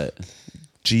spell it?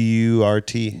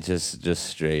 G-U-R-T. Just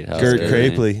straight. How's Gert their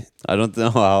name? Crapely. I don't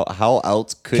know how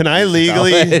else could. Can I you spell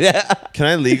legally it? can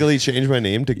I legally change my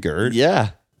name to Gert?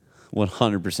 Yeah,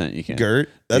 100% you can. Gert?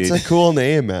 That's Dude. a cool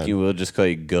name, man. You will just call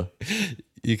you G.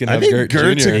 You can I have think Gert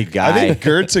Gert's Jr. a, Guy. I think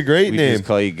Gert's a great We name. just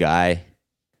call you Guy.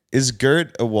 Is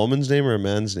Gert a woman's name or a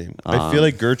man's name? I feel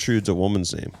like Gertrude's a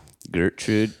woman's name.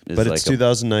 Gertrude is But like it's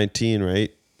 2019,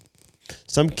 right?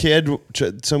 Some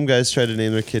guys tried to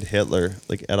name their kid Hitler,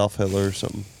 like Adolf Hitler or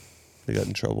something. They got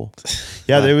in trouble.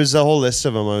 Yeah, there was a whole list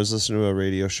of them. I was listening to a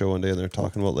radio show one day, and they're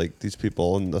talking about like these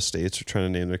people in the States are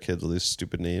trying to name their kids all these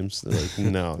stupid names. They're like,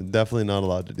 no, definitely not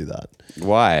allowed to do that.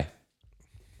 Why?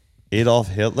 Adolf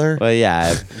Hitler. Well,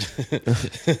 yeah.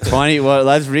 20. Well,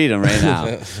 let's read them right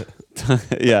now.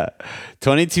 Yeah.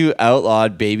 22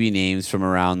 outlawed baby names from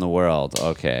around the world.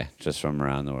 Okay. Just from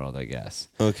around the world, I guess.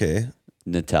 Okay,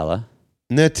 Nutella.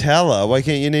 Nutella. Why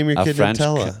can't you name your kid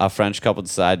Nutella? A French couple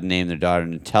decided to name their daughter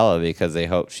Nutella because they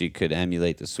hoped she could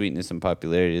emulate the sweetness and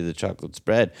popularity of the chocolate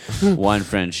spread. One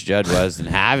French judge wasn't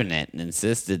having it and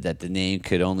insisted that the name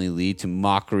could only lead to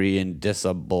mockery and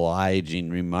disobliging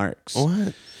remarks.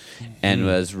 What? And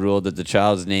was ruled that the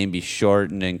child's name be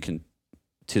shortened and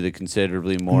to the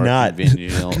considerably more Nut.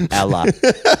 conventional Ella.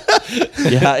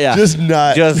 Yeah. Just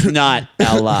not. Just not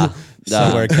Ella.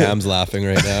 Somewhere Cam's laughing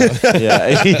right now.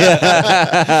 Yeah.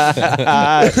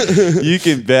 You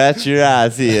can bet your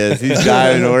ass he is. He's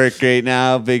driving to work right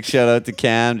now. Big shout out to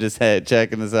Cam, just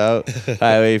checking us out.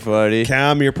 Highway 40.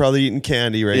 Cam, you're probably eating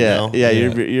candy right now. Yeah,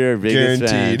 you're a biggest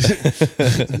Guaranteed.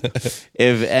 fan.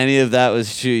 If any of that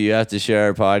was true, you have to share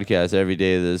our podcast every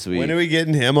day of this week. When are we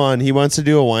getting him on? He wants to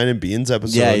do a wine and beans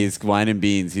episode. Yeah, he's wine and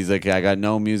beans. He's like, I got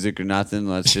no music or nothing.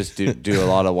 Let's just do a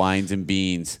lot of wines and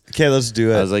beans. Okay, let's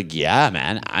do it. I was like, yeah,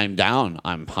 man, I'm down.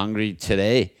 I'm hungry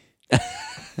today.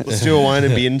 Let's do a wine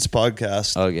and beans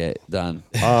podcast. Okay, done.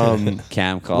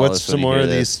 Cam, call What's us some when you more hear of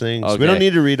this. these things? Okay. We don't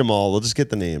need to read them all. We'll just get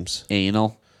the names.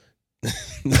 Anal.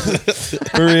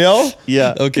 For real?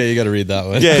 Yeah. Okay, you got to read that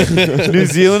one. Okay. New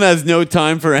Zealand has no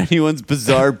time for anyone's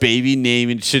bizarre baby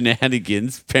naming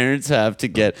shenanigans. Parents have to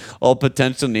get all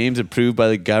potential names approved by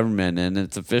the government, and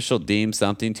it's official deemed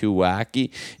something too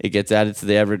wacky. It gets added to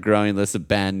the ever-growing list of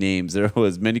banned names. There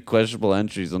was many questionable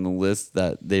entries on the list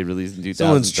that they released in 2013.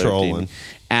 Someone's trolling.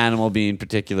 Animal being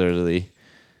particularly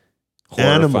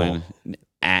Animal. horrifying. Is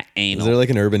Anal. there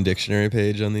like an Urban Dictionary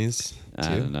page on these? I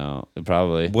too? don't know.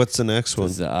 Probably. What's the next one?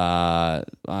 You're not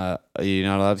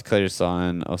allowed to call your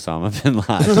son Osama bin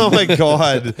Laden. Oh my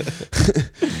god.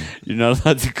 You're not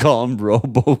allowed to call him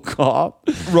RoboCop.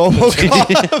 RoboCop.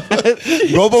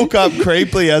 RoboCop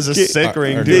Crapely has a sick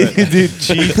ring to it.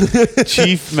 Dude,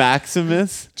 Chief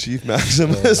Maximus. Chief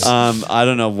Maximus. I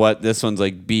don't know what this one's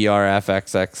like.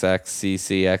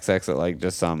 BRFXXXCCXX, like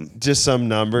Just some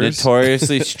numbers.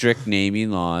 notoriously strict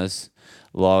naming laws.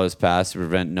 Law was passed to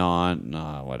prevent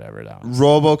whatever that was.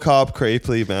 RoboCop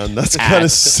Crapely, man. That's kind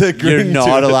of sick You're ring not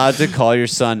to it. allowed to call your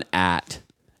son at.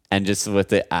 And just with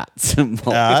the at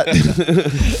symbol. At.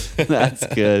 That's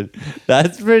good.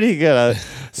 That's pretty good.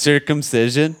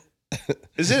 Circumcision.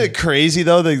 Isn't it crazy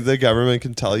though? The government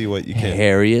can tell you what you can't.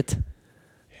 Harriet.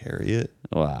 Harriet.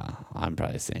 Wow, I'm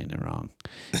probably saying it wrong.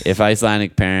 If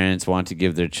Icelandic parents want to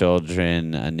give their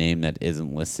children a name that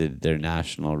isn't listed their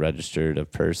national register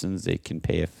of persons, they can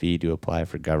pay a fee to apply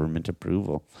for government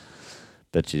approval.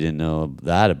 Bet you didn't know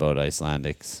that about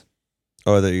Icelandics.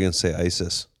 Oh, I thought you were gonna say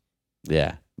ISIS.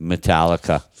 Yeah,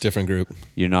 Metallica. Different group.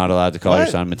 You're not allowed to call your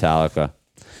What? son Metallica.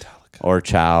 Or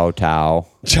Chow Tao.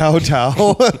 Chow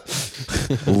Tao.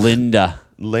 Linda.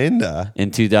 Linda. In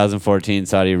 2014,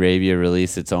 Saudi Arabia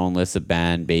released its own list of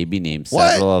banned baby names.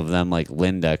 What? Several of them, like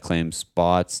Linda, claim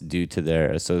spots due to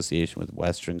their association with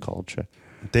Western culture.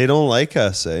 They don't like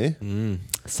us, eh?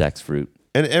 Sex fruit.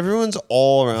 And everyone's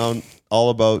all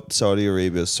about Saudi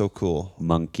Arabia. It's so cool.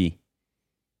 Monkey.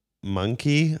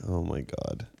 Monkey. Oh my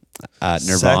god.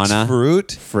 Nirvana. Sex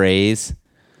fruit. Phrase.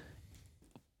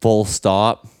 Full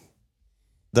stop.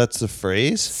 That's the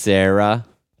phrase. Sarah.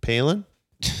 Palin.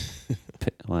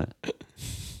 What?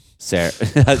 Sarah.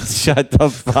 Shut the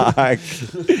fuck.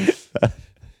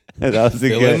 That was a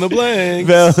Fill good. in the blanks.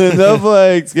 Fill in the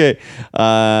blanks. Okay.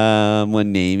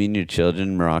 When naming your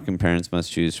children, Moroccan parents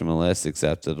must choose from a list of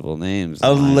acceptable names.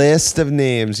 A list of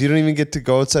names. You don't even get to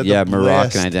go outside Yeah, the Moroccan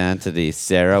list. identity.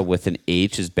 Sarah with an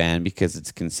H is banned because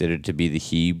it's considered to be the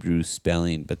Hebrew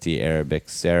spelling, but the Arabic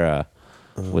Sarah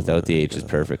without the H is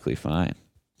perfectly fine.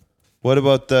 What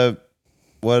about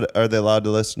what are they allowed to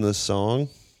listen to the song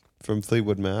from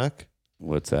Fleetwood Mac?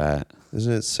 What's that?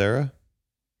 Isn't it Sarah?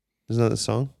 Isn't that the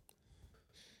song?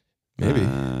 Maybe.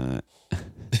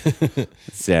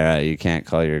 Sarah, you can't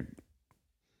call your...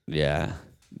 Yeah.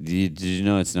 Did you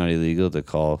know it's not illegal to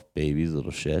call babies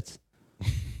little shits?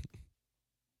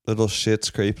 Little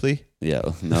shits Crapely? Yeah,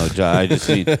 no, I just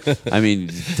mean,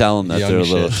 tell them that Young they're a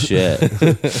little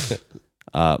shit.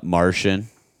 Martian,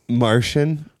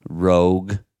 Martian?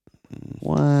 Rogue.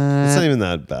 What? It's not even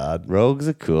that bad. Rogue's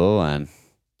a cool one.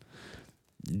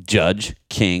 Judge,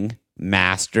 King,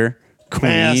 Master,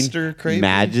 Queen, Master Crapely?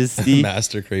 Majesty,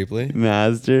 Master Crapely.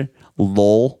 Master,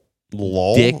 Lol,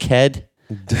 Lol. Dickhead.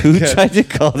 Who tried to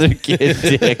call their kid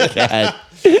Dickhead?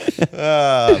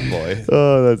 Ah, boy.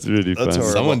 Oh, that's really That's fun.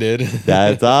 horrible. Someone did.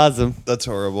 That's awesome. That's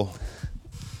horrible.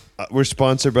 We're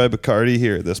sponsored by Bacardi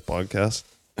here at this podcast.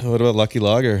 What about Lucky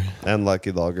Lager? And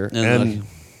Lucky Lager. And And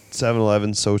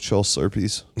 7-Eleven Social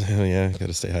Slurpees. Oh yeah, got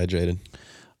to stay hydrated.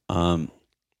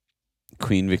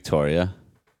 Queen Victoria.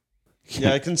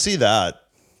 Yeah, I can see that.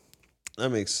 That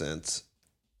makes sense.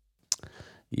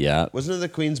 Yeah. Wasn't it the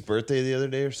Queen's birthday the other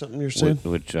day or something you're saying?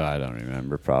 Which I don't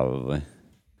remember, probably.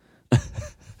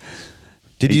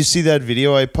 Did you see that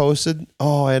video I posted?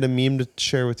 Oh, I had a meme to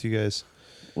share with you guys.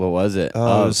 What was it?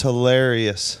 Oh, it was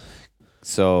hilarious.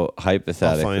 So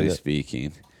hypothetically it.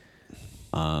 speaking,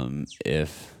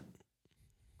 if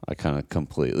I kind of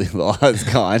completely lost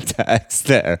context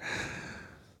there.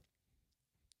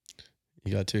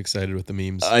 You got too excited with the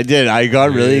memes. I did. I got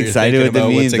really You're excited with thinking the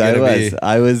about what's memes. it I gonna was. be.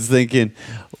 I was thinking,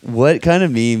 what kind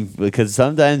of meme? Because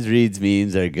sometimes Reed's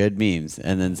memes are good memes,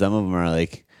 and then some of them are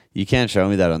like, you can't show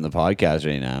me that on the podcast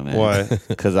right now, man. Why?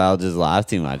 Because I'll just laugh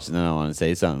too much, and then I want to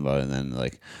say something about it, and then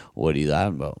like, what are you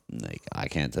laughing about? And like, I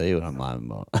can't tell you what I'm laughing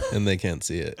about, And they can't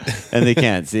see it. and they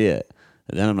can't see it.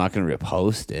 And then I'm not going to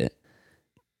repost it.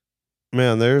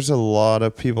 Man, there's a lot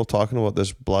of people talking about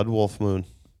this blood wolf moon.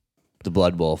 The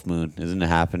blood wolf moon isn't it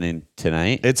happening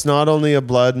tonight? It's not only a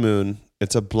blood moon,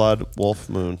 it's a blood wolf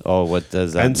moon. Oh, what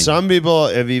does that And mean? some people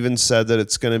have even said that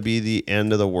it's going to be the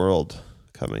end of the world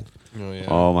coming. Oh yeah.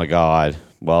 Oh my god!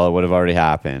 Well, it would have already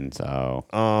happened. So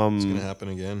It's gonna happen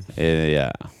again.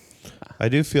 yeah. I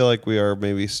do feel like we are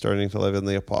maybe starting to live in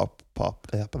the apocalypse.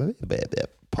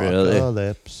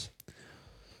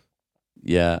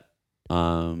 Yeah.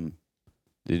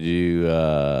 Did you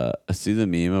see the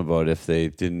meme about if they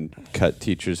didn't cut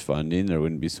teachers' funding, there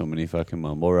wouldn't be so many fucking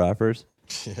mumble rappers?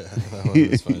 Yeah, that one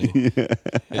was funny.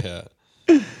 Yeah.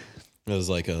 It was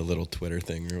like a little Twitter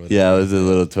thing or whatever. Yeah, it was a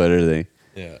little Twitter thing.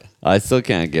 Yeah. I still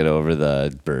can't get over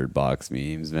the Bird Box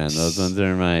memes, man. Those ones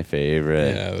are my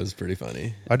favorite. Yeah, it was pretty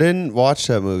funny. I didn't watch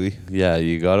that movie. Yeah,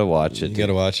 you gotta watch it. You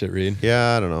gotta watch it, Reed.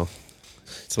 Yeah, I don't know.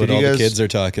 It's what Did you all guys- the kids are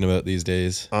talking about these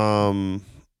days.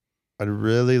 I'd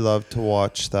really love to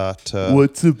watch that.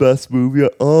 What's the best movie?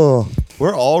 Oh,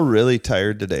 We're all really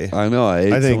tired today. I know. I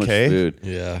ate I so think, much hey? food.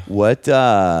 Yeah. What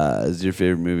is your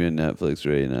favorite movie on Netflix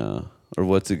right now? Or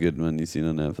what's a good one you've seen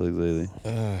on Netflix lately?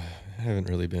 I haven't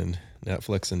really been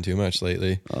Netflixing too much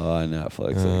lately. Oh,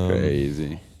 Netflix is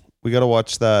crazy. We got to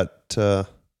watch that I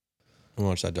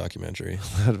watched that documentary.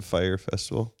 that fire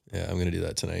festival. Yeah, I'm gonna do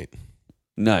that tonight.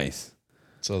 Nice.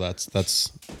 So that's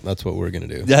what we're gonna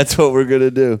do. That's what we're gonna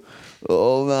do.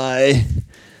 Oh my.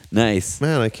 Nice.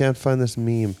 Man, I can't find this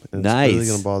meme. And Nice. It's really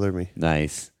gonna bother me.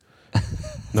 Nice.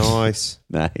 Nice.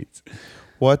 Nice.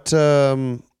 What?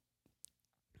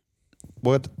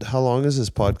 How long is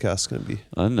this podcast gonna be?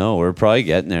 I don't know. We're probably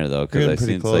getting there though, because Getting I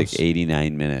pretty think it's like close.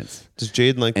 89 minutes. Does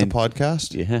Jaden like And- the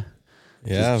podcast? Yeah.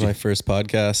 Yeah, my first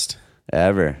podcast.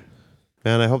 Ever.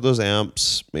 Man, I hope those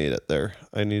amps made it there.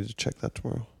 I need to check that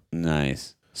tomorrow.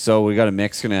 Nice. So we got a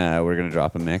mix. We're gonna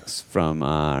drop a mix from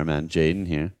our man Jaden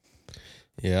here.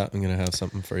 Yeah, I'm gonna have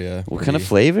something for you. What kind of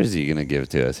flavors are you gonna give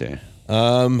to us here?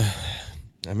 I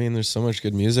mean, there's so much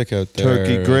good music out there.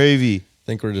 Turkey gravy. I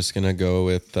think we're just gonna go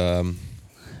with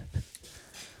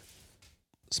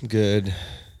some good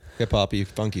hip hoppy,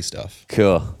 funky stuff.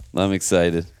 Cool. I'm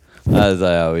excited, as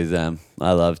I always am.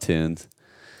 I love tunes.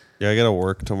 Yeah, I gotta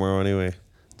work tomorrow anyway.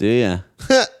 Do ya?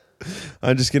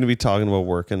 I'm just gonna be talking about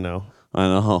working now. I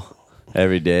know.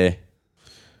 Every day.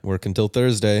 Work until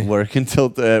Thursday. Work until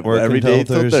Work every until day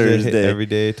till Thursday. Every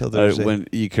day till Thursday. When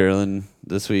you curling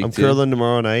this week? I'm too? curling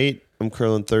tomorrow night. I'm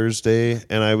curling Thursday,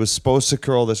 and I was supposed to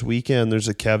curl this weekend. There's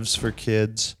a Kevs for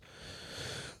Kids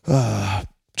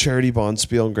charity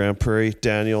bonspiel in Grand Prairie.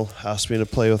 Daniel asked me to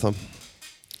play with him.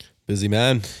 Busy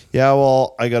man. Yeah,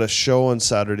 well, I got a show on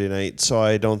Saturday night, so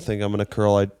I don't think I'm gonna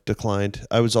curl. I declined.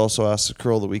 I was also asked to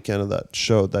curl the weekend of that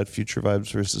show, that Future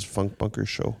Vibes versus Funk Bunker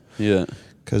show, Yeah.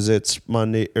 because it's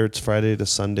Friday to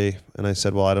Sunday, and I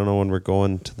said, well, I don't know when we're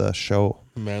going to the show.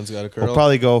 Man's got a curl. We'll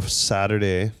probably go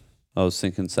Saturday. I was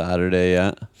thinking Saturday.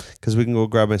 Yeah. Because we can go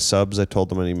grab my subs. I told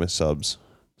them I need my subs.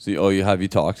 So you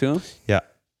talked to him? Yeah.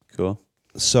 Cool.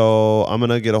 So I'm going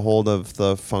to get a hold of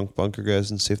the Funk Bunker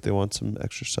guys and see if they want some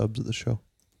extra subs at the show.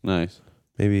 Nice.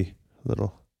 Maybe a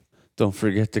little. Don't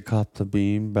forget to cop the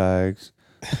bean bags.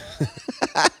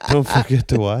 Don't forget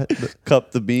to what?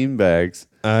 Cup the bean bags.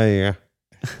 Yeah.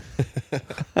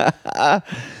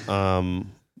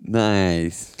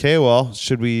 Nice. Okay, well,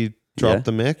 should we drop Yeah.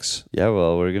 the mix? Yeah,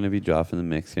 well, we're going to be dropping the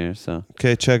mix here, so.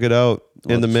 Okay, check it out.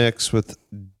 In the Let's- mix with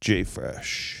J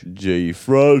Fresh. J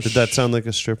Fresh. Did that sound like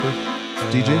a stripper?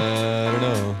 DJ? I don't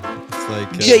know. It's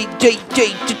like J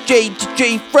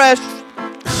Fresh.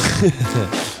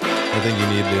 I think you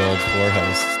need the old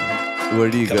poorhouse. Where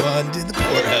do you go? on to the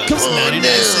poorhouse. Come on down.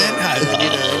 99 high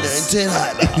balls.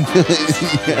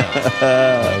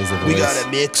 That was the voice. We got a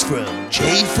mix from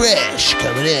J Fresh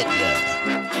coming at ya.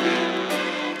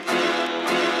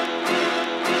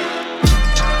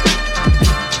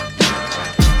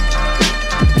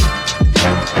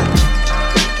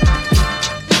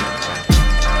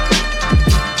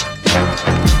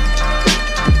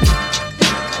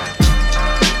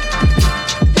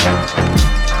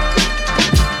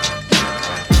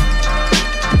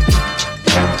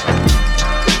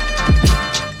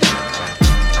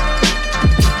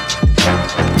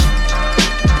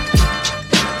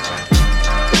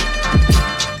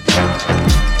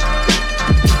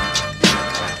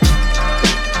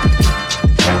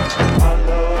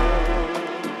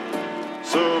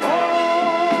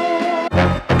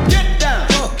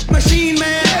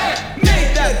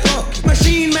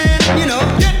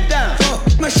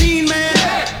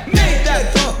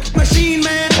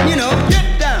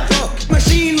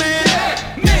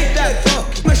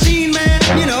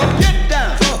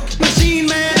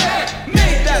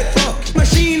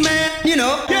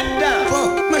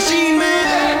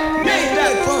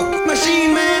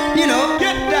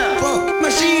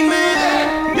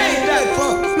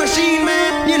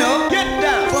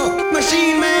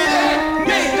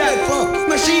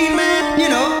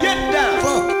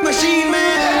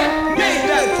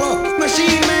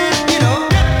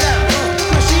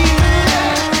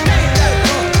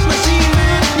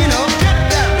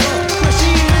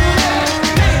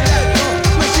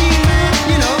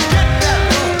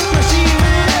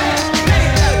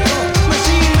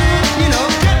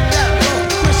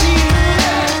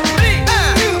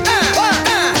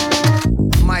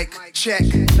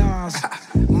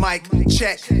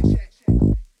 check.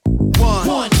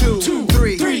 1, 2,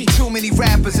 3. Too many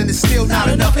rappers and it's still not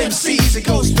enough MCs. It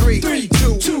goes 3,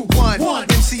 2, 1.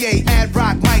 MCA, Ad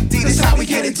Rock, Mike D. This how we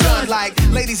get it done. Like,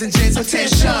 ladies and gents,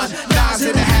 attention. Nas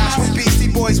in the house with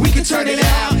Beastie Boys. We can turn it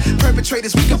out.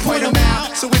 Perpetrators, we can point them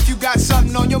out. So if you got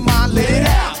something on your mind, let it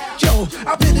out. Yo,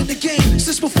 I've been in the game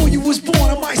since before you was born.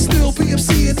 I might still be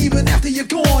MCing even after you're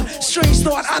gone. Strange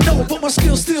thought, I know, but my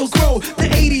skills still grow. The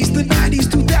 80s, the 90s,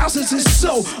 2000s is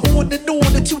so on and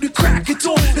on until the crack of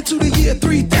dawn, into the year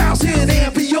 3000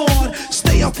 and beyond.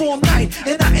 Stay up all night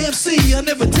and I MC, I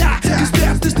never die. Cause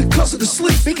death is the cause of the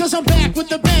sleep. Because I'm back with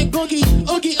the bang boogie,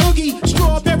 oogie oogie,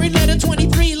 strawberry letter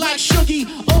 23 like Shuggy.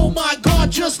 Oh my God,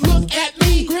 just look at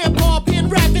me. Grandpa been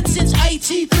rapping since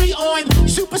 83. I'm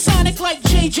supersonic like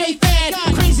JJ Fad.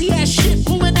 Crazy ass shit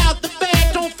pulling out the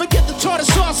bag. Don't forget the tartar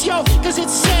sauce, yo, cause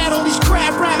it's sad. All these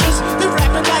crab rappers, they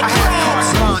rapping like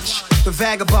crabs. Launch. The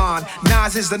vagabond,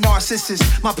 Nas is the narcissist.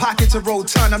 My pockets are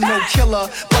rotund, I'm no killer.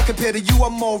 But compared to you,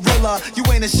 I'm more realer. You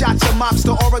ain't a shot to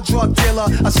mobster or a drug dealer.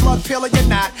 A slug pillar, you're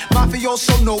not.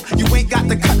 Mafioso, no, you ain't got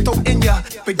the cutthroat in ya.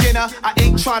 Beginner, I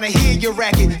ain't trying to hear your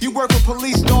racket. You work with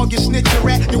police, dog, you snitch your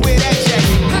rat, you wear that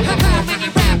jacket. How many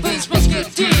rappers must get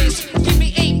this? Give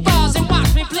me 8 bars and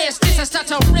watch me bless this. I start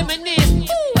to reminisce,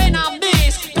 ooh, and I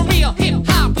miss the real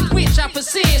hip-hop with which I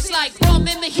persist. Like rum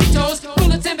and mojitos,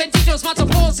 bullets and banditos,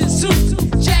 multiples and suits,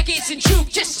 jackets and troop,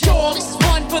 just yours. This is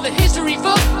one for the history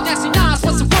book. Nasty Nas,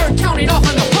 what's the word? Count it off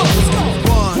on the book. Let's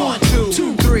go. 1,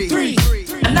 2, 3.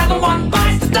 Another one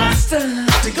bites the dust.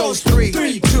 It goes 3,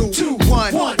 2,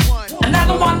 1.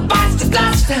 Another one bites the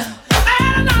dust. And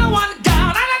another one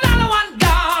gone, and another one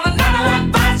gone. Another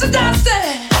one bites the dust.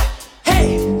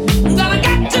 Hey, I'm gonna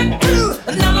get to do.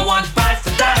 Another one bites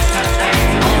the dust.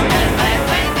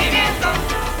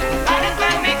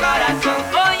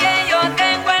 Oye, yo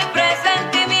tengo el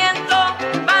presentimiento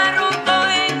barruto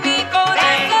en mi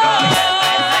corazón.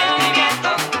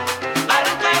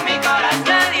 Barruto en mi corazón.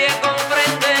 Nadie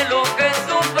comprende lo que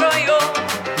sufro yo.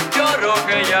 Lloro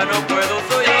que ya no puedo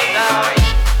sollozar.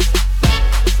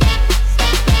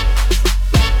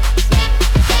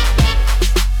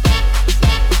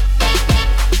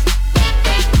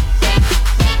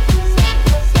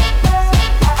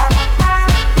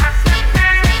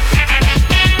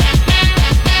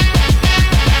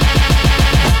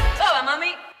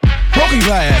 Broken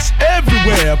glass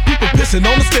everywhere. People pissing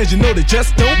on the stage, you know they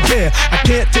just don't care. I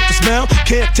can't take the smell,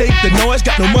 can't take the noise.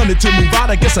 Got no money to move out,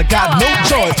 I guess I got no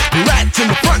choice. Rats in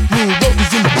the front room,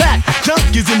 roaches in the back,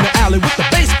 junkies in the alley with the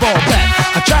baseball bat.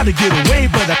 I tried to get away,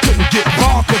 but I couldn't get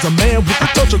far, cause a man with a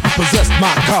tow truck repossessed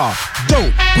my car.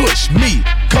 Don't push me,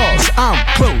 cause I'm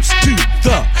close to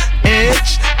the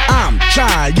edge. I'm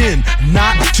trying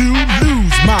not to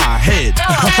lose my head.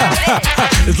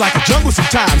 It's like a jungle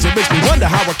sometimes, it makes me wonder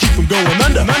how I keep from going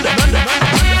under.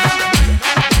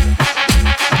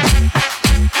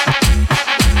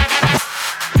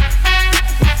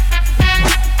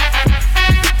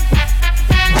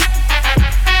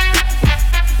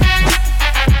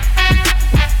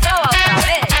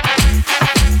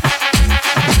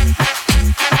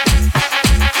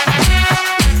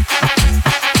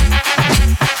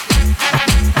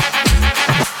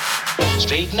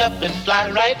 Straighten up and fly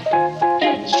right.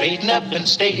 Straighten up and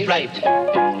stay right.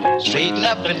 Straighten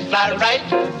up and fly right.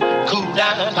 Cool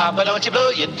down, Papa, don't you blow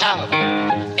your top.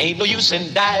 Ain't no use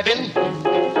in diving.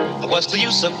 What's the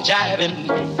use of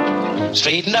jiving?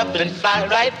 Straighten up and fly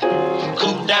right.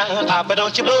 Cool down, Papa,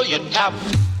 don't you blow your top.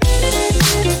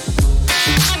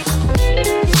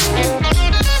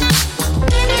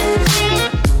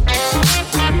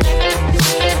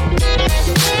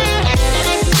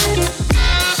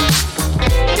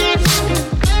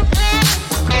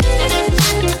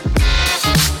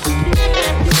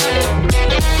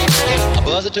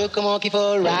 Buzzer took a monkey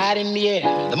for a ride in the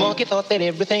air. The monkey thought that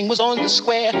everything was on the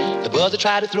square. The buzzer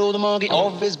tried to throw the monkey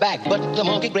off his back, but the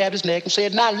monkey grabbed his neck and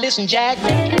said, now listen, Jack.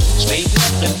 Straighten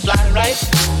up and fly right.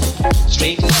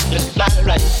 Straighten up and fly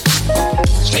right.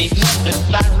 Straighten up and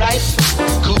fly right.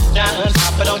 Cool down,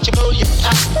 Papa, don't you blow your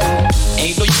top.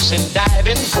 Ain't no use in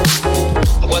diving.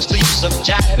 What's the use of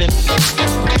jiving?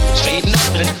 Straighten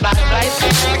up and fly right.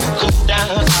 Cool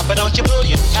down, Papa, don't you blow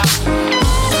your top.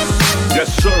 Yes,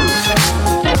 sir.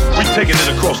 We taking it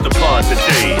across the pond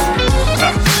today.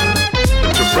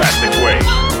 The Jurassic way.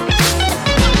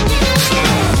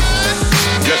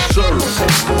 Yes, sir.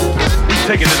 We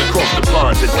taking it across the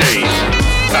pond today.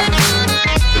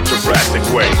 The Jurassic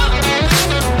way.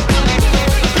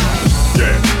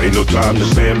 Yeah, ain't no time to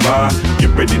stand by.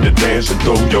 Get ready to dance and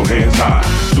throw your hands high.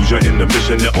 Lose your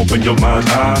inhibition and open your mind's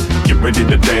eye. Get ready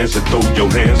to dance and throw your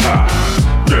hands high.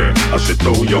 Yeah, I said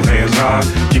throw your hands high.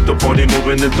 Keep the party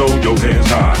moving and throw your hands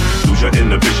high. Lose your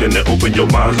inhibition and open your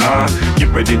mind's eye. Get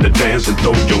ready to dance and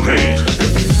throw your hands.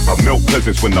 I melt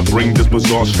pleasance when I bring this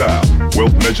bizarre style.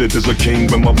 Wealth measured as a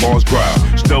king when my bars growl.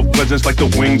 Stealth presence like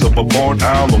the wings of a barred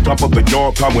owl. On top of the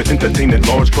yard, power entertaining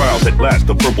large crowds. At last,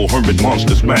 the purple hermit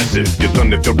monster's massive. You're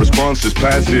done if your response is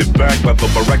passive. Backed by the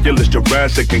miraculous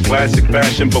Jurassic in classic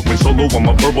fashion. But when solo, I'm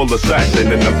a verbal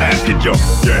assassin. And I'm asking yo,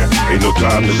 yeah, ain't no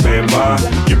time to stand by.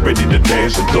 Get ready to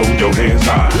dance and throw your hands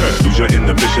high. Lose your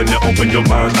inhibition and open your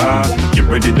mind's eye. Get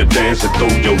ready to dance and throw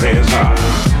your hands high.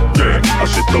 Yeah, I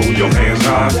said throw your hands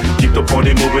high. Keep the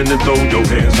party moving and throw your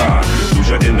hands high. Lose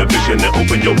your inhibition and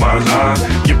open your mind's eye.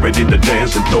 Get ready to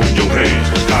dance and throw your hands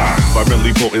high.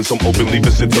 Violently potent, some openly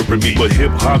misinterpret me. But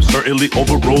hip-hop certainly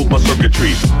overrode my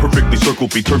circuitry. Perfectly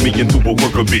circled me, turned me into a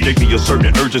worker bee. Gave me a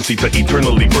certain urgency to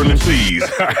eternally burn seas.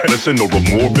 Listen, or a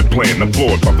morbid plan. I'm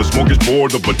floored by the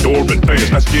smorgasbord of adoring fans.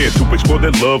 Not scared to explore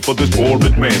their love for this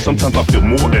boring man. Sometimes I feel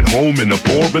more at home in a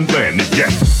foreign land. And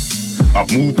yes, I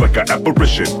move like an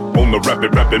apparition on the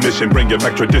rapid mission, bringing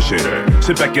back tradition.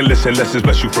 Sit back and listen, lessons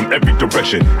bless you from every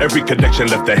direction. Every connection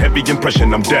left a heavy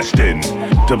impression. I'm destined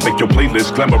to make your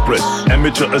playlist glamorous.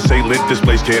 Amateur assailant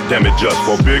displays can't damage us.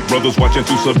 While big brothers watching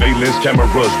through surveillance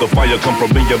cameras, the fire come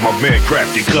from me and my man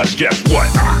Crafty Cuts. Guess what?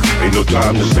 Ain't no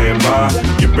time to stand by.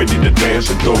 Get ready to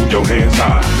dance and throw your hands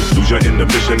high. Lose your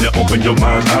inhibition and open your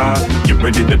mind's eye. Get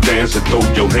ready to dance and throw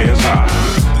your hands high.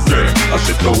 Yeah, I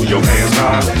said throw your hands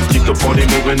high. Keep the party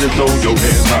moving and throw your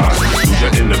hands high. Lose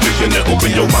your inhibition and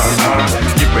open your mind's eye.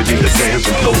 Get ready to dance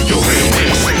and throw your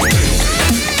hands high.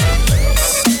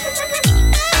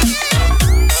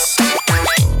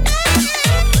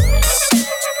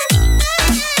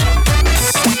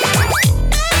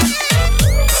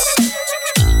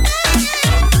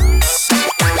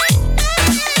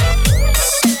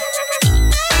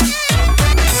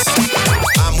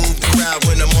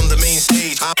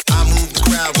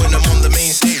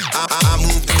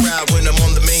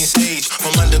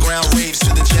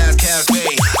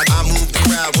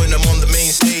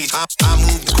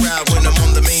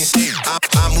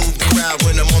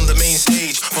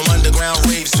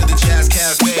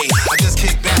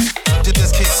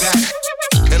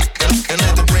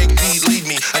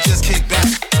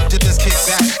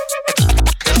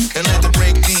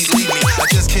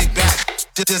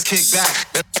 Just kick back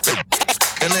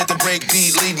and let the break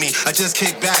beat lead me. I just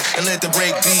kick back and let the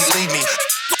break beat lead me.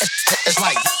 It's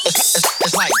like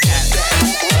that.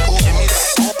 Give me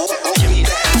that. Give me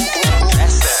that.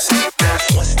 That's that.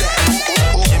 What's that?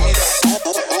 Give me that.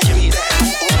 Give me that.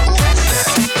 That's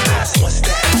that. What's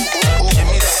that? Give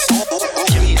me that.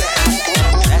 Give me that.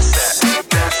 That's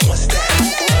that. What's that?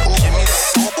 Give me that.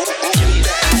 Give me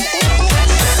that.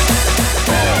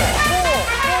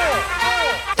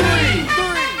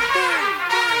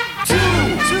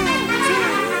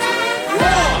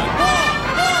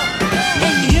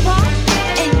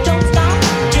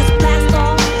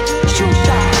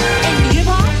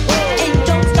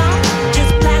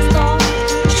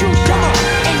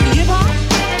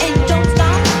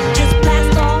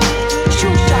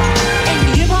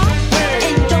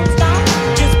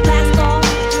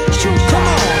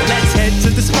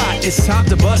 It's time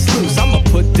to bust loose. I'ma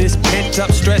put this pent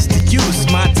up stress to use.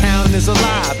 My town is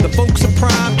alive. The folks are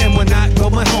prime and we're not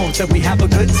going home till we have a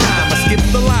good time. I skip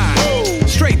the line,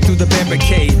 straight through the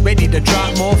barricade, ready to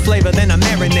drop more flavor than a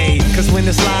marinade. Cause when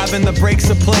it's live and the breaks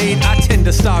are played, I tend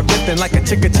to start ripping like a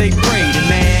ticker tape braid. And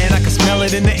man, I can smell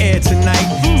it in the air tonight.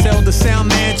 Tell the sound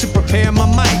man to prepare my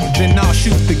mic, then I'll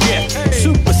shoot the gift.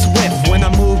 Super swift when I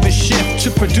move and shift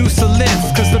to produce a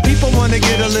lift. Cause the people wanna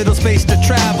get a little space to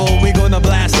travel. We're gonna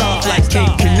blast off like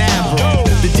Cape Canaveral.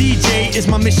 The DJ is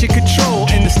my mission control,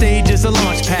 and the stage is a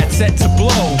launch pad set to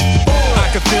blow. I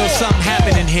can feel something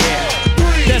happening here.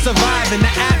 There's a vibe in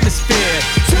the atmosphere.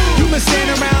 You've been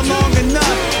standing around long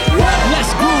enough.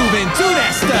 Let's groove and do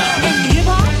that stuff. And give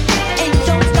up and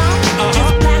don't stop.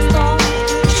 Just blast off,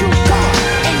 shoot off.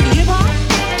 And give up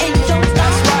and don't stop.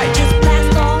 That's right. Just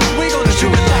blast off. We're gonna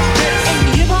shoot it like this. And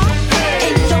give up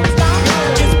and don't stop.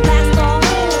 Just blast off,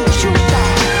 shoot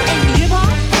off. And give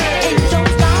up and don't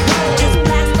stop. Just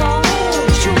blast off,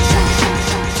 shoot off.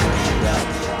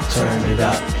 Turn it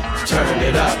up, turn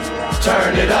it up,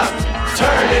 turn it up,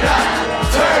 turn it up,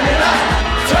 turn it up,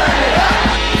 turn it up,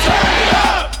 turn it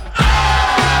up.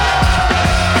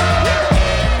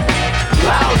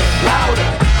 Louder, louder.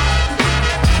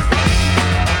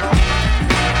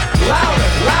 Louder,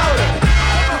 louder.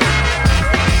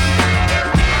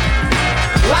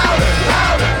 Louder,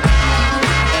 louder.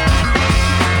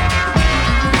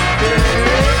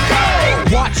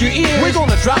 Watch your ears. We're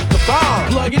gonna drop the bomb.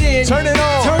 Plug it in. Turn it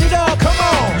on.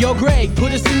 Yo, Greg,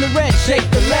 put us in the red, shake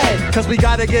the lead. Cause we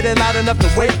gotta get it loud enough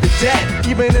to wake the dead.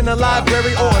 Even in the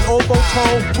library or an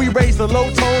overtone, we raise the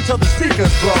low tone till the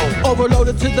speakers blow.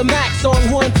 Overloaded to the max, song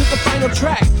 1 to the final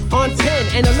track. On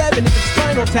 10 and 11 if it's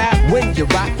Spinal Tap. When you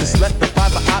rock this, let the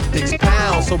fiber optics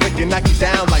pound so it can knock you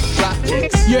down like drop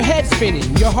kicks. Your head spinning,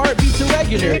 your heart beats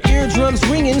irregular, eardrums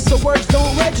ringing so words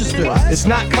don't register. What? It's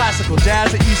not classical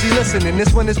jazz or easy listening.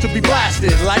 This one is to be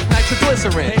blasted like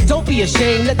nitroglycerin. Don't be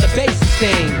ashamed, let the bass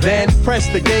sustain. Then press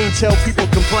the gain till people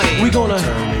complain. We gonna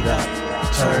turn it up,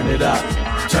 turn it up,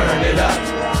 turn it up,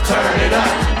 turn it up,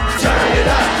 turn it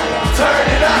up, turn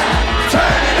it up,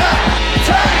 turn it up,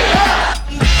 turn it up.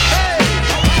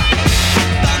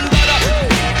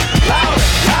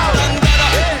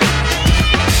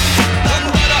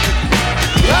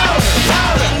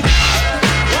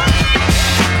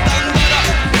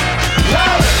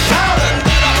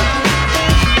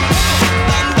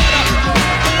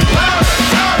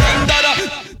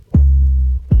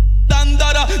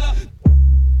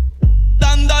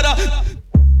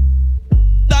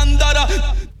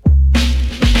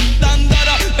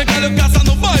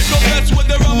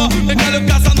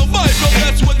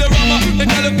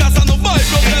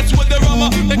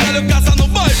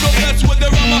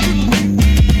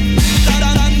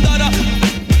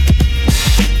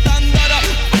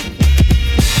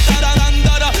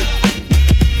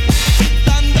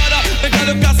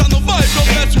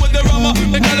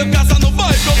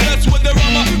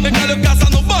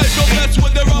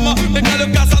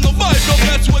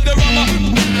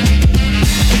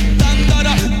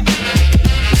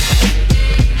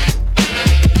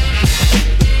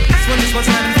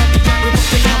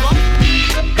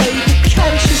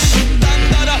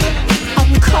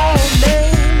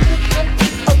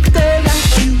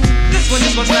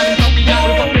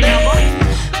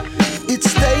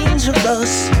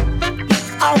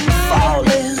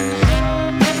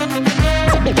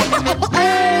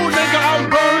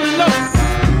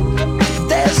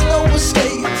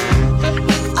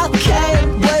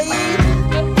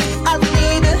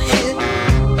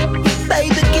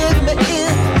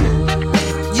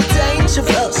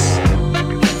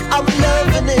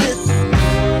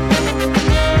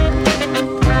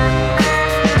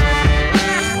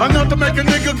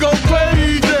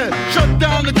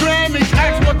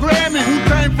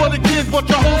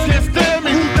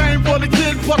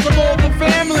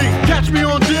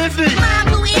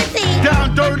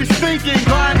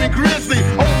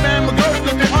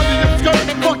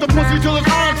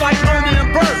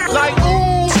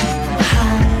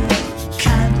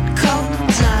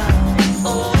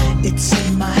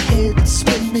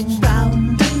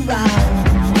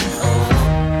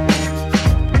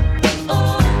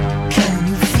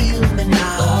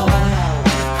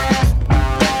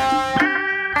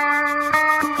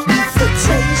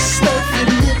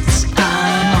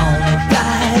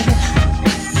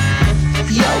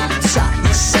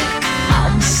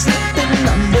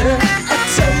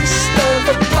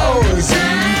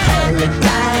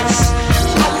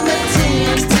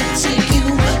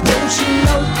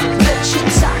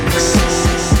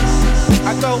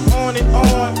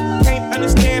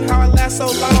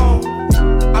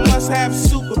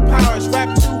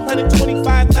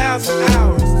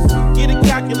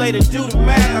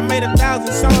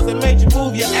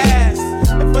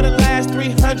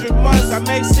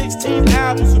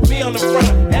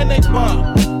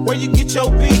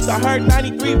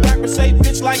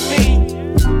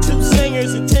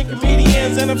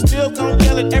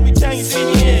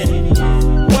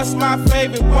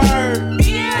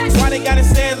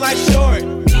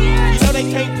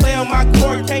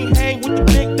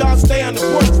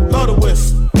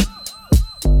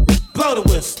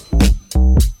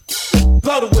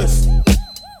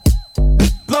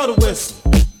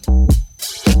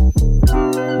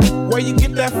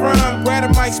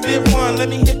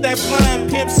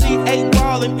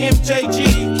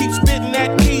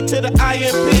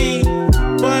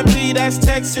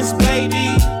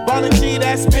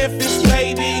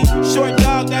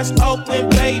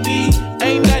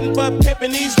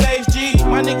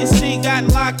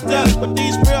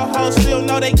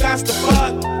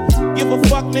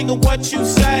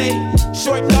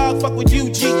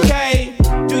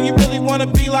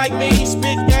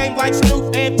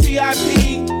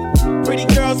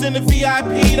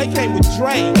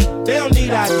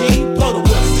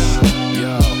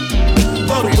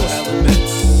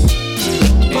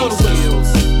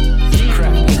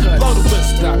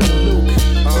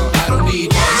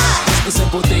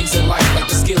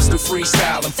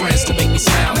 Freestyle and friends to make me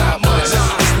smile, not much.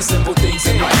 It's the simple things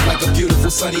in life, like a beautiful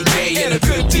sunny day and a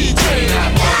good DJ,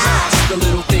 not much. It's the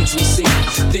little things we see,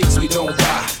 things don't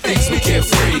buy, things we get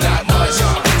free, not much,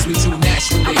 things we do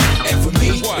naturally. And for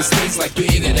me, it's things like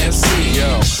being an MC.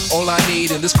 Yo, all I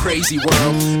need in this crazy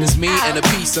world is me and a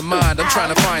peace of mind. I'm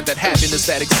trying to find that happiness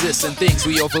that exists in things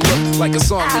we overlook, like a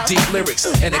song with deep lyrics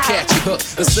and a catchy hook.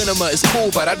 The cinema is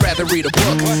cool, but I'd rather read a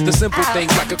book. The simple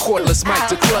things like a cordless mic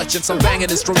to clutch and some banging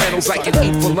instrumentals I can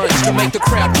eat for lunch to make the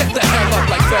crowd get the hell up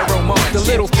like Pharaoh Monch. The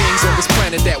little things on this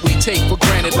planet that we take for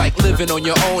granted, like living on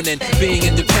your own and being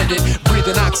independent,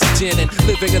 breathing oxygen and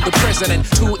living in the present, and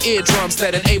 2 eardrums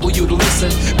that enable you to listen.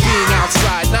 Being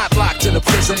outside, not locked in a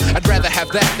prison. I'd rather have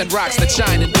that than rocks that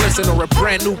shine and glisten, or a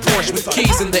brand new Porsche with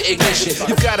keys in the ignition.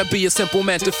 You gotta be a simple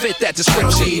man to fit that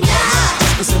description.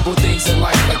 Just the simple things in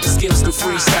life, like the skills to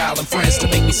freestyle and friends to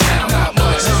make me smile. Not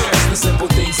much. Just the simple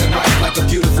things in life, like a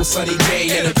beautiful sunny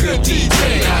day and a good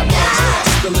DJ. Not much.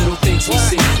 Just the little things we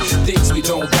see, things we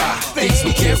don't buy, things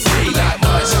we get free. Not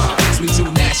much. Things we do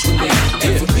naturally.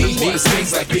 And for me, it's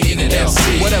things like being an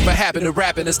MC. Whatever happened to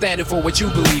rapping and standing for what you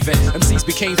believe in? MCs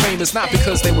became famous not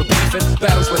because they were beefing.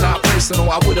 Battles were not personal,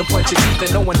 I wouldn't punch your teeth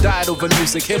in. No one died over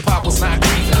music, hip-hop was not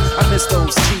grieving. I miss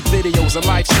those cheap videos and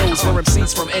live shows where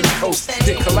MCs from any coast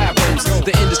did collabos.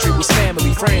 The industry was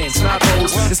family, friends, not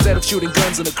hoes. Instead of shooting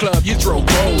guns in the club, you throw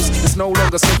bows. It's no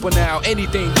longer simple now,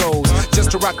 anything goes.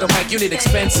 Just to rock the mic, you need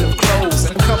expensive clothes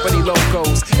and company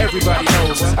logos, everybody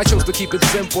knows. I chose to keep it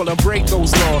simple and break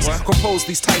those laws. Compose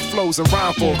these tight flows and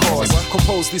rhyme for a cause.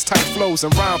 Compose these tight flows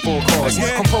and rhyme for a cause.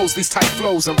 Compose these tight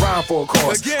flows and rhyme for a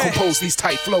cause. Compose these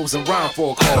tight flows and rhyme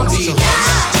for a cause.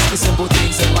 The simple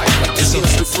things in life, like the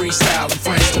skills to freestyle and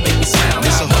friends to make me sound.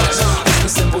 Not much. It's the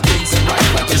simple things in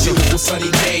life, like a beautiful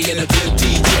sunny day and a good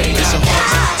DJ. Not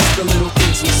much. It's the little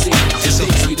things we see,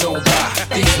 things we don't buy,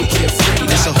 things we get free.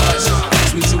 Not much.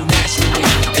 Things we do naturally.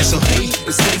 And so me,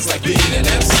 it's things like being an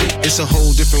MC. It's a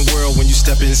whole different world when you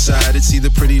step inside it. See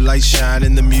the pretty light shine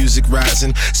and the music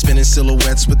rising, spinning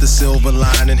silhouettes with the silver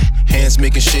lining, hands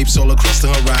making shapes all across the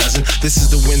horizon. This is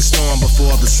the windstorm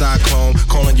before the cyclone,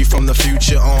 calling you from the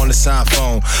future on the side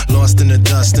phone. Lost in the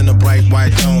dust in a bright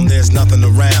white dome. There's nothing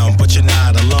around, but you're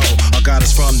not alone. Our God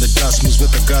is from the dust, moves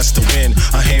with a gust of wind.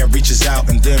 A hand reaches out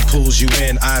and then pulls you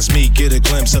in. Eyes meet, get a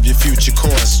glimpse of your future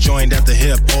course. Joined at the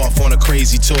hip, off on a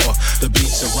crazy tour. The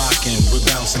beats are rocking, we're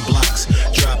bouncing blocks,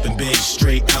 dropping bass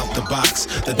straight out the box.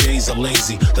 The days are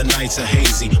lazy, the nights are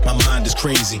hazy. My mind is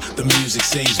crazy, the music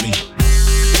saves me.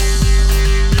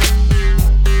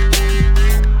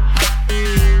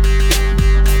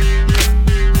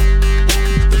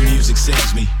 The music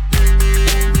saves me.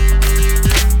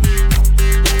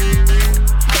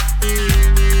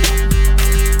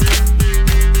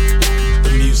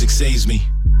 The music saves me.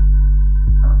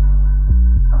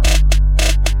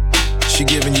 She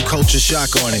giving you culture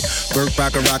shock on it. Burt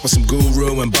Bacharach with some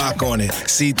Guru and Bach on it.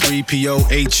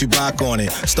 C3PO8 Chewbacca on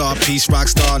it. Star Peace, rock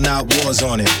star, not wars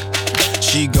on it.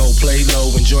 She go play low,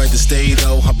 enjoy the stay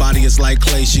though. Her body is like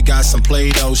clay, she got some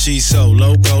Play-Doh. She's so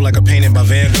loco, like a painting by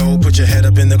Van Gogh. Put your head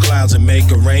up in the clouds and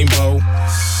make a rainbow.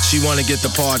 She wanna get the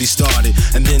party started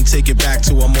and then take it back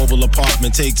to her mobile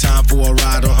apartment. Take time for a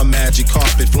ride on her magic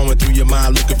carpet, flowing through your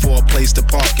mind, looking for a place to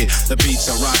park it. The beats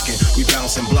are rocking, we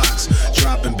bouncing blocks,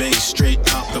 dropping bass straight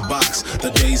out the box.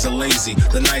 The days are lazy,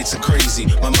 the nights are crazy.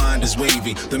 My mind is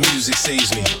wavy, the music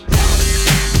saves me.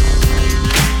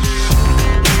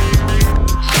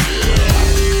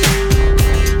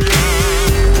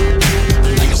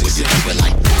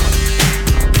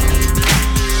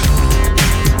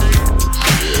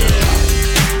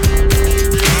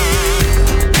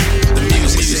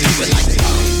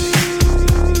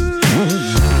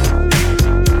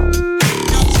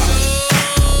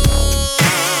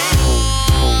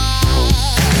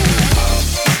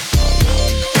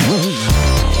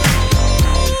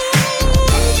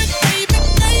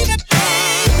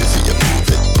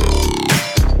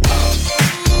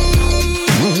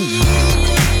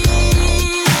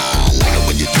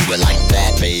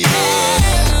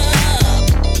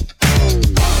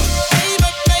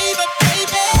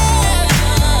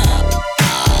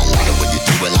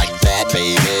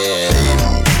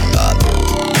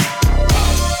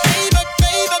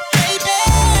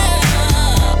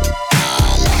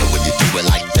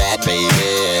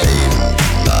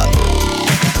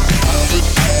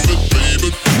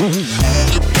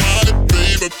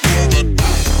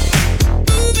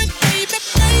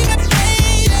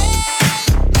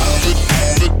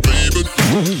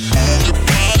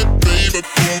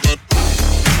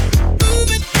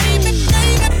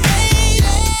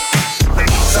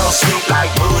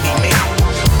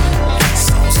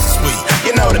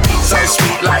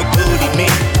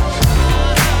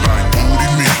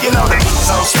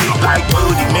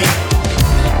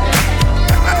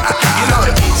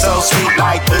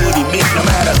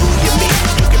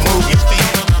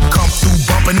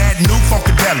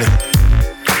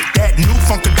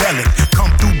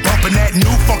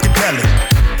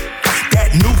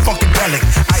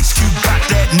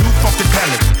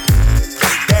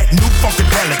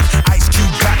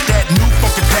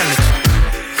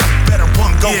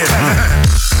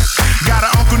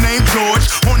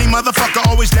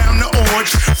 gorge.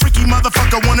 Freaky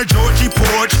motherfucker want a Georgie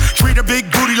porch. Treat a big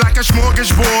booty like a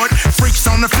smorgasbord. Freaks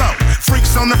on the flow,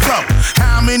 freaks on the flow.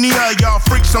 How many of y'all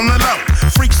freaks on the low?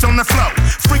 Freaks on the flow,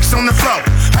 freaks on the flow.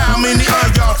 How many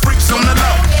of y'all freaks on the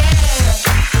low?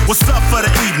 What's up for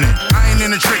the evening? I ain't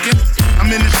in the trickin',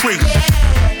 I'm in the treat.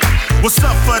 What's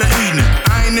up for the evening?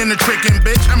 I ain't in the trickin',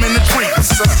 bitch, I'm in the treat.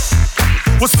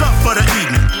 What's up for the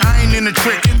evening? I ain't in the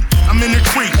trickin', I'm in the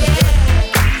treat.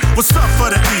 What's up for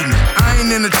the evening? I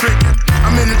ain't in the trickin',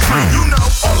 I'm in the treat. You know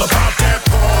all about that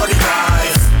party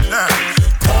life.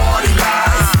 Party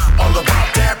life. All about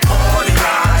that party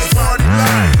life. Party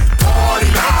life. Party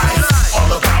life. All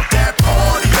about that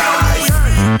party life.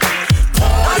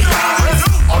 Party life.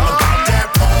 All about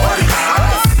that party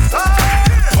life.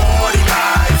 Party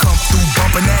life. Come through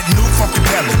bumping that new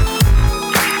funkadelic.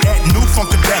 That new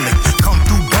funkadelic. Come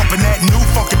through bumping that new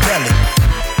funkadelic.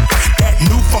 That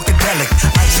new funkadelic.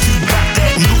 Ice Cube got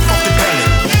that new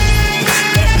funkadelic.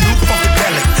 That new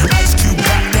funkadelic. Ice Cube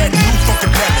got that new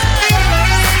funkadelic.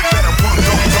 Better run,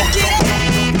 go, go, go.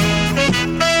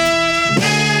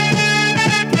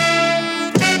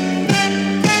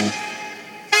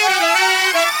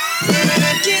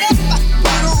 Get up,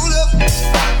 roll up.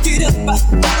 Get up,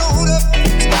 roll up.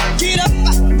 Get up,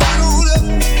 roll up.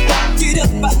 Get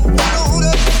up, roll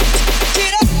up.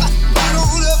 Get up,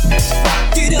 roll up.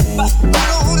 Get up, roll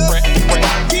up.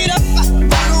 Get up,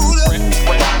 roll up.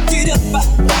 Get up,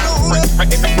 roll up.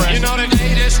 You know the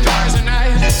day that stars at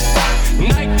night,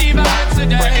 night divides the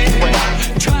day.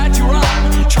 Try to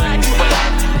run, try to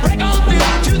hide, break on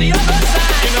through to the other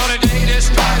side. You know the day that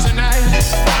stars at night,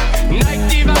 night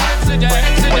divides the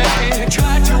day.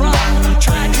 Try to run,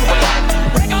 try to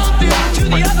hide, break on through to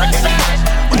the other side.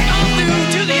 Break on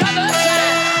through to the other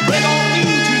side. Break on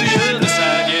through to the other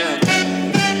side, yeah.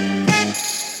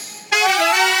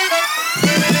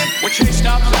 We chased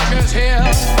our pleasures here,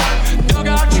 dug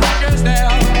our treasures there.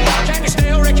 Can you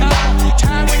still recall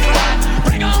time we cried?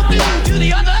 Break on through to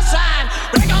the other side.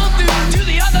 Break on through to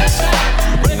the other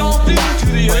side. Break on through to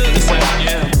the other side,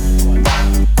 yeah.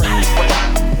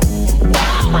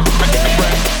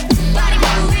 Body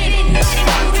moving,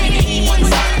 one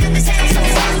side of the sound so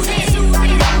smooth.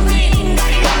 Body moving,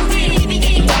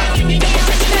 begin now. Let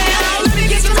me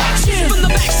get some action from the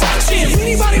back section.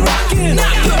 Anybody rocking?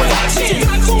 Not perfection.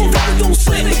 Got cool, don't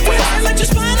slip it quick. Let your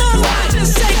spine unlock,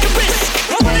 just take a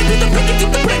risk. I wanna do the break of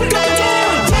dawn.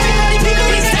 Everybody,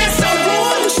 people, is that so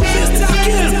wrong? The ship is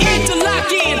docking,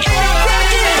 interlocking,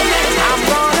 I'm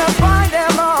gonna find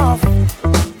them off.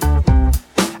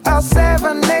 A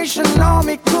seven nation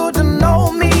army couldn't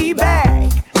hold me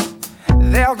back.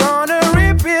 They're gonna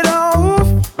rip it off,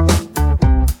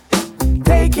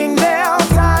 taking their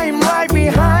time right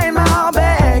behind my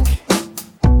back.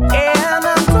 And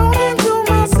I'm talking to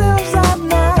myself at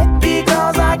night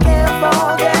because I can't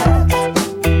forget.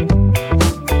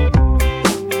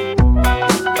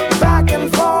 Back and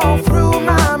forth through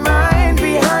my mind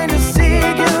behind a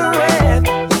cigarette.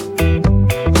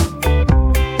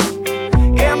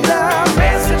 And the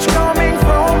message coming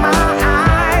from my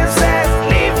eyes says,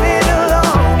 leave it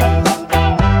alone.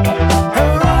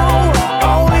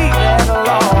 Oh, leave it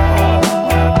alone.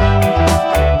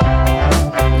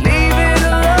 Leave it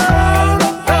alone.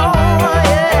 Oh,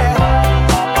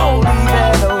 yeah. Oh, leave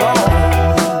it alone.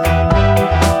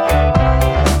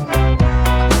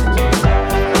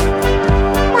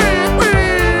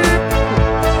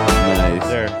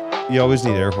 There. You always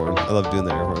need air horn. I love doing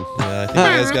the air horn. Yeah, I think you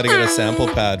guys got to get a sample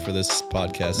pad for this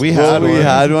podcast. We Well, we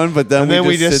had one, but then And then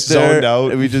we just sit there, zoned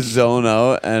out. We just zone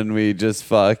out, and we just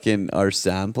fucking are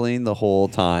sampling the whole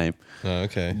time. Oh,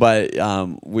 okay. But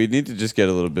we need to just get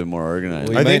a little bit more organized.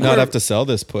 Well, you might not have to sell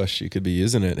this push. You could be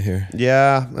using it here.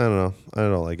 Yeah, I don't know. I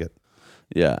don't like it.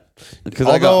 Yeah. Because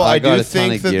Although I got do a ton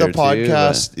think of that the gear too,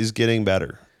 podcast is getting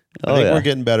better. I Oh, think yeah. we're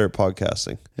getting better at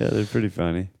podcasting. Yeah, they're pretty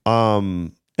funny.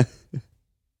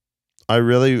 I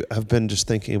really have been just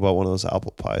thinking about one of those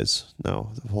apple pies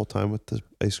now the whole time with the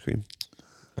ice cream.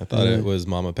 I thought it was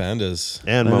Mama Panda's.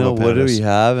 And I Mama know, Panda's. what are we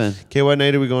having? Okay, what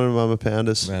night are we going to Mama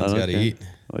Panda's? Man's got to eat.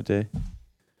 What day?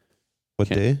 What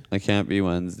day? I can't be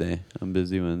Wednesday. I'm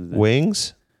busy Wednesday.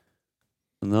 Wings?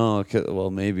 No,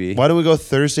 well, maybe. Why don't we go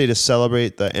Thursday to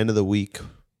celebrate the end of the week?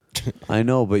 I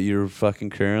know, but you're fucking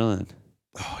curling.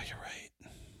 Oh, you're right.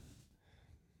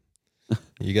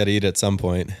 You got to eat at some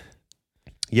point.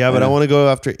 Yeah, but I want to go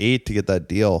after 8 to get that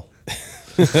deal.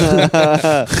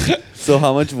 So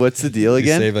how much? What's the deal You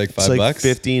again? save like It's $5. like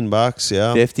 $15,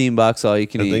 yeah. $15 all you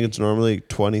can I eat. think it's normally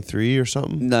 23 or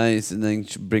something. Nice, and then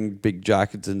bring big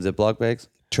jackets and Ziploc bags.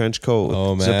 trench coat.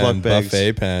 Oh man, Ziploc bags.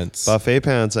 buffet pants. Buffet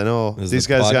pants. I know. Is These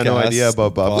the guys got no podcast- idea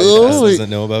about the buffet podcast pants. doesn't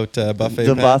know about buffet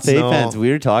The pants. buffet No. pants. We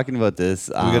were talking about this.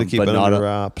 We got to keep but it not under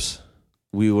wraps.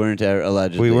 We weren't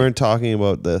allegedly. We weren't talking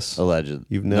about this. Allegedly.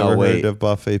 You've never No, heard wait. of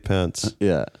buffet pants.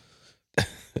 Yeah.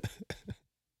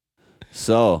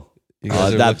 So You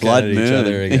guys are that looking blood at each moon.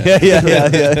 other again.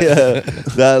 yeah.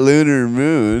 That lunar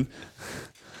moon.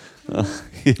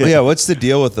 Yeah, what's the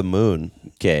deal with the moon?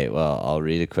 Okay, well, I'll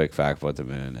read a quick fact about the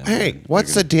moon. and Hey, then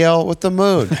what's we're the deal with the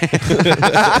moon?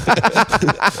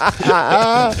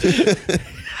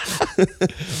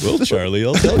 Well, Charlie,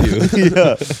 I'll tell you.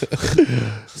 Yeah.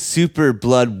 Super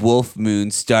blood wolf moon.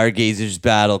 Stargazers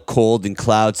battle cold and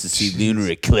clouds to see lunar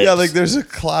eclipse. Yeah, like there's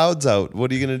clouds out.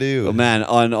 What are you gonna do? Oh man,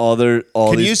 on all Can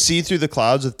these, you see through the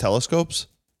clouds with telescopes?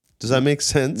 Does that make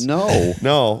sense? No.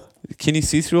 No. Can you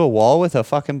see through a wall with a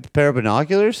fucking pair of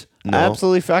binoculars? No.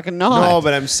 Absolutely fucking not. No,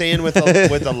 but I'm saying with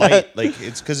the light, like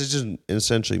it's because it's just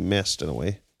essentially mist in a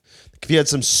way. If you had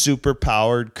some super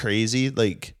powered crazy,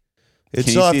 like it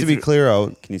Can still you have see to be through- clear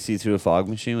out. Can you see through a fog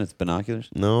machine with binoculars?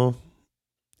 No.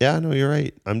 Yeah, no, you're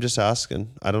right. I'm just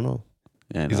asking. I don't know.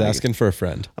 Yeah, He's no, I asking for a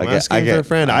friend. I'm asking for a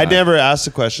friend. I never asked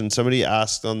a question. Somebody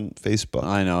asked on Facebook.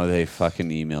 I know they fucking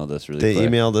emailed us really They quick.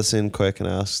 emailed us in quick and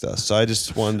asked us. So I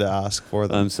just wanted to ask for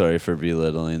them. I'm sorry for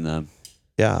belittling them.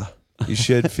 Yeah, you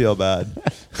should feel bad.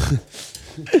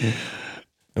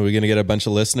 Are we gonna get a bunch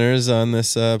of listeners on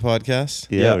this podcast?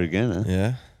 Yeah, we're gonna.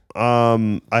 Yeah.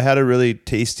 I had a really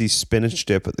tasty spinach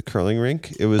dip at the curling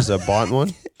rink. It was a bought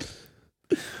one,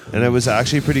 and it was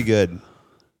actually pretty good.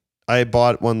 I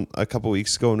bought one a couple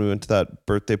weeks ago when we went to that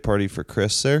birthday party for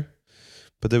Chris there,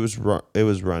 but it was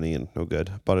runny and no good.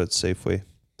 I bought it at Safeway.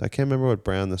 I can't remember what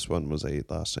brand this one was I ate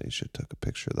last night. You should have took a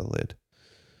picture of the lid.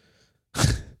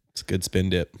 It's a good spin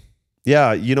dip.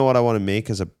 Yeah, you know what I want to make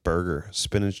is a burger,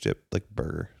 spinach dip like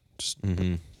burger. Just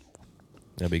That'd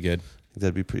be good.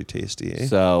 That'd be pretty tasty, eh?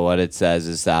 So what it says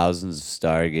is thousands of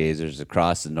stargazers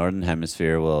across the northern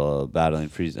hemisphere will battling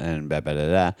freeze and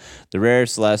the rare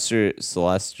celestial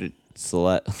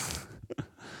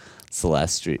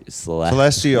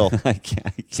I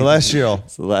can't. Celestial.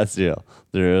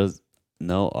 There is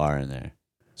no R in there.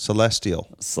 Celestial.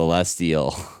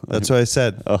 That's what I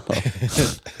said. Oh.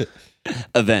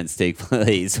 Events take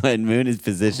place when moon is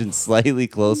positioned slightly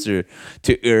closer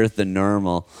to Earth than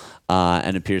normal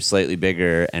and appears slightly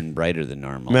bigger and brighter than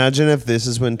normal. Imagine if this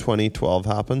is when 2012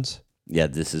 happens. Yeah,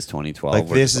 this is 2012. Like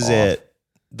We're this just is off. it.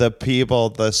 The people,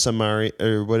 the Samari,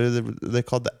 or what are they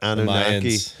called? The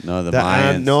Anunnaki. Mayans. No, the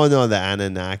Mayans. No, the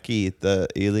Anunnaki. The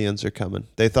aliens are coming.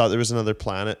 They thought there was another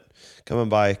planet coming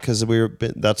by because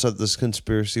that's what this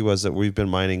conspiracy was, that we've been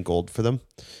mining gold for them.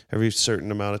 Every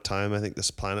certain amount of time, I think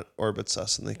this planet orbits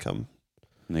us and they come.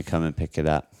 And they come and pick it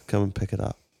up. Come and pick it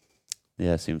up.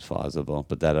 Yeah, seems plausible,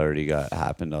 but that already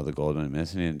happened. All the gold went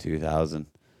missing in 2000.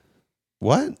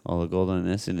 What? All the gold went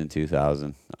missing in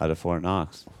 2000 out of Fort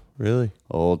Knox. Really?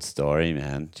 Old story,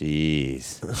 man.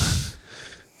 Jeez.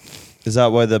 Is that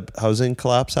why the housing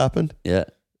collapse happened? Yeah.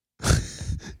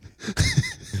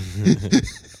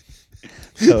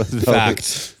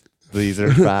 Facts. These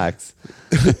are facts.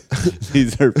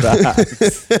 These are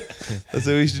facts. That's what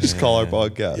we should just call our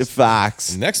podcast.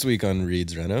 Facts. Next week on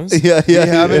Reed's Renos.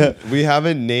 We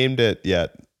haven't named it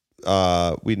yet.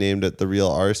 We named it the Real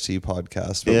RC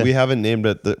Podcast, but we haven't named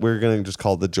it. We're gonna just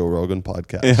call it the Joe Rogan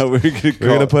Podcast. Yeah, we're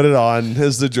gonna put it on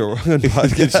as the Joe Rogan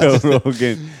Podcast. Joe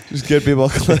Rogan. Just get people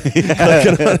clicking on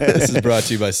it. This is brought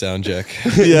to you by Soundcheck.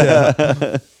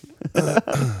 Yeah.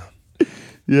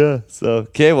 Yeah. So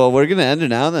okay, well we're gonna end it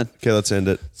now then. Okay, let's end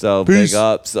it. So Peace. big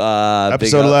ups.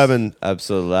 Episode 11.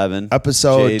 Episode 11.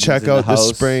 Episode. Check out the house.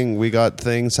 spring. We got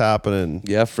things happening.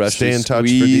 Yeah, fresh. Stay in touch for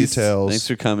squeezed. details. Thanks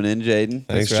for coming in, Jaden.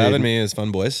 Thanks for Jaden. having me. It was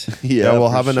fun, boys. Yeah, we'll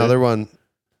for have sure. another one.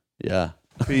 Yeah.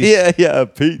 Peace. Yeah.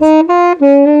 Peace.